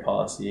monetary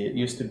policy, it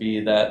used to be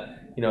that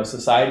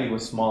society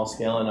was small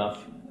scale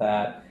enough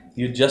that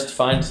you'd just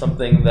find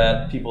something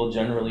that people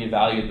generally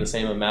valued the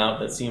same amount,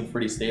 that seemed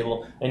pretty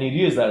stable, and you'd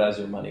use that as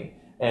your money.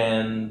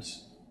 And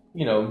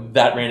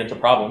that ran into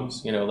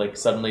problems. Like,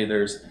 suddenly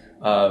there's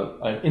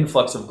an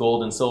influx of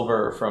gold and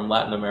silver from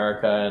Latin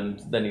America,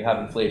 and then you have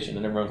inflation,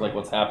 and everyone's like,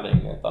 what's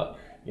happening? I thought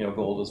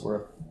gold was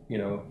worth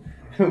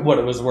what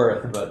it was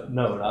worth, but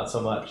no, not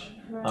so much.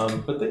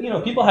 Right. But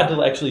people had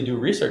to actually do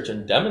research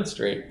and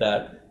demonstrate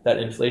that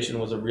inflation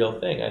was a real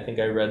thing. I think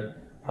I read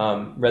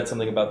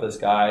something about this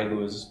guy who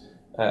was,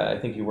 I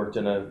think he worked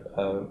in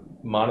a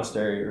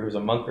monastery, or he was a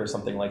monk or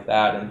something like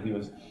that, and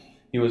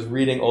he was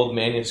reading old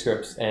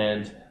manuscripts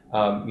and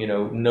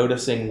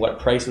noticing what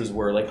prices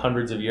were like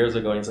hundreds of years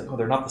ago, and he's like, oh,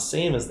 they're not the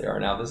same as they are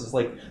now. This is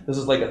like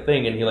a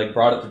thing, and he like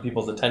brought it to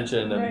people's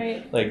attention, and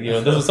right. like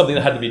this was something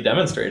that had to be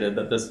demonstrated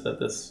that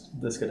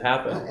this could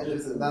happen. And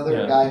there's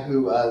another guy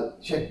who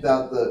checked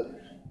out the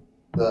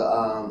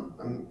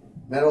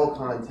metal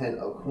content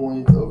of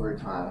coins over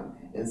time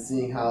and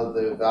seeing how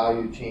the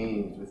value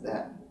changed with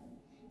that.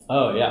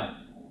 Oh yeah,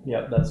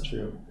 that's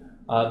true.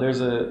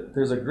 There's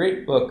a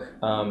great book.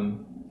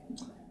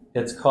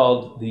 It's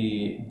called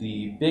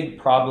The Big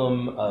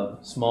Problem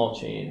of Small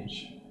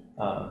Change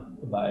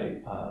by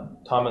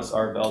Thomas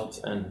R.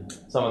 Belt and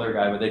some other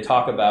guy, but they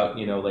talk about,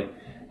 like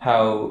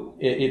how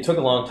it took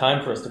a long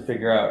time for us to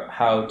figure out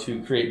how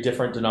to create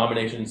different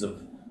denominations of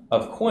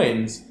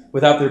coins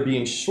without there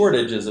being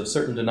shortages of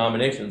certain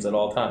denominations at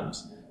all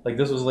times. Like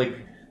this was like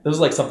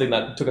something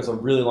that took us a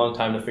really long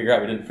time to figure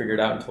out. We didn't figure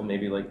it out until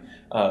maybe like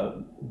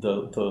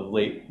the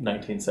late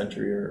 19th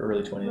century or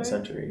early 20th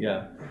century.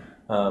 Yeah.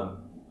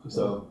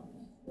 So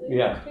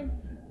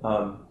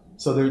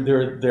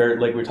there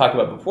like we talked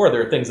about before,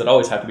 there are things that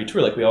always have to be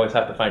true. Like we always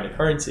have to find a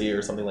currency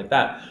or something like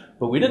that.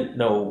 But we didn't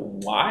know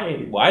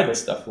why this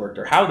stuff worked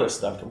or how this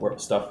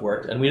stuff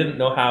worked, and we didn't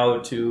know how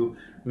to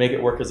make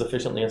it work as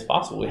efficiently as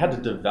possible. We had to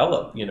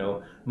develop,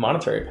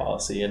 monetary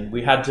policy, and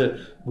we had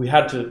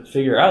to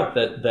figure out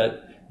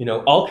that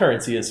all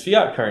currency is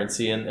fiat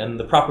currency, and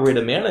the proper way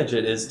to manage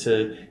it is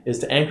to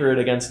anchor it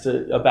against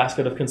a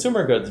basket of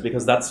consumer goods,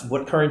 because that's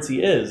what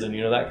currency is, and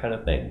that kind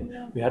of thing.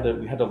 Yeah. We had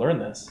to learn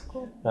this.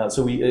 Cool.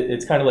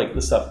 It's kind of like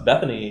the stuff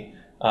Bethany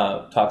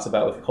talks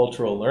about with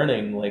cultural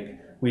learning. Like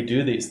we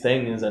do these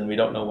things and we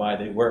don't know why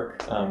they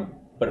work,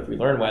 but if we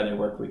learn why they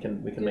work, we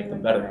can make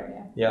them better.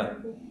 Yeah.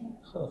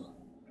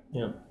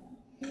 Yeah.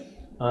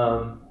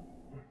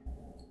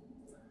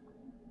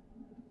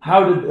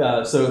 How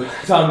did so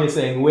Tommy is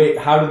saying, wait,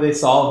 how do they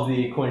solve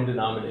the coin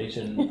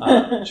denomination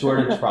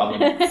shortage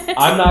problem?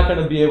 I'm not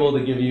going to be able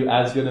to give you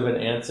as good of an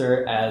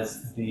answer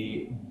as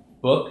the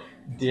book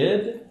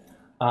did,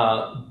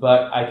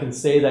 but I can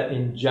say that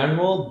in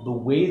general, the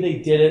way they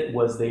did it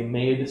was they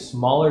made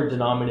smaller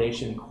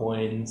denomination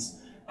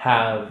coins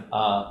have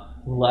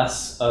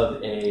less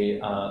of the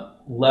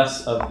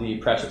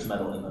precious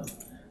metal in them.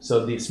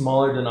 So the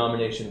smaller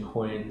denomination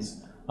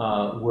coins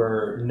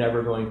were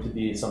never going to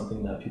be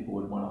something that people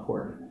would want to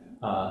hoard.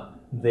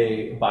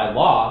 They, by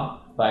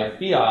law, by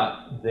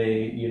fiat,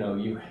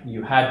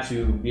 you had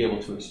to be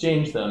able to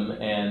exchange them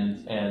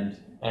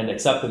and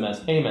accept them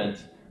as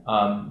payment.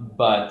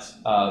 But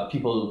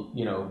people,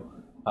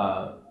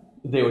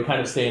 they would kind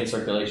of stay in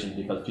circulation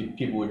because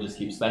people would just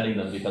keep spending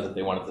them, because if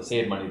they wanted to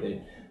save money,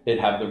 they'd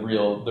have the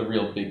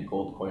real big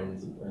gold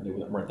coins, or they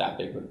weren't that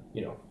big, but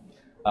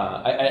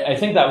I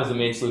think that was the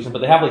main solution.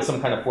 But they have like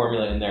some kind of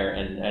formula in there,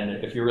 and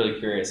if you're really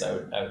curious, I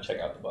would check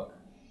out the book.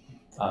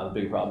 The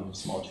Big Problem of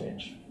Small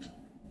Change.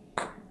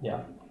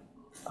 Yeah.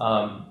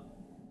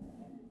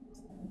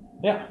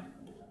 Yeah.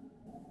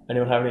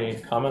 Anyone have any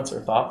comments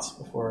or thoughts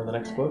before the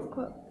next quote?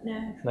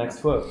 Next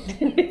quote.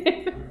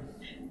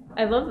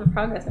 I love the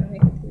progress I'm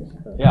making through this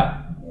quote.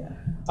 Yeah.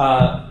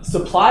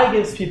 Supply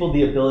gives people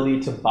the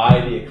ability to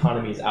buy the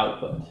economy's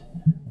output,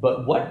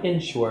 but what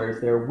ensures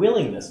their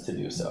willingness to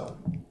do so?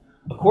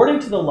 According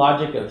to the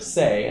logic of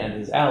Say and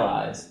his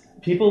allies,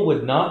 people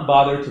would not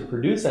bother to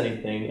produce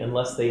anything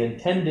unless they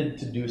intended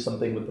to do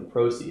something with the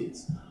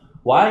proceeds.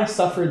 Why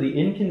suffer the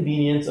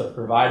inconvenience of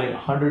providing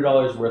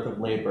 $100 worth of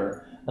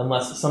labor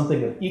unless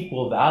something of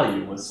equal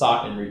value was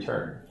sought in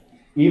return?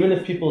 Even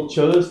if people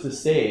chose to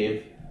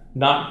save,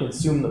 not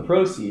consume the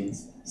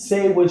proceeds,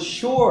 Say was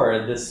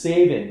sure the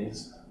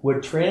savings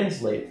would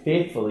translate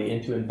faithfully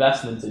into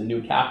investments in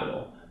new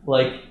capital,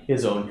 like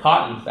his own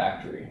cotton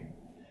factory.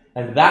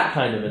 And that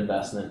kind of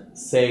investment,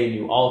 Say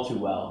knew all too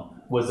well,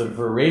 was a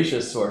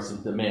voracious source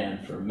of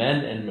demand for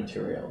men and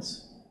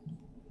materials.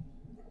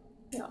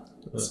 Yeah.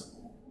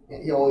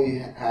 He only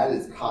had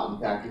his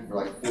cotton factory for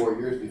like 4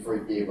 years before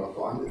he gave up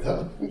on it,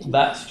 though.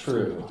 That's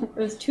true.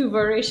 It was too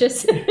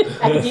voracious.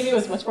 Academia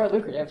was much more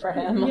lucrative for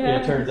him.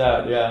 Yeah, it turns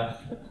out, yeah.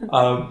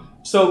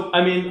 So,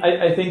 I mean,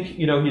 I think,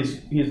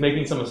 he's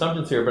making some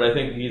assumptions here, but I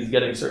think he's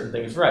getting certain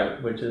things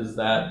right, which is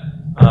that,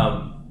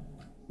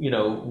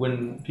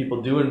 when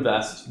people do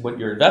invest, when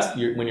you're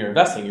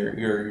investing,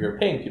 you're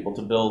paying people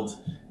to build,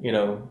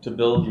 to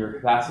build your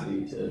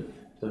capacity, to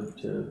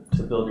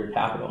build your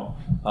capital.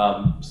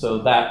 So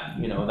that,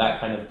 that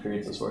kind of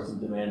creates a source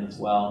of demand as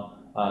well,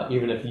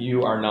 even if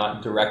you are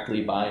not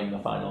directly buying the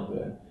final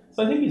good.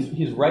 So I think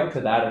he's right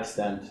to that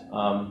extent.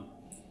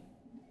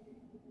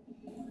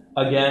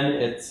 Again,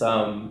 it's he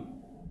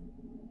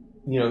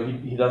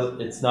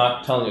doesn't. It's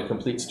not telling a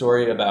complete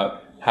story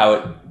about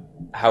how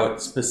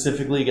it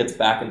specifically gets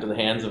back into the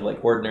hands of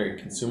like ordinary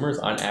consumers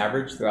on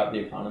average throughout the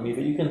economy.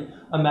 But you can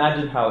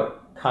imagine how it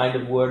kind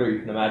of would, or you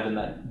can imagine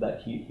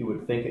that he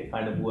would think it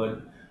kind of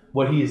would.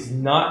 What he's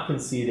not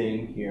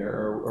conceding here,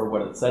 or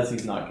what it says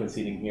he's not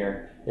conceding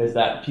here, is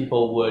that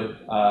people would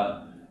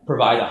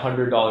provide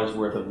 $100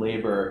 worth of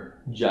labor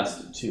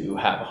just to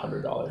have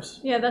 $100.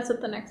 Yeah, that's what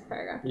the next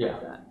paragraph talks Yeah.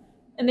 about.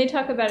 And they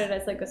talk about it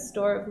as like a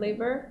store of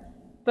labor,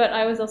 but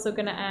I was also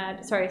going to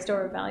add,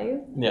 store of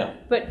value. Yeah.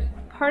 But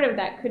part of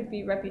that could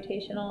be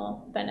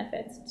reputational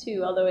benefits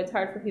too, although it's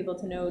hard for people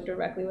to know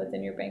directly what's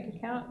in your bank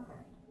account.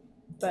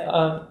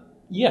 But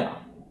yeah.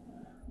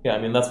 I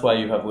mean, that's why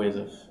you have ways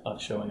of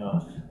showing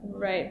off.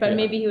 right, but Yeah.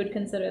 maybe he would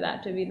consider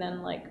that to be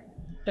then like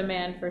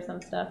demand for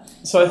some stuff.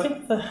 So I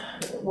think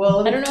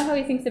I don't know how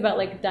he thinks about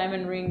like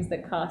diamond rings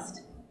that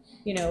cost,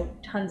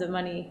 tons of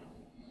money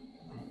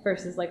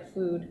versus like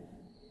food.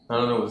 I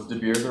don't know, was De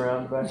Beers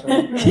around back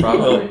then?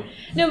 Probably.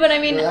 No, but I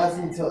mean, It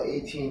wasn't until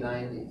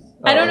 1890s.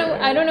 I don't know.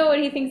 Okay. I don't know what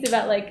he thinks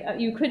about like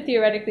you could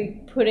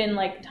theoretically put in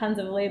like tons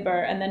of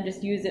labor and then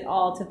just use it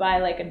all to buy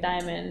like a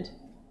diamond,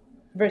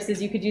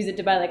 versus you could use it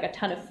to buy like a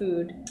ton of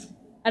food.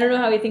 I don't know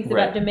how he thinks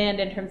Right. about demand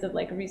in terms of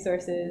like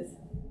resources.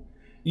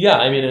 Yeah,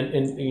 I mean,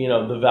 and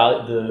the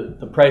value,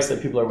 the price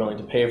that people are willing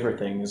to pay for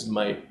things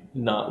might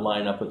not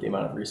line up with the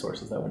amount of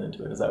resources that went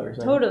into it. Is that what you're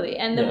saying? Totally.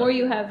 And the Yeah. more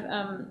you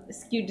have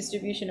skewed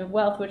distribution of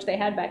wealth, which they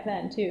had back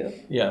then too,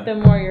 Yeah. the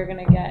more you're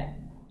gonna get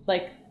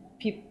like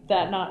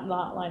that not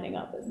lining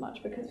up as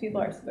much because people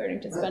are starting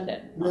to spend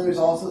it. And then there's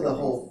also the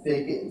whole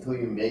fake it until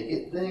you make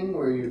it thing,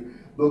 where you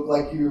look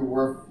like you're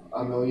worth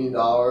 $1 million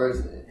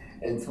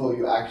until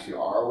you actually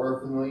are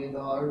worth $1 million.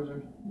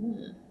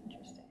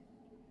 Interesting.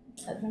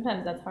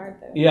 Sometimes that's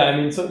hard though. Yeah, I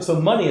mean, so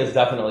money is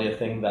definitely a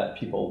thing that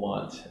people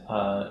want,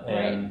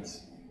 and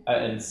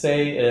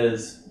Say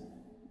is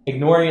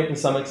ignoring it to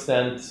some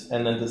extent,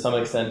 and then to some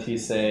extent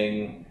he's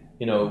saying,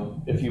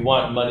 if you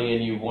want money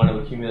and you want to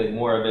accumulate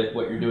more of it,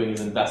 what you're doing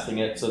is investing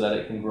it so that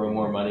it can grow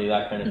more money,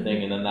 that kind of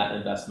thing, and then that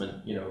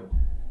investment,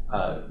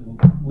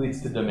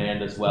 leads to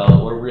demand as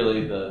well, or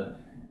really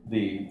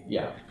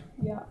Yeah.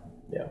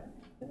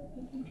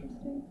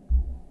 Interesting.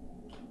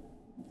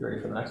 You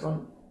ready for the next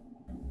one?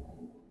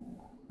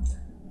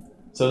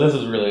 So this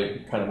is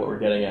really kind of what we're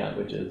getting at,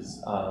 which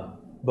is,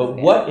 but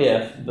what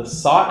if the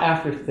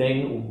sought-after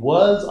thing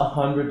was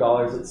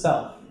 $100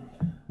 itself?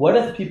 What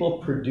if people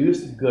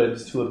produced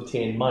goods to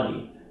obtain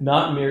money,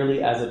 not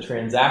merely as a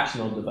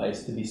transactional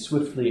device to be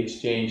swiftly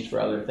exchanged for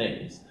other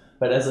things,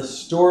 but as a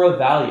store of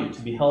value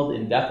to be held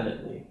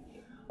indefinitely?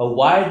 A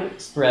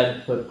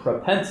widespread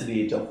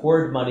propensity to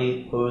hoard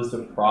money posed a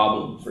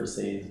problem for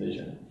Say's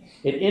vision.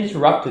 It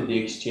interrupted the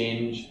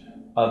exchange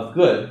of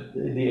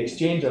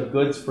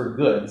goods for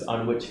goods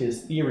on which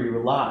his theory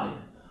relied.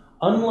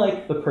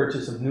 Unlike the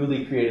purchase of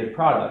newly created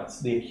products,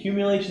 the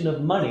accumulation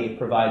of money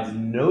provides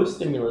no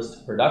stimulus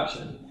to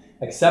production,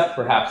 except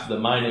perhaps the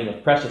mining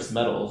of precious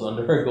metals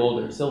under a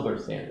gold or silver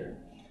standard.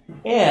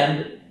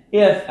 And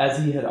if, as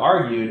he had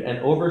argued, an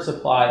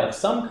oversupply of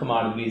some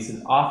commodities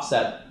is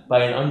offset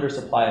by an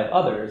undersupply of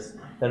others,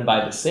 then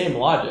by the same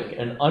logic,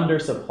 an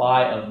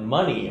undersupply of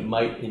money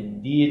might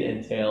indeed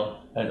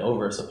entail an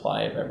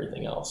oversupply of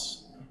everything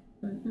else.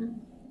 Mm-hmm.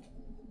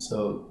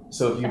 So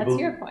if you That's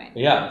your point.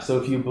 Yeah. So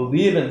if you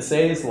believe in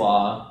Say's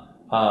law,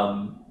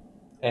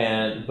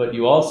 but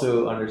you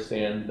also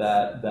understand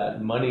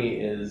that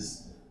money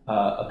is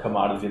a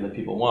commodity that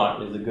people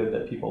want, is a good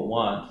that people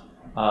want,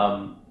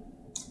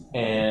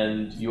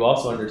 and you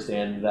also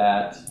understand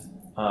that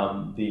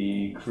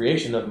the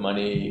creation of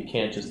money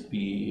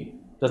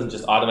doesn't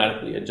just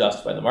automatically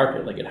adjust by the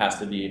market. Like, it has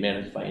to be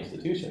managed by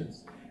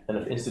institutions. And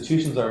if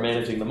institutions are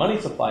managing the money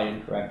supply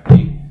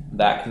incorrectly,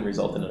 that can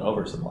result in an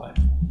oversupply.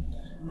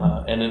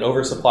 And an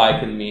oversupply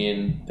can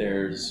mean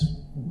there's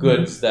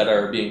goods that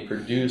are being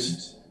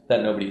produced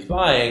that nobody's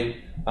buying,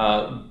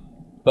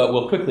 but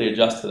we'll quickly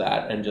adjust to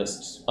that and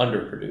just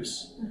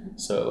underproduce. Mm-hmm.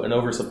 So an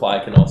oversupply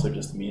can also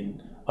just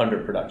mean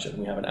underproduction.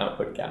 We have an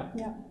output gap.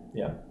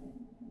 Yeah.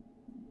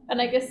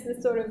 And I guess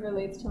this sort of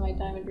relates to my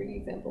diamond ring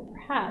example,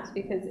 perhaps,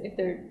 because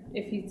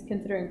if he's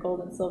considering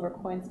gold and silver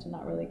coins to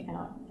not really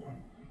count,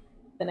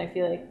 then I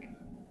feel like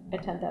a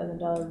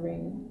 $10,000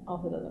 ring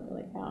also doesn't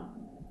really count.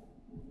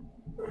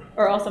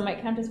 Or also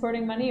might count as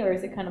hoarding money, or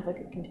is it kind of like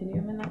a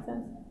continuum in that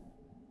sense?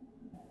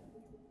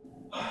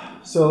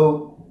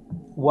 So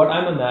what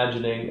I'm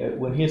imagining,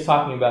 when he's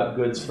talking about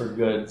goods for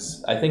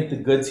goods, I think the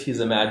goods he's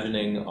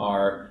imagining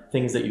are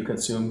things that you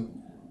consume,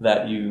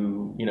 that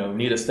you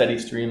need a steady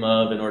stream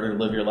of in order to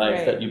live your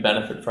life, that you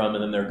benefit from,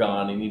 and then they're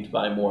gone, you need to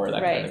buy more,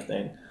 that kind of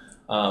thing.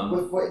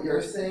 With what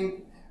you're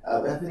saying,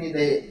 Bethany,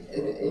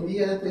 in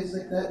India and places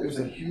like that, there's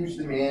a huge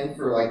demand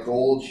for like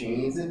gold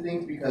chains and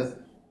things, because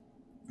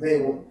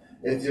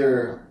if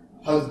your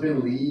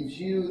husband leaves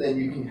you, then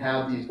you can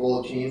have these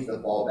gold chains to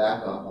fall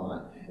back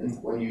on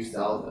and when you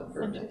sell them.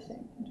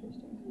 Interesting.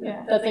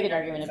 Yeah, that's like an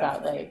argument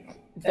about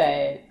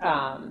that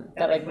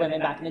like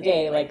women back in the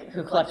day, like,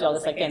 who collected all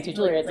this like fancy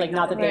jewelry. It's like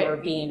not that they were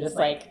being just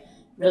like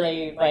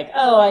really like,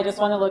 oh, I just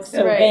want to look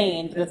so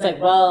vain, but it's like,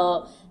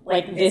 well,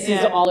 like, this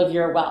is all of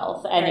your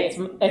wealth, and it's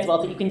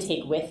wealth that you can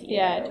take with you.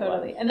 Yeah,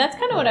 totally. And that's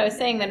kind of what I was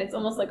saying, that it's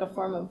almost like a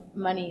form of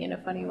money in a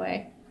funny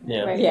way.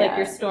 Yeah. Right? Yeah. Like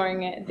you're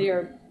storing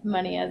your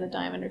money as a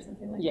diamond or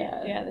something like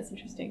that. Yeah, that's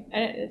interesting.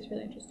 It's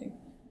really interesting.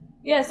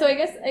 Yeah, so I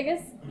guess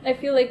I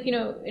feel like,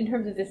 in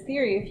terms of this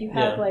theory, if you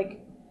have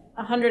like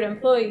 100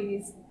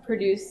 employees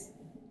produce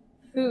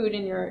food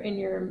in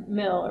your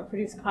mill, or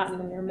produce cotton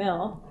in your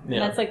mill, and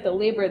that's like the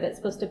labor that's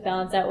supposed to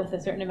balance out with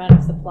a certain amount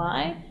of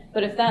supply.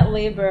 But if that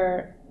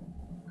labor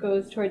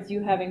goes towards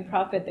you having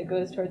profit that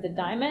goes towards the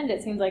diamond,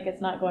 it seems like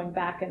it's not going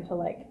back into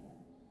like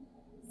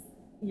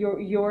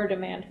your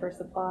demand for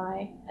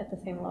supply at the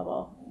same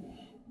level.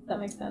 Does that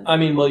make sense? I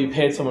mean, well, you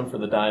paid someone for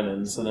the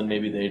diamonds, so then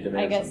maybe they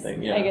demand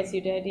something. Yeah. I guess you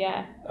did,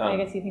 yeah. I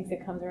guess he thinks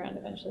it comes around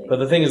eventually. But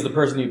the thing is, the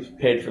person you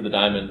paid for the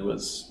diamond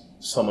was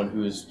someone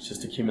who's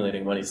just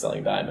accumulating money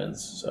selling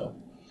diamonds, so.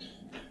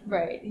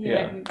 Right, he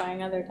might be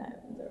buying other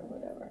diamonds or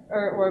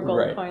whatever, or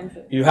gold coins.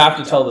 You have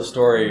to tell the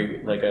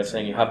story, like I was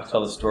saying, you have to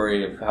tell the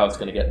story of how it's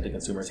going to get into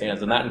consumers'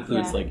 hands, and that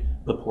includes like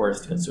the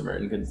poorest consumer,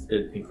 and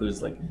it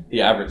includes like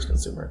the average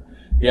consumer.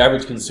 The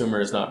average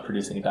consumer is not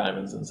producing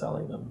diamonds and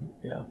selling them.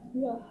 Yeah,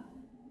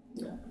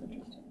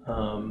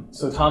 interesting.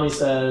 So Tommy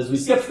says, we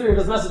skipped through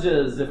his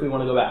messages if we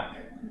want to go back.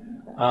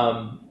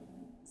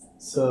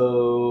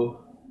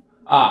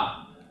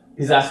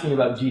 He's asking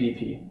about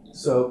GDP.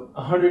 So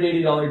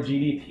 $180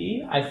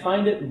 GDP, I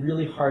find it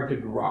really hard to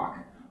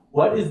grok.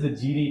 What is the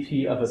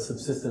GDP of a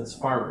subsistence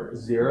farmer?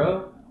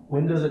 0?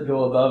 When does it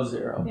go above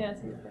 0? Yeah,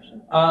 that's a good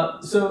question.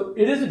 So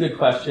it is a good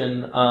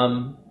question.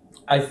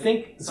 I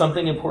think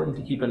something important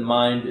to keep in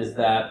mind is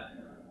that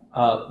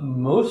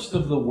most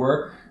of the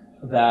work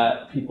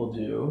that people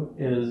do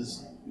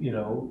is,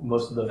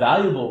 most of the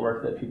valuable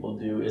work that people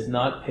do is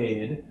not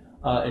paid,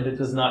 and it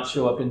does not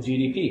show up in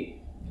GDP.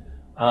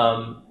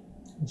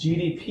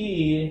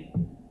 GDP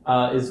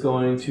is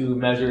going to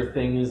measure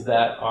things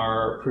that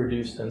are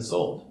produced and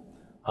sold.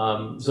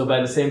 So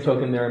by the same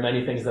token, there are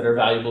many things that are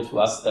valuable to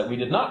us that we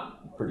did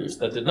not produce,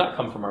 that did not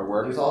come from our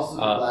work. There's also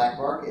the black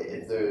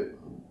market.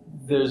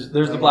 There's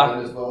the black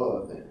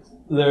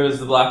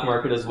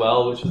market as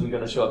well, which isn't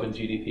going to show up in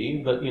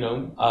GDP. But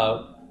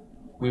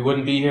we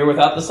wouldn't be here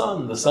without the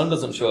sun. The sun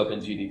doesn't show up in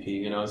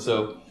GDP.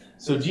 So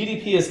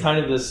GDP is kind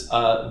of this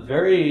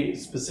very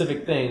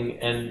specific thing,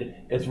 and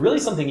it's really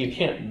something you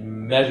can't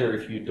measure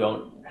if you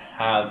don't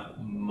have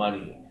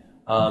money.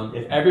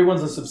 If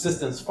everyone's a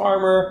subsistence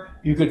farmer,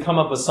 you could come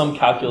up with some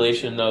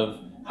calculation of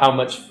how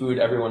much food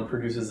everyone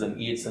produces and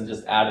eats and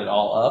just add it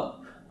all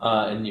up,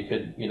 and you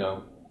could,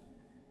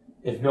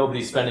 if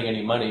nobody's spending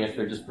any money, if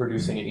they're just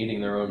producing and eating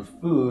their own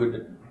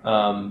food,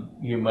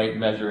 you might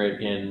measure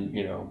it in,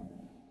 you know,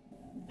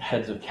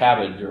 heads of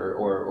cabbage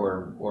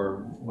or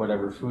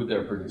whatever food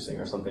they're producing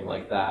or something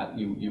like that.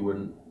 You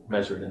wouldn't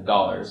measure it in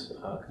dollars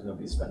because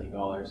nobody's spending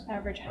dollars.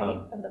 Average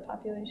height of the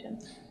population.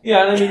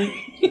 Yeah, and I mean,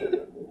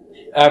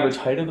 average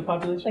height of the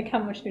population? Like how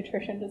much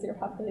nutrition does your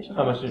population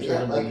How have? much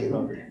nutrition does your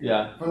population?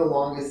 Yeah. For the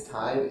longest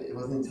time, it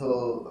wasn't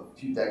until a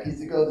few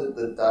decades ago that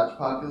the Dutch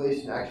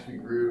population actually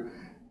grew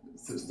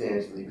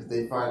substantially because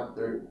they find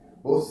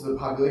most of the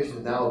population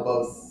is now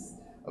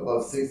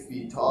above 6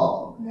 feet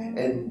tall,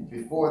 and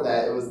before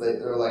that it was like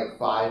they were like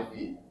 5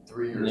 feet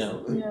 3 or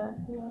something. Yeah.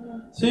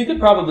 So you could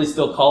probably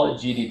still call it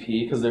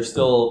GDP because they're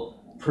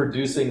still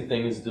producing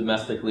things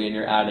domestically and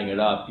you're adding it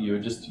up. You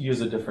would just use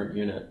a different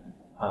unit,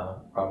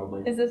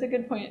 probably. Is this a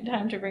good point in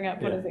time to bring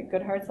up, what is it,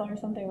 Goodhart's law or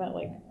something about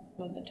like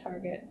when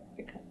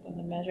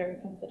the measure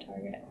becomes the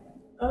target?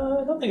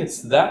 I don't think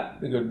it's that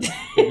good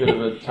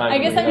of a time. I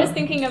guess I'm just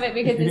thinking of it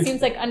because it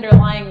seems like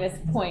underlying this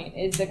point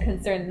is the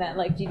concern that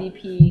like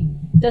GDP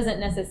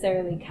doesn't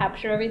necessarily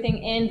capture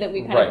everything, and that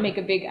we kind of make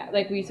a big,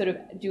 like we sort of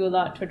do a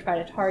lot to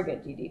try to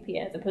target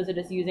GDP as opposed to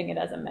just using it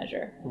as a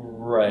measure.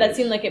 Right. That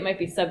seemed like it might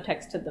be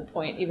subtext to the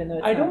point, even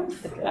though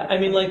it's I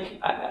mean, like,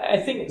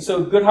 I think,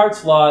 so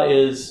Goodhart's law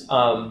is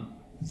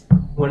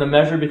when a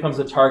measure becomes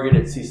a target,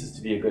 it ceases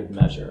to be a good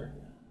measure.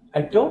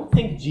 I don't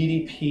think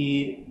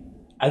GDP,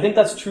 I think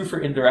that's true for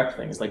indirect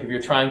things. Like if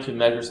you're trying to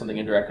measure something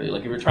indirectly,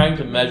 like if you're trying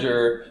to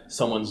measure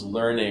someone's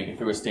learning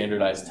through a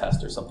standardized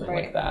test or something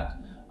like that,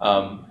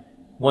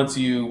 once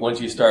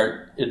you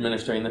start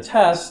administering the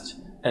test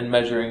and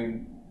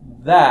measuring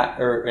that,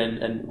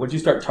 and once you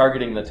start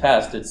targeting the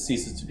test, it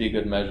ceases to be a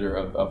good measure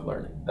of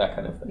learning, that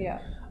kind of thing. Yeah.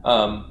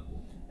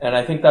 And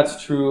I think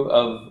that's true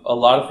of a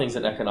lot of things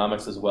in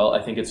economics as well.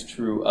 I think it's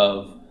true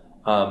of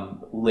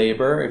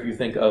labor. If you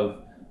think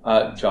of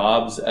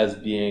jobs as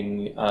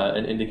being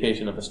an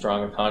indication of a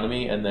strong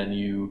economy, and then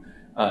you,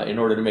 in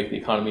order to make the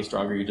economy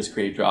stronger, you just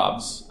create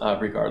jobs,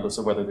 regardless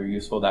of whether they're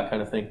useful, that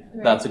kind of thing.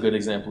 Right. That's a good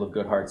example of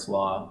Goodhart's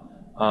law.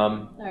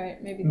 All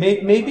right,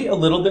 maybe a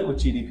little bit with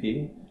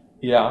GDP,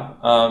 yeah,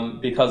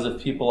 because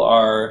if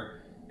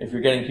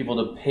you're getting people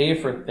to pay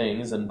for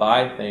things and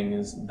buy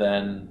things,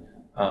 then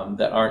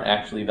that aren't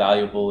actually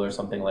valuable or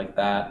something like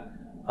that,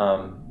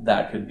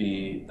 that could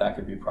be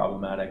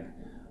problematic.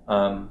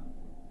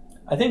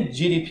 I think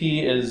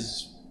GDP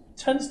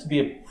tends to be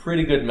a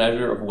pretty good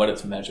measure of what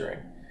it's measuring.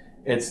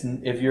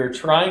 If you're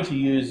trying to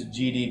use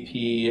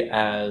GDP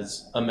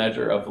as a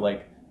measure of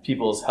like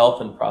people's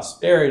health and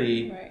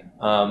prosperity,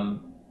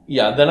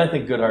 then I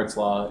think Goodhart's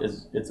law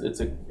it's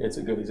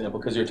a good example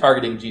because you're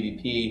targeting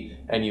GDP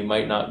and you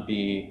might not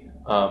be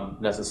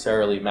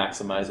necessarily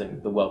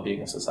maximizing the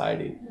well-being of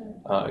society.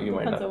 You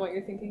might Depends not. on what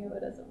you're thinking of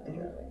it as a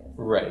measure, I guess.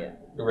 Right. Yeah.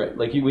 Right.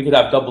 Like we could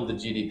have double the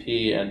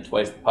GDP and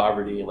twice the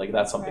poverty. Like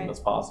that's something that's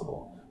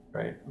possible.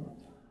 Right.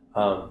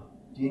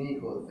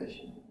 Gini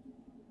coefficient.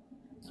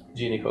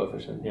 Gini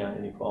coefficient. Yeah.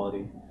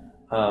 Inequality.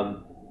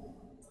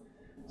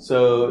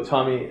 So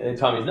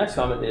Tommy's next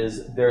comment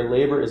is their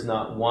labor is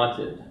not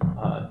wanted,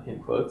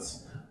 in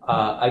quotes.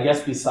 I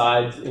guess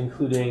besides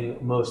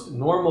including most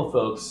normal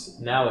folks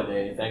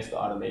nowadays, thanks to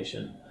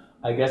automation,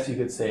 I guess you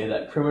could say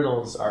that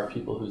criminals are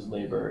people whose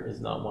labor is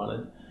not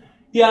wanted.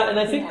 Yeah, and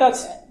I think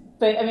that's...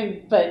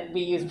 But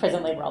we use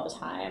prison labor all the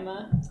time.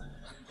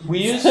 We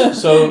use...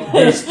 So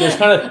there's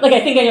kind of... Like,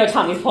 I think I know what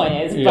Tommy's point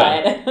is,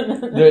 but... I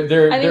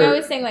think I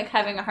was saying, like,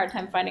 having a hard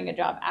time finding a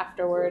job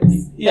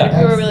afterwards. Yeah. If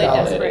we were really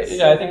desperate.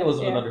 Yeah, I think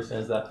Elizabeth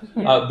understands that.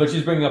 But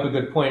she's bringing up a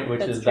good point,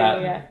 which is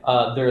that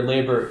their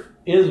labor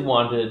is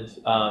wanted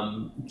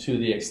to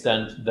the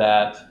extent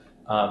that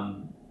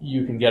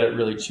you can get it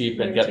really cheap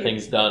and get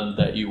things done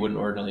that you wouldn't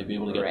ordinarily be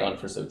able to get done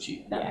for so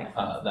cheap. That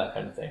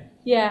kind of thing.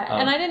 Yeah,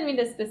 and I didn't mean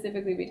to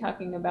specifically be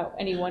talking about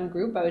any one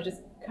group. I was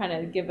just kind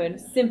of give a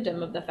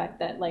symptom of the fact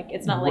that like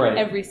it's not like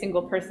every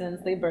single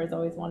person's labor is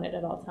always wanted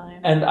at all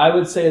times. And I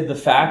would say the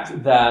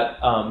fact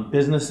that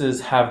businesses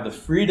have the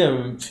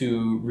freedom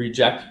to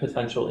reject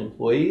potential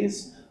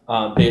employees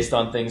based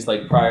on things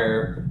like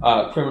prior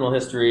criminal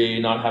history,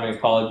 not having a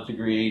college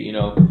degree,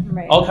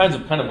 all kinds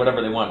of kind of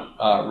whatever they want,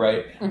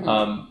 right?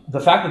 The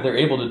fact that they're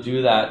able to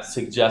do that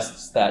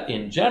suggests that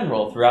in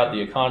general, throughout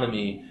the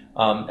economy,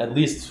 at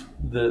least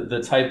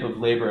the type of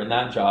labor in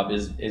that job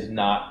is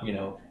not,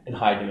 in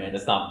high demand.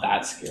 It's not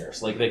that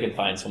scarce. Like they can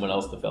find someone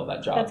else to fill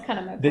that job. That's kind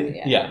of my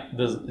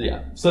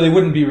point, So they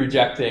wouldn't be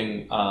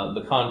rejecting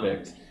the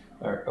convict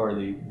or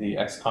the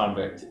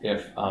ex-convict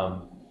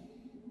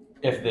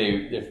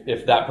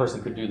if that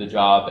person could do the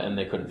job and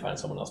they couldn't find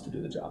someone else to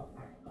do the job.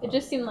 It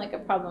just seemed like a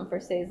problem for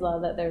Say's law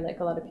that there are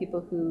like a lot of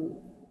people who,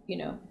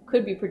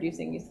 could be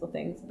producing useful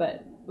things,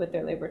 but with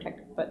their labor tech,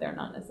 but they're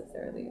not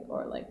necessarily,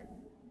 or like,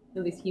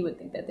 at least he would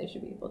think that they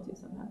should be able to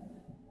somehow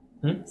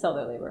sell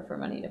their labor for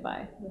money to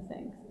buy the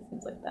things. It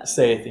seems like that.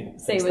 Say would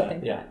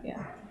think that,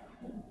 yeah.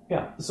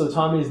 Yeah. So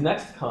Tommy's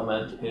next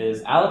comment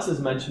is Alex is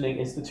mentioning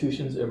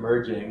institutions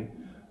emerging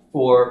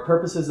for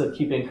purposes of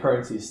keeping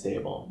currencies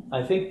stable.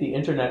 I think the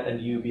internet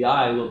and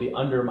UBI will be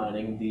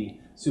undermining the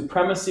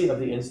supremacy of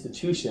the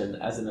institution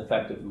as an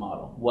effective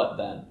model. What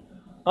then?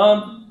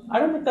 I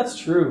don't think that's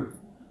true.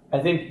 I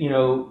think,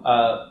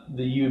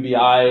 the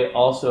UBI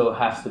also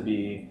has to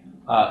be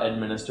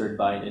administered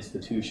by an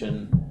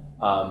institution.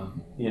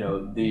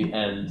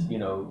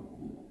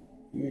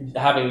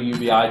 Having a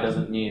UBI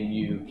doesn't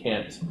mean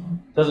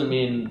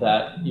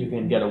that you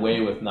can get away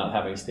with not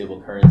having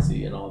stable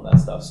currency and all of that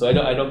stuff. So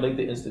I don't think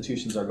the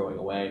institutions are going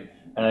away,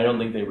 and I don't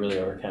think they really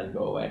ever can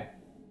go away.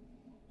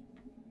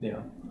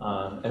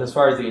 And as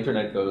far as the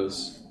internet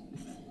goes,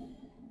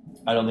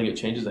 I don't think it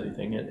changes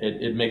anything.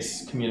 It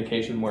makes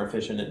communication more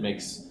efficient. It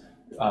makes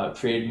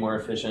trade more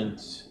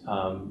efficient.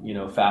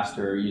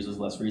 Faster, uses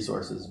less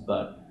resources.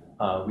 But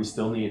we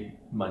still need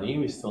money.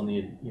 We still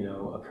need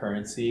a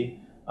currency.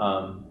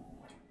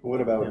 What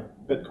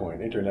about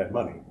Bitcoin, internet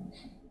money?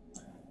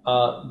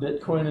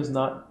 Bitcoin is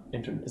not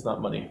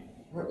money.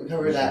 We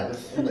covered that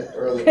in the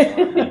early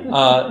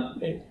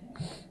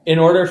In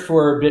order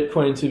for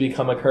Bitcoin to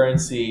become a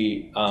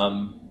currency,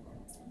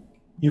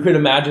 you could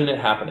imagine it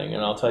happening,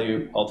 and I'll tell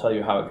you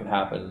how it could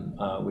happen,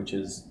 which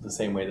is the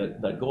same way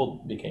that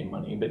gold became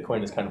money.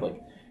 Bitcoin is kind of like,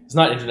 it's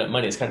not internet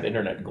money, it's kind of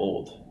internet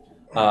gold.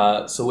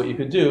 So what you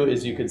could do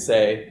is you could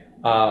say,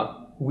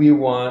 we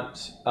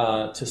want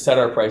to set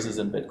our prices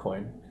in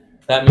Bitcoin.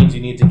 That means you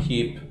need to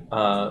keep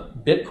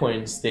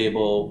Bitcoin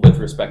stable with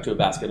respect to a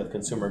basket of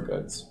consumer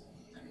goods.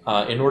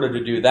 In order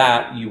to do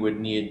that, you would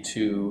need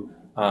to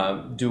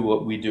do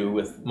what we do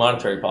with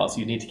monetary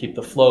policy. You need to keep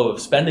the flow of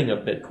spending of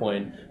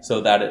Bitcoin so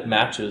that it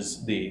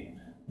matches the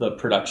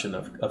production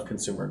of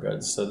consumer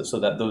goods, so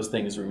that those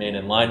things remain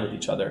in line with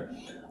each other.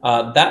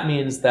 That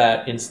means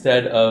that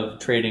instead of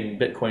trading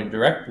Bitcoin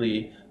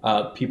directly,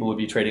 people would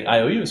be trading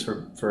IOUs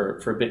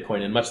for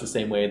Bitcoin in much the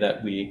same way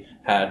that we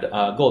had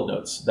gold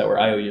notes that were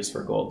IOUs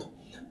for gold.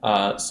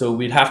 So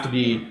we'd have to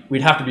be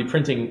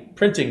printing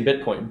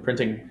Bitcoin,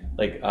 printing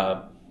like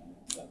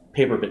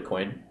paper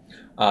Bitcoin,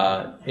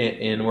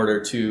 in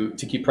order to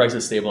keep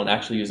prices stable and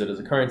actually use it as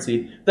a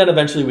currency. Then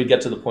eventually we'd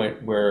get to the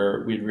point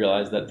where we'd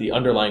realize that the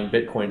underlying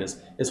Bitcoin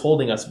is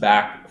holding us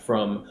back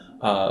from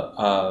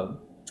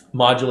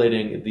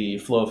modulating the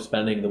flow of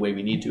spending the way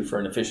we need to for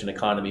an efficient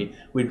economy.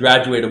 We'd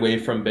graduate away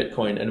from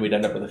Bitcoin and we'd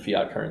end up with a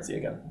fiat currency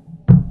again.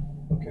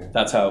 Okay.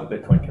 That's how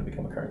Bitcoin can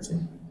become a currency.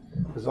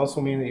 Does it also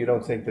mean that you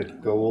don't think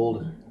that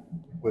gold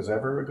was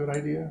ever a good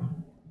idea?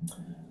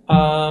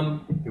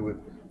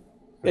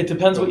 It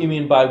depends what you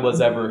mean by was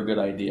ever a good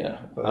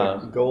idea.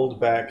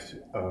 Gold-backed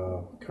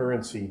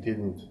currency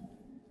didn't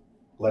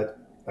let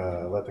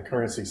the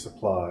currency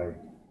supply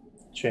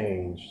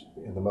change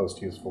in the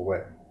most useful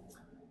way.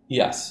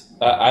 Yes,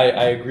 I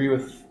agree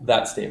with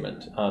that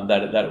statement,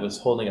 that it was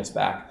holding us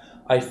back.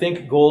 I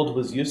think gold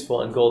was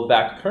useful and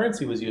gold-backed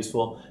currency was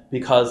useful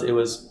because it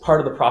was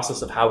part of the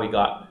process of how we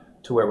got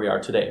to where we are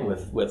today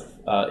with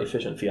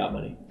efficient fiat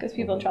money. Because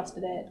people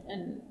trusted it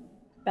and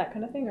that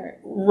kind of thing, or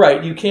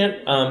right? You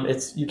can't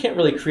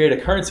really create a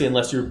currency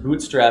unless you're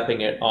bootstrapping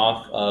it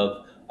off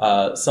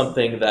of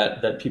something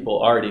that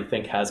people already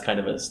think has kind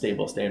of a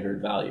stable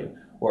standard value,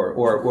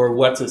 or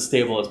what's as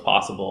stable as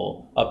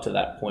possible up to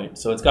that point.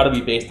 So it's got to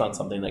be based on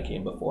something that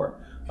came before,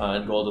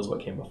 and gold is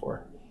what came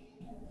before.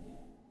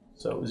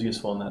 So it was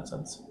useful in that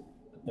sense.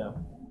 Yeah.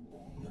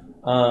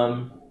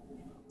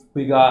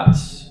 We got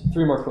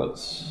 3 more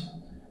quotes.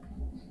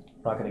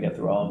 I'm not going to get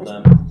through all of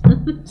them.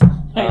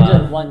 I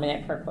did 1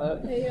 minute per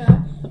quote.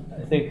 yeah.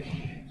 I think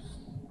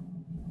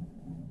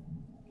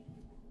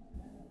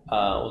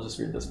we'll just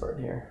read this part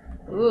here.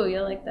 Ooh,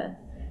 you'll like that.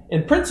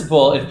 In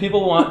principle, if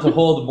people want to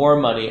hold more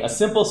money, a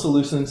simple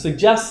solution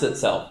suggests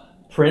itself.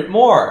 Print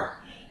more.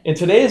 In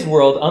today's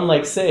world,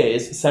 unlike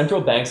Say's,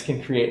 central banks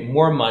can create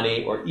more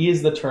money or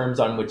ease the terms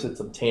on which it's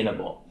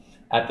obtainable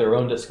at their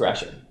own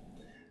discretion.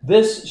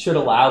 This should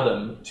allow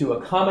them to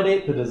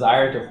accommodate the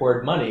desire to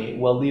hoard money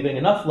while leaving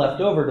enough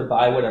left over to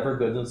buy whatever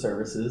goods and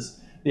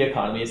services the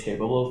economy is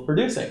capable of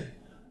producing.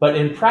 But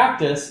in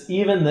practice,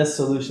 even this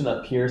solution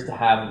appears to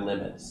have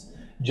limits,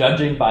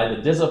 judging by the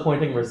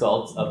disappointing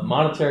results of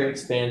monetary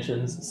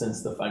expansions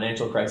since the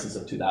financial crisis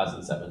of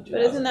 2007.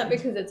 But isn't that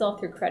because it's all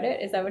through credit?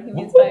 Is that what he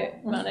means by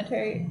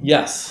monetary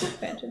Yes,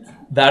 expansions?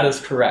 that is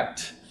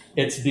correct.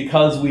 It's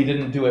because we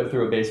didn't do it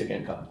through a basic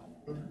income.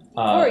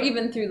 Or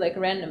even through like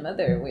random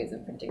other ways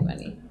of printing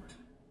money.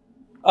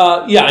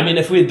 Yeah, I mean,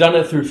 if we had done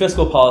it through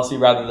fiscal policy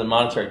rather than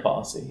monetary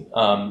policy,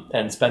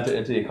 and spent it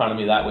into the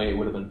economy that way, it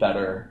would have been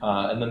better.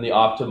 And then the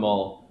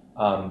optimal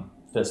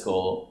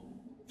fiscal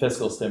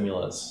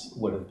stimulus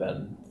would have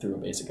been through a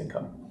basic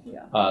income.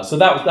 Yeah. So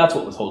that's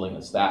what was holding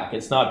us back.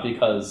 It's not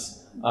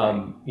because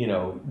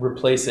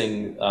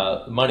replacing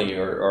money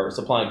or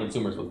supplying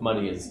consumers with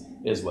money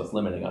is what's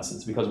limiting us.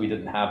 It's because we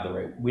didn't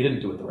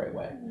do it the right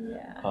way.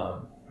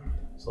 Yeah.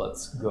 So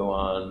let's go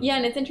on. Yeah,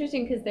 and it's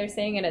interesting because they're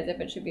saying it as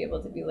if it should be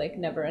able to be like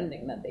never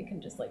ending, that they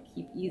can just like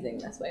keep easing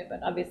this way.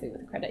 But obviously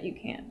with credit, you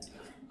can't.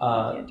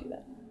 You can't do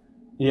that.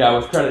 Yeah,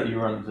 with credit, you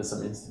run into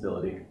some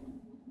instability.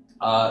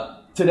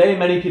 Today,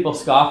 many people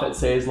scoff at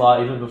Say's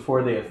law even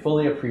before they have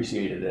fully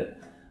appreciated it.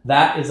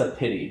 That is a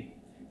pity.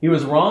 He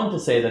was wrong to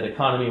say that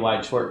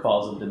economy-wide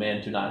shortfalls of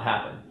demand do not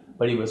happen,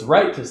 but he was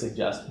right to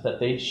suggest that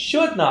they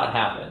should not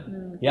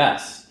happen.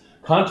 Yes,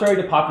 contrary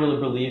to popular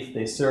belief,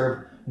 they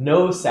serve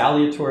no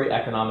salutary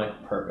economic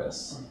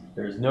purpose.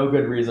 There's no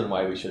good reason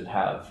why we should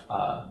have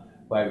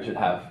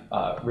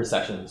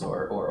recessions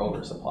or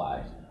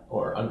oversupply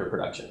or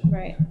underproduction.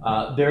 Right.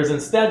 There's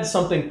instead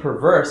something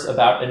perverse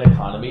about an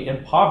economy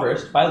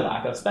impoverished by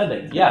lack of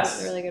spending. Yes,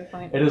 That's a really good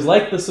point. it is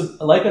like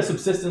a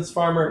subsistence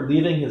farmer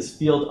leaving his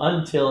field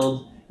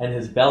untilled and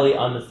his belly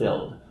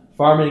unfilled,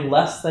 farming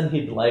less than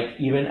he'd like,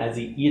 even as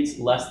he eats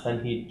less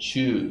than he'd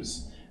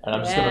choose. And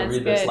I'm just going to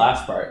read this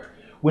last part.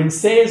 When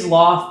Say's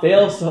law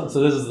fails to,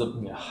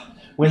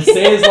 when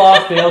Say's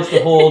law fails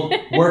to hold,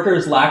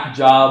 workers lack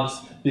jobs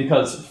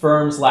because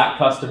firms lack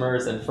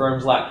customers, and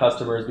firms lack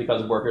customers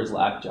because workers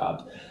lack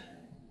jobs.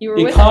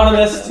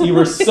 Economists, you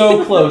were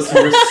so close.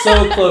 You were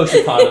so close,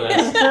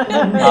 economists.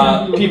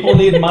 People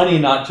need money,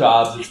 not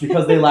jobs. It's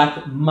because they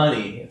lack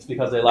money. It's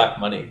because they lack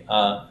money.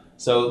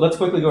 So let's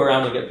quickly go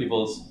around and get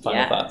people's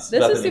final thoughts. This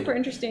Bethany. is super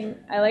interesting.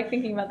 I like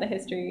thinking about the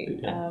history,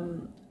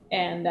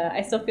 and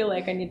I still feel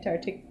like I need to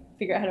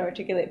figure out how to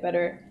articulate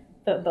better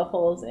the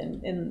holes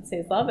in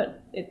Say's law,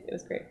 but it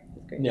was great. It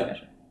was a great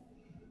discussion.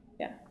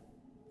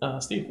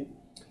 Steve?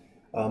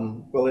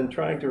 Well, in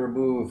trying to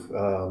remove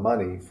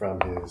money from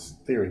his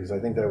theories, I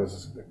think that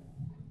was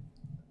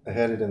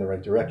headed in the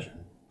right direction,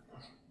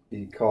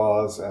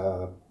 because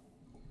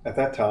at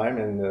that time,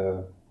 and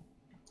a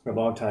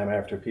long time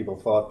after, people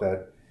thought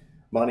that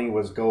money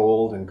was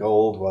gold, and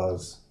gold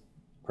was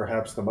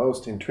perhaps the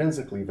most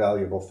intrinsically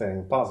valuable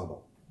thing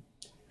possible.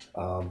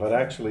 But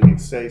actually,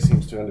 Say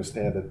seems to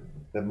understand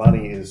that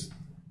money is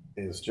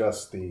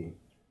just the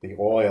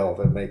oil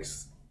that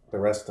makes the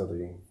rest of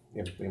the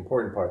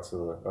important parts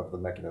of the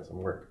mechanism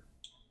work.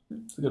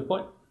 That's a good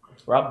point.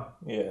 Rob?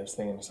 Yeah, I was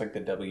thinking it's like the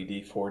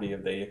WD-40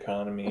 of the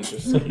economy,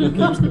 just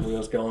keeps the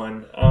wheels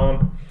going.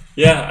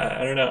 Yeah,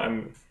 I don't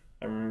know.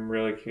 I'm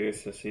really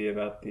curious to see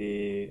about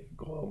the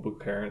global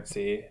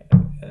currency,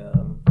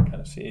 kind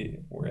of see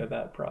where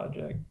that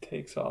project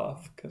takes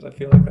off, because I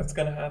feel like that's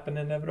going to happen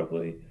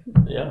inevitably.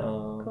 Yeah.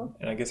 Cool.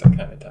 And I guess that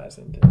kind of ties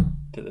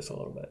into this a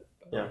little bit.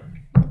 Yeah.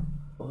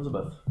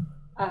 Elizabeth?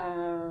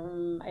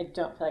 I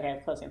don't feel like I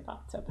have closing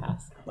thoughts, so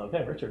pass.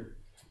 Okay, Richard.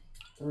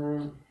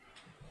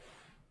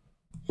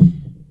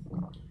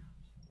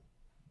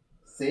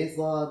 Say's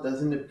law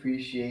doesn't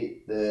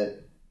appreciate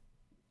the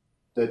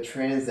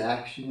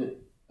transaction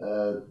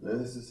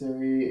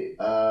necessary,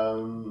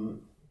 the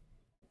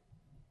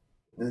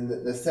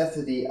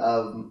necessity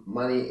of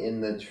money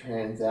in the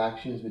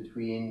transactions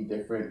between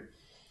different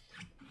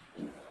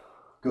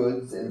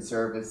goods and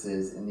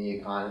services in the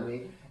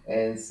economy,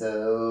 and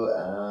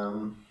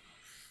so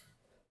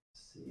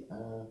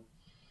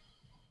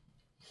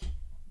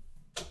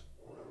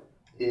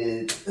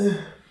it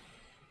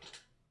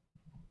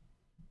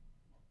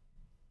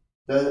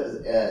does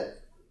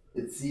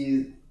it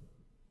sees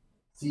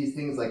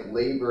things like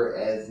labor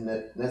as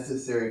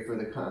necessary for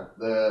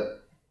the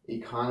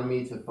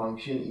economy to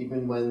function,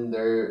 even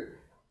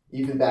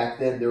back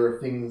then there were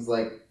things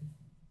like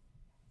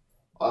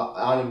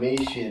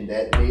automation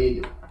that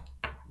made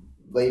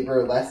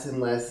labor less and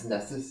less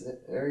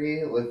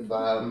necessary, with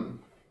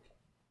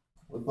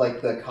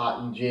like the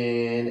cotton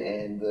gin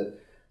and the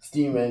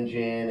steam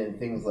engine and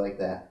things like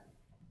that.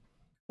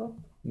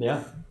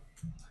 Yeah.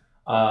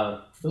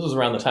 This was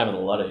around the time of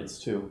the Luddites,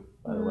 too,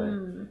 by the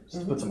way.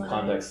 Just to put some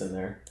context in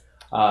there.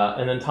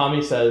 And then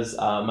Tommy says,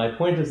 my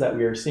point is that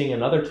we are seeing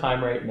another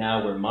time right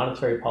now where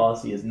monetary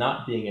policy is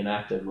not being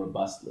enacted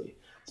robustly,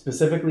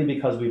 specifically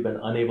because we've been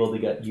unable to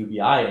get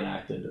UBI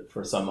enacted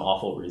for some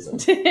awful reason.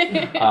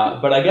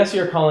 But I guess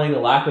you're calling the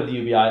lack of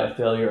UBI a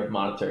failure of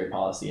monetary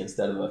policy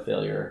instead of a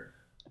failure...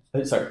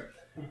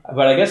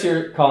 But I guess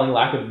you're calling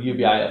lack of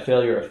UBI a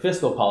failure of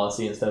fiscal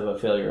policy instead of a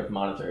failure of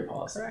monetary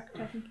policy. Correct.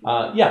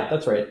 Yeah,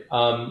 that's right.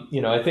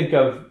 I think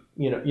of,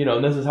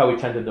 and this is how we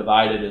tend to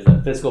divide it, is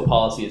that fiscal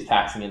policy is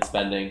taxing and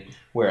spending,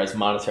 whereas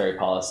monetary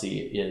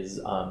policy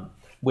is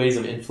ways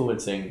of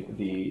influencing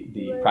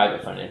the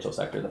private financial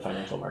sector, the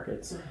financial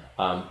markets.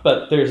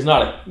 But there's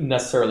not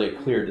necessarily a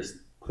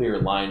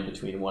clear line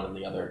between one and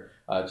the other,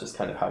 just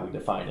kind of how we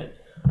define it.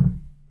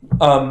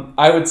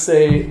 I would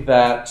say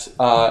that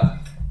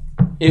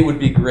it would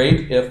be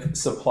great if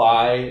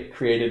supply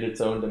created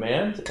its own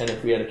demand, and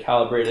if we had a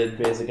calibrated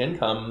basic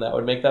income, that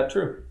would make that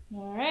true.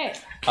 All right.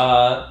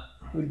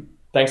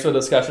 Thanks for the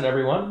discussion,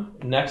 everyone.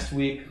 Next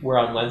week, we're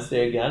on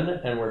Wednesday again,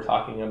 and we're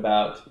talking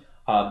about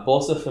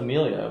Bolsa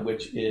Familia,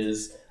 which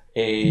is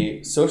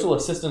a social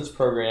assistance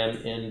program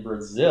in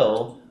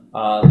Brazil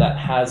that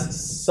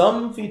has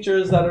some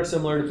features that are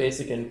similar to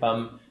basic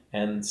income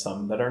and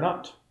some that are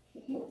not.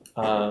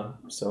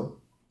 So,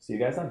 see you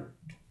guys then.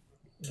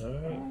 All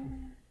right.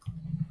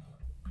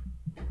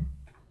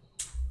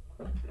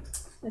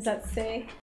 Does that say?